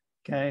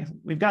 Okay,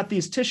 we've got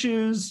these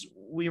tissues,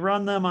 we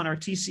run them on our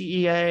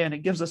TCEA, and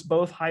it gives us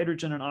both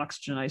hydrogen and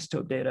oxygen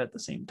isotope data at the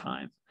same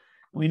time.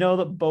 We know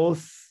that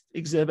both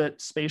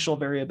exhibit spatial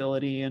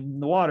variability in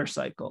the water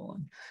cycle.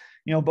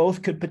 And,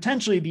 both could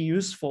potentially be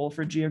useful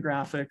for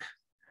geographic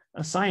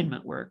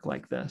assignment work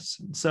like this.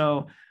 And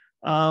so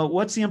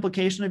what's the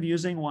implication of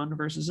using one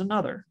versus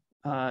another?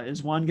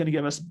 Is one going to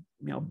give us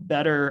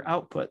better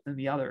output than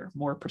the other,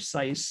 more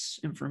precise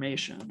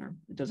information, or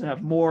does it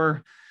have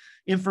more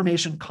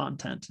information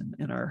content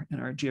in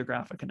our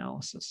geographic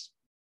analysis?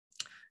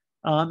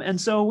 And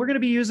so we're going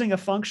to be using a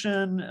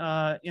function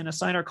in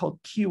Assigner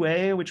called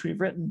QA, which we've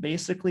written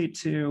basically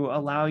to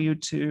allow you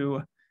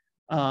to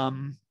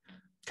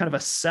kind of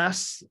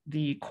assess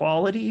the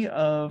quality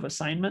of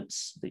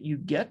assignments that you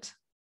get.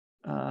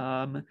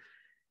 And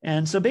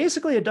so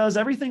basically it does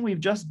everything we've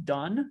just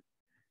done,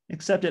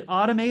 except it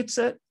automates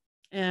it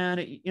and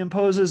it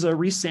imposes a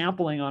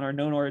resampling on our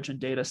known origin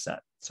data set.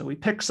 So we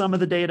pick some of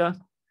the data,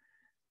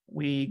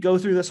 we go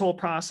through this whole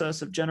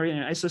process of generating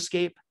an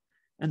isoscape,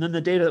 and then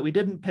the data that we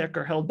didn't pick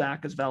are held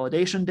back as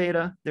validation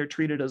data. They're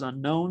treated as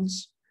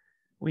unknowns.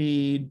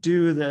 We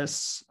do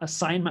this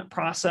assignment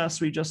process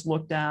we just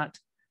looked at,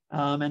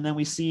 and then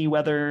we see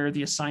whether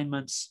the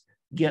assignments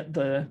get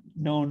the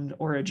known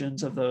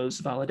origins of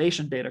those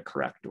validation data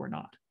correct or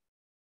not.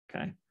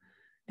 Okay.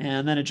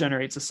 And then it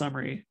generates a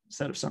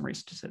set of summary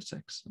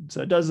statistics. And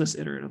so it does this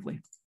iteratively.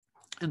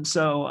 And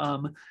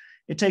so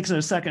it takes it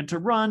a second to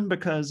run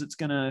because it's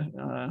going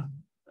to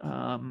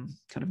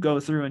kind of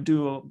go through and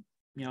do,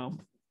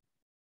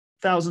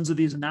 thousands of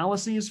these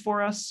analyses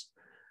for us.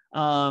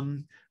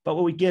 But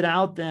what we get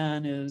out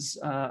then is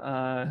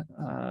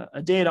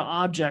a data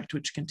object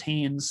which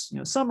contains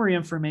summary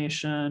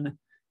information,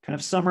 kind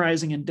of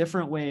summarizing in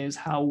different ways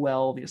how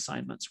well the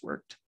assignments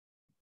worked.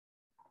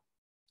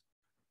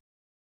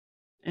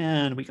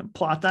 And we can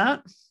plot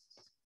that.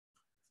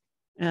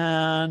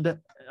 And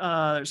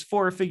there's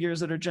 4 figures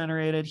that are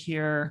generated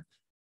here.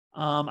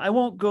 I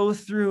won't go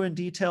through in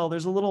detail.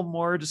 There's a little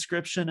more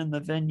description in the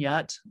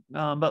vignette,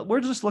 but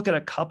we'll just look at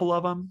a couple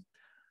of them.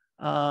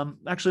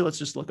 Actually, let's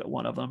just look at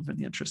one of them in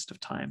the interest of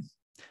time.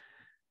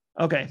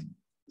 Okay,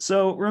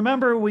 so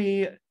remember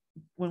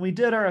when we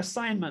did our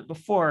assignment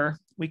before,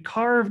 we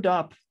carved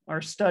up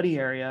our study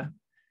area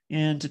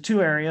into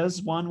 2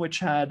 areas, one which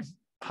had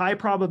high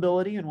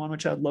probability and one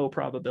which had low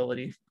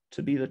probability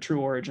to be the true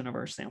origin of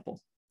our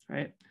sample,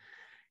 right?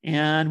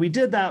 And we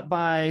did that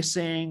by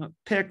saying,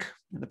 pick,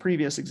 in the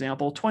previous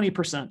example,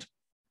 20%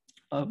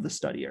 of the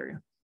study area,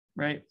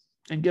 right?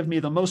 And give me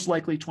the most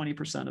likely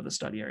 20% of the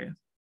study area.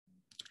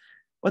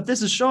 What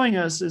this is showing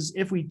us is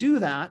if we do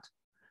that,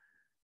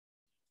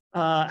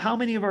 how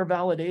many of our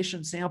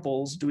validation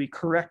samples do we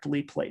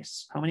correctly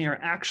place? How many are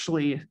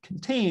actually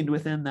contained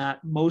within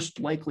that most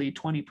likely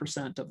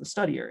 20% of the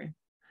study area?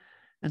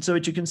 And so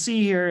what you can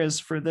see here is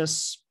for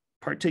this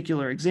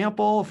particular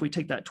example, if we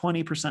take that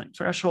 20%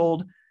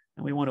 threshold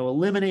and we want to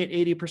eliminate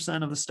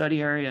 80% of the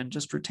study area and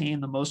just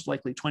retain the most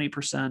likely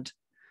 20%,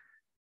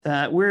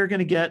 that we're going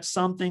to get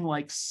something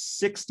like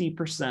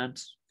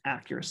 60%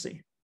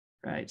 accuracy,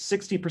 right?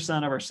 60%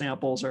 of our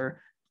samples are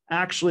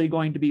actually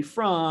going to be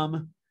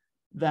from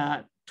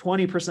that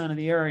 20% of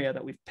the area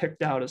that we've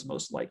picked out as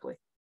most likely,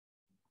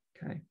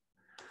 okay?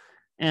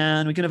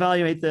 And we can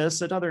evaluate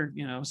this at other,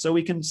 so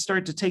we can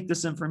start to take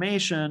this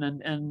information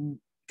and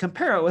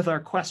compare it with our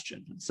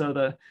question. So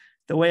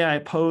the way I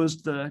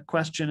posed the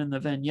question in the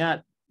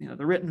vignette,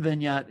 the written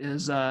vignette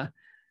is,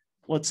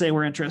 let's say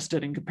we're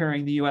interested in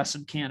comparing the US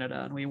and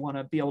Canada, and we want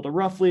to be able to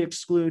roughly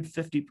exclude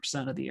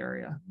 50% of the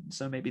area.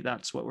 So maybe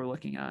that's what we're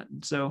looking at.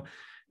 And so,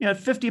 at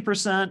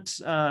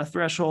 50%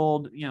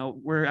 threshold,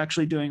 we're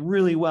actually doing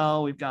really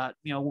well. We've got,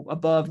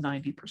 above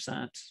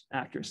 90%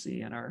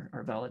 accuracy in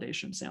our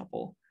validation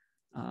sample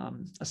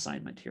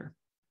assignment here.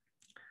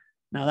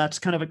 Now that's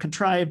kind of a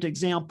contrived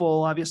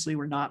example. Obviously,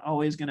 we're not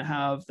always going to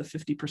have the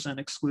 50%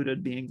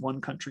 excluded being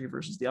one country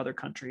versus the other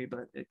country,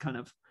 but it kind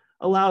of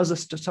allows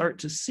us to start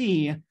to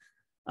see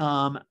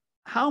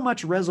how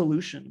much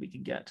resolution we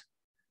can get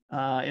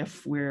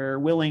if we're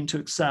willing to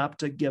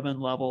accept a given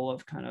level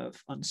of kind of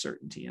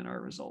uncertainty in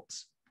our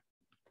results.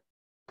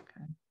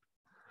 Okay.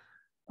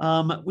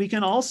 We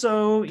can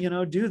also,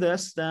 do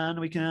this, then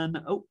we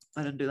can, oh,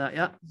 I didn't do that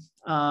yet.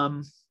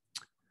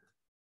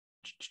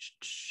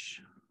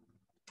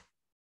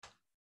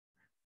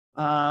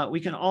 We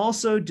can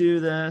also do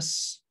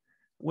this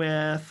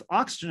with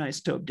oxygen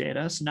isotope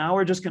data. So now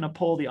we're just going to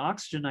pull the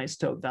oxygen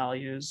isotope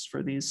values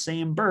for these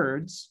same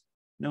birds,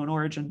 known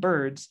origin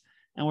birds,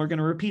 and we're going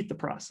to repeat the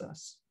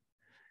process.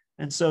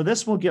 And so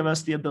this will give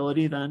us the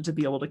ability then to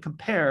be able to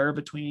compare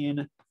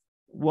between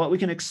what we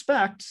can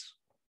expect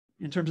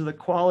in terms of the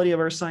quality of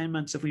our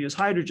assignments if we use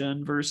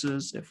hydrogen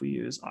versus if we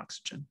use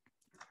oxygen.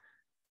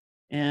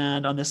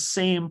 And on this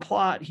same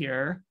plot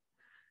here,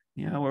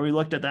 where we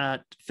looked at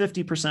that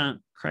 50%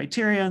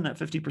 criterion, that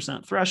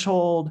 50%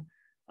 threshold,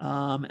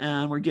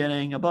 And we're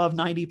getting above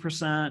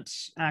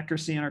 90%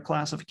 accuracy in our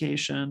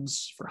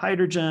classifications for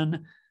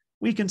hydrogen.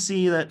 We can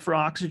see that for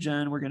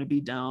oxygen, we're going to be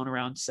down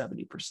around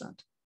 70%.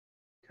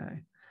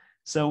 Okay.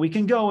 So we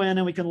can go in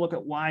and we can look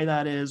at why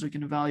that is. We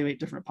can evaluate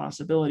different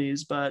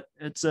possibilities, but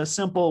it's a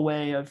simple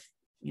way of,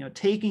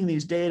 taking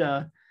these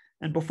data,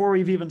 and before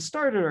we've even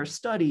started our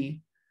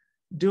study,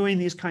 doing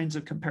these kinds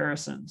of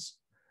comparisons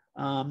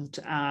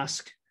to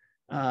ask,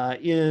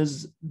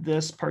 is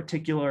this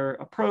particular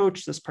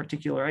approach, this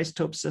particular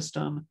isotope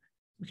system,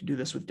 we can do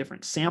this with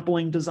different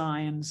sampling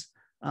designs.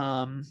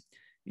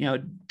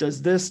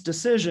 Does this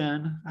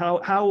decision,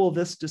 how will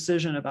this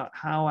decision about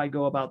how I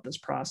go about this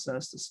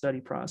process, the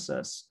study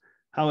process,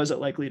 how is it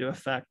likely to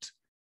affect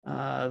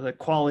the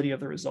quality of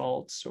the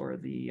results or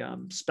the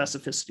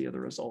specificity of the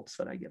results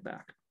that I get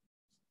back?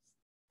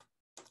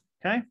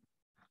 Okay.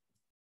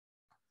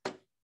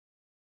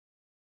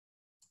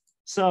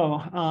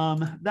 So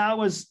that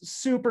was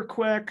super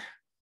quick.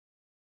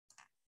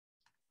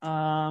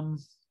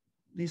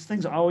 These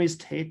things always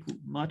take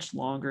much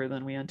longer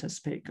than we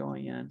anticipate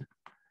going in.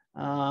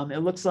 It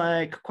looks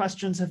like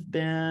questions have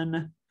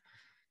been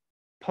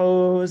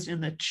posed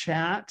in the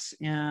chat,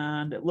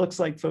 and it looks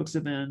like folks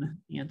have been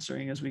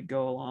answering as we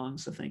go along.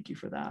 So thank you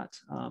for that.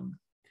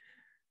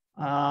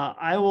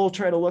 I will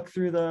try to look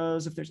through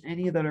those if there's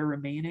any that are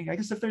remaining. I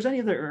guess if there's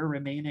any that are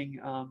remaining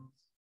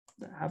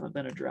that haven't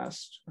been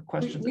addressed or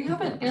questions. We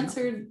haven't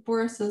answered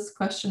Boris's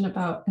question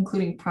about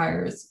including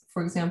priors,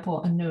 for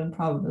example, a known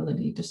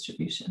probability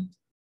distribution.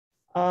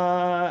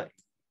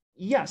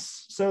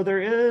 Yes, so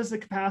there is the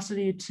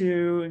capacity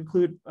to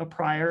include a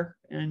prior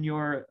in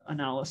your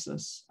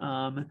analysis.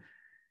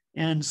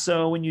 And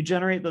so when you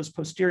generate those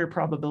posterior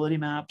probability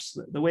maps,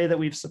 the way that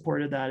we've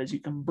supported that is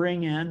you can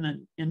bring in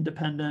an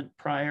independent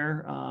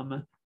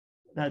prior.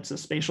 That's a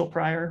spatial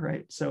prior,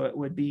 right? So it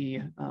would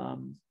be,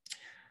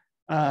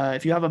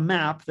 if you have a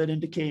map that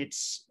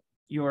indicates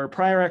your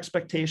prior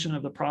expectation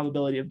of the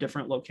probability of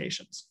different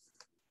locations.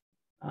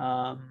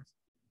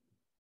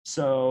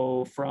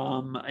 So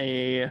from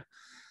a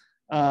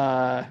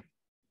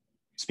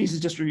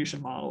species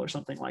distribution model or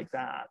something like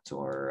that,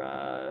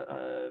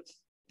 or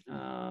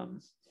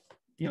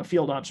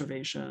field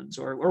observations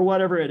or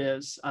whatever it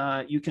is,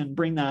 you can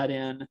bring that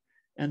in,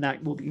 and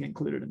that will be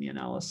included in the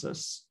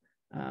analysis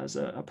as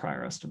a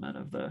prior estimate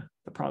of the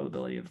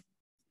probability of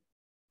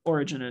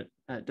origin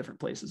at different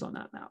places on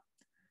that map.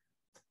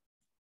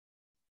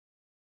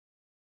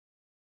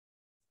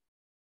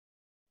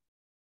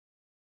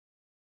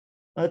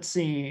 Let's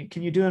see,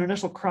 can you do an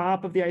initial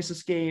crop of the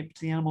isoscape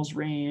to the animal's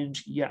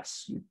range?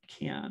 Yes, you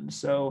can.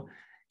 So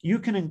you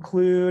can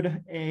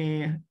include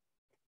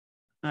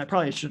I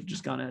probably should have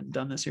just gone and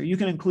done this here. You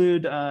can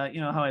include,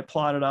 how I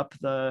plotted up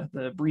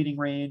the breeding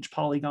range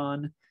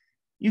polygon.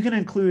 You can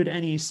include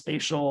any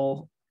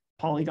spatial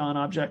polygon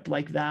object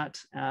like that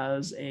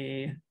as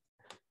a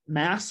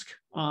mask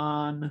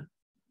on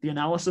the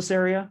analysis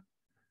area,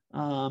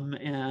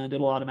 and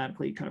it'll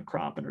automatically kind of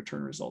crop and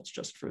return results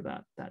just for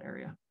that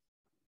area.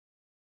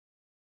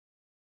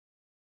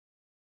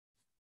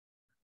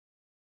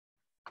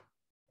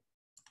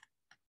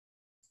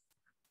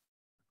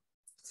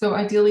 So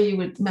ideally you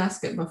would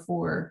mask it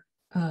before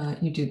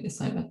you do the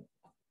assignment.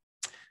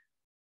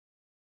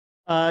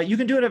 You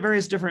can do it at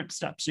various different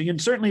steps. So you can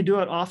certainly do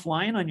it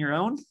offline on your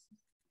own,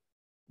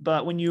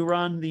 but when you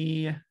run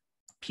the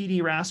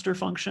PD raster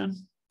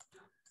function,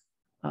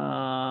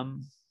 where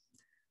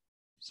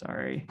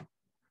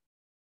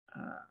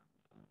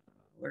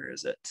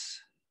is it?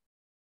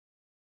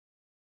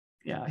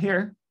 Yeah,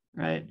 here,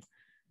 right?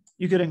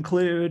 You could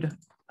include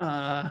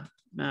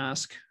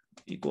mask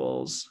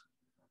equals,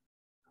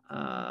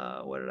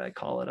 what did I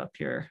call it up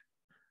here?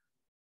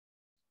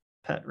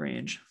 Pet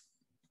range.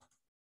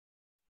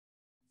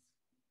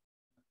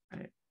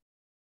 Right.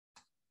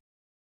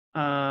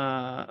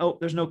 Oh,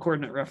 there's no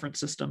coordinate reference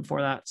system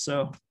for that.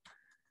 So,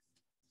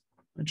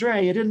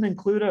 Andre, you didn't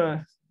include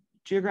a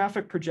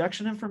geographic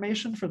projection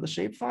information for the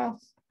shapefile?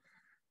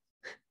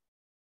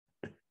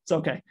 It's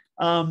okay.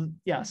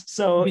 Yes.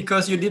 So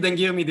because you didn't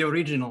give me the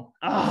original.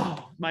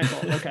 Oh, my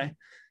fault. Okay.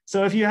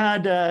 So if you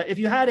had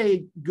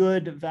a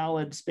good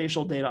valid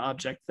spatial data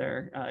object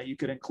there, you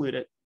could include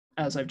it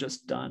as I've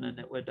just done, and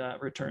it would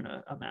return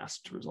a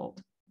masked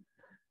result.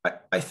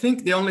 I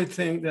think the only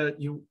thing that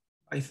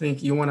I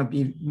think you want to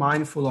be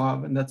mindful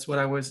of, and that's what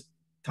I was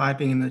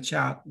typing in the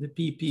chat, the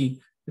PP,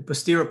 the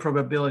posterior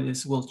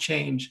probabilities will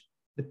change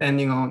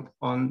depending on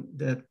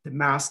the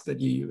mask that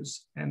you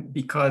use. And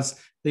because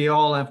they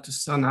all have to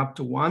sum up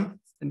to 1,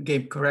 and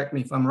Gabe, correct me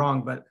if I'm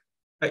wrong, but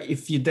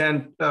if you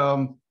then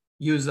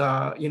use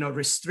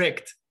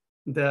restrict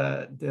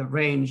the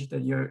range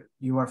that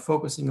you are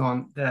focusing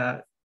on,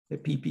 the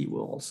PP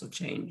will also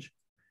change.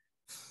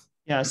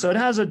 Yeah, so it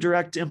has a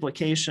direct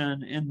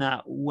implication in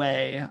that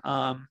way.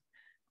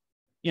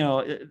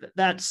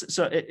 That's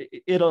so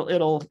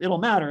it'll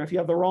matter if you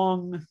have the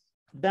wrong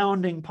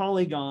bounding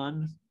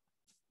polygon.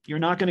 You're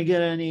not going to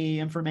get any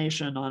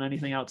information on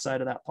anything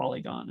outside of that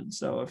polygon. And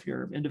so if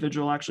your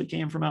individual actually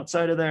came from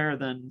outside of there,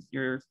 then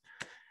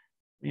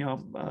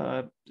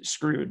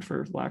screwed,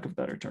 for lack of a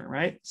better term,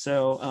 right?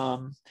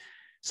 So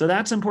so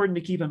that's important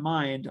to keep in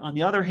mind. On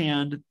the other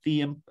hand,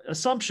 the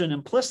assumption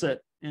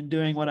implicit in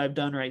doing what I've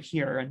done right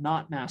here and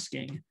not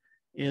masking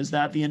is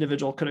that the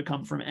individual could have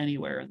come from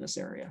anywhere in this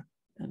area.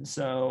 And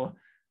so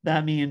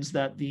that means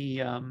that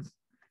the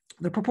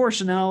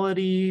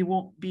proportionality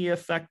won't be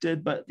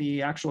affected, but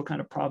the actual kind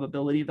of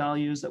probability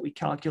values that we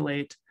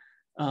calculate,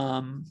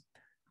 kind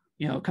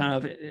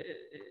of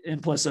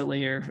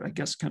implicitly, or I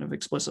guess kind of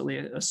explicitly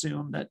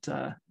assume that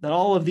that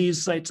all of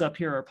these sites up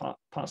here are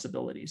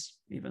possibilities,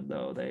 even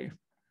though they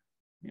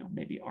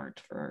maybe aren't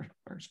for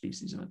our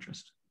species of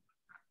interest.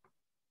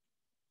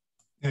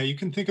 Yeah, you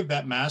can think of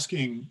that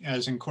masking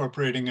as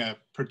incorporating a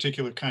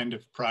particular kind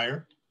of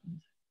prior.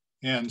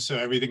 And so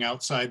everything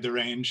outside the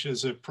range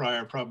is a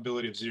prior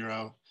probability of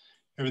 0.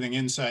 Everything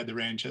inside the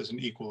range has an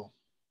equal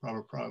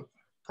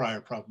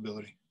prior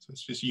probability. So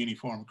it's just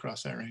uniform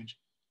across that range.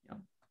 Yeah.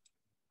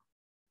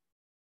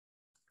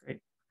 Great.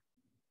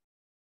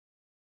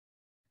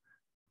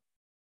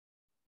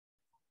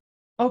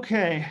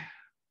 Okay.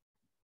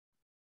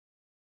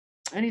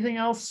 Anything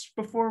else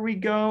before we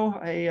go?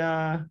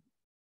 I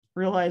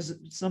realize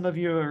some of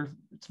you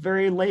it's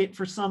very late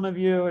for some of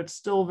you. It's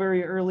still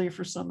very early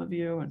for some of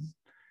you. And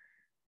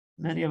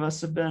many of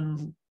us have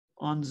been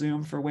on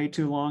Zoom for way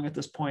too long at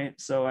this point.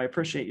 So I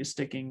appreciate you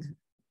sticking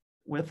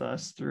with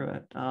us through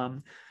it.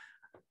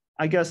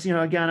 I guess,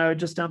 again, I would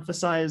just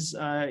emphasize,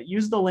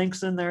 use the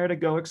links in there to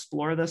go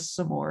explore this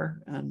some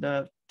more. And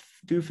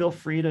do feel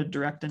free to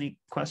direct any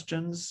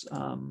questions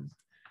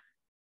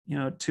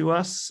to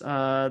us.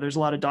 There's a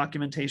lot of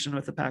documentation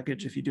with the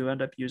package if you do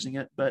end up using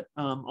it, but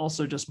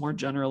also just more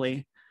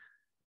generally,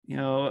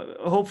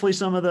 hopefully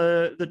some of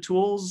the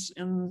tools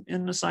in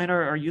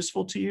Assigner are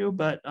useful to you,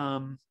 but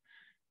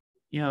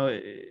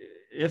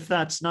if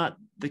that's not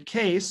the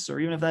case, or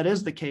even if that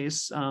is the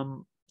case,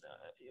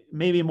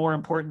 maybe more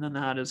important than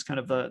that is kind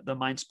of the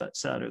mindset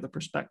set or the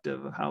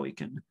perspective of how we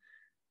can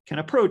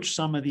approach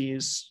some of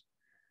these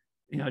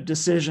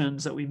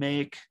decisions that we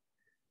make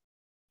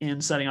in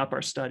setting up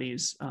our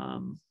studies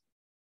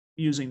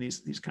using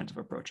these kinds of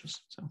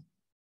approaches. So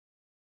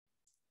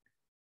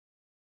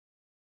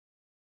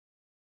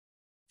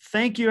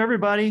thank you,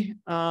 everybody.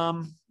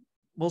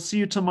 We'll see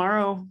you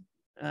tomorrow,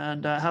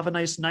 and have a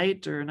nice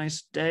night or a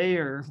nice day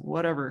or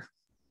whatever.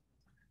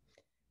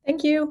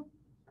 Thank you.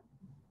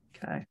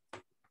 Okay.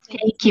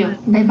 Thank you.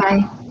 Bye-bye.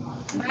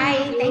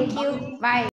 Bye. Thank you. Bye.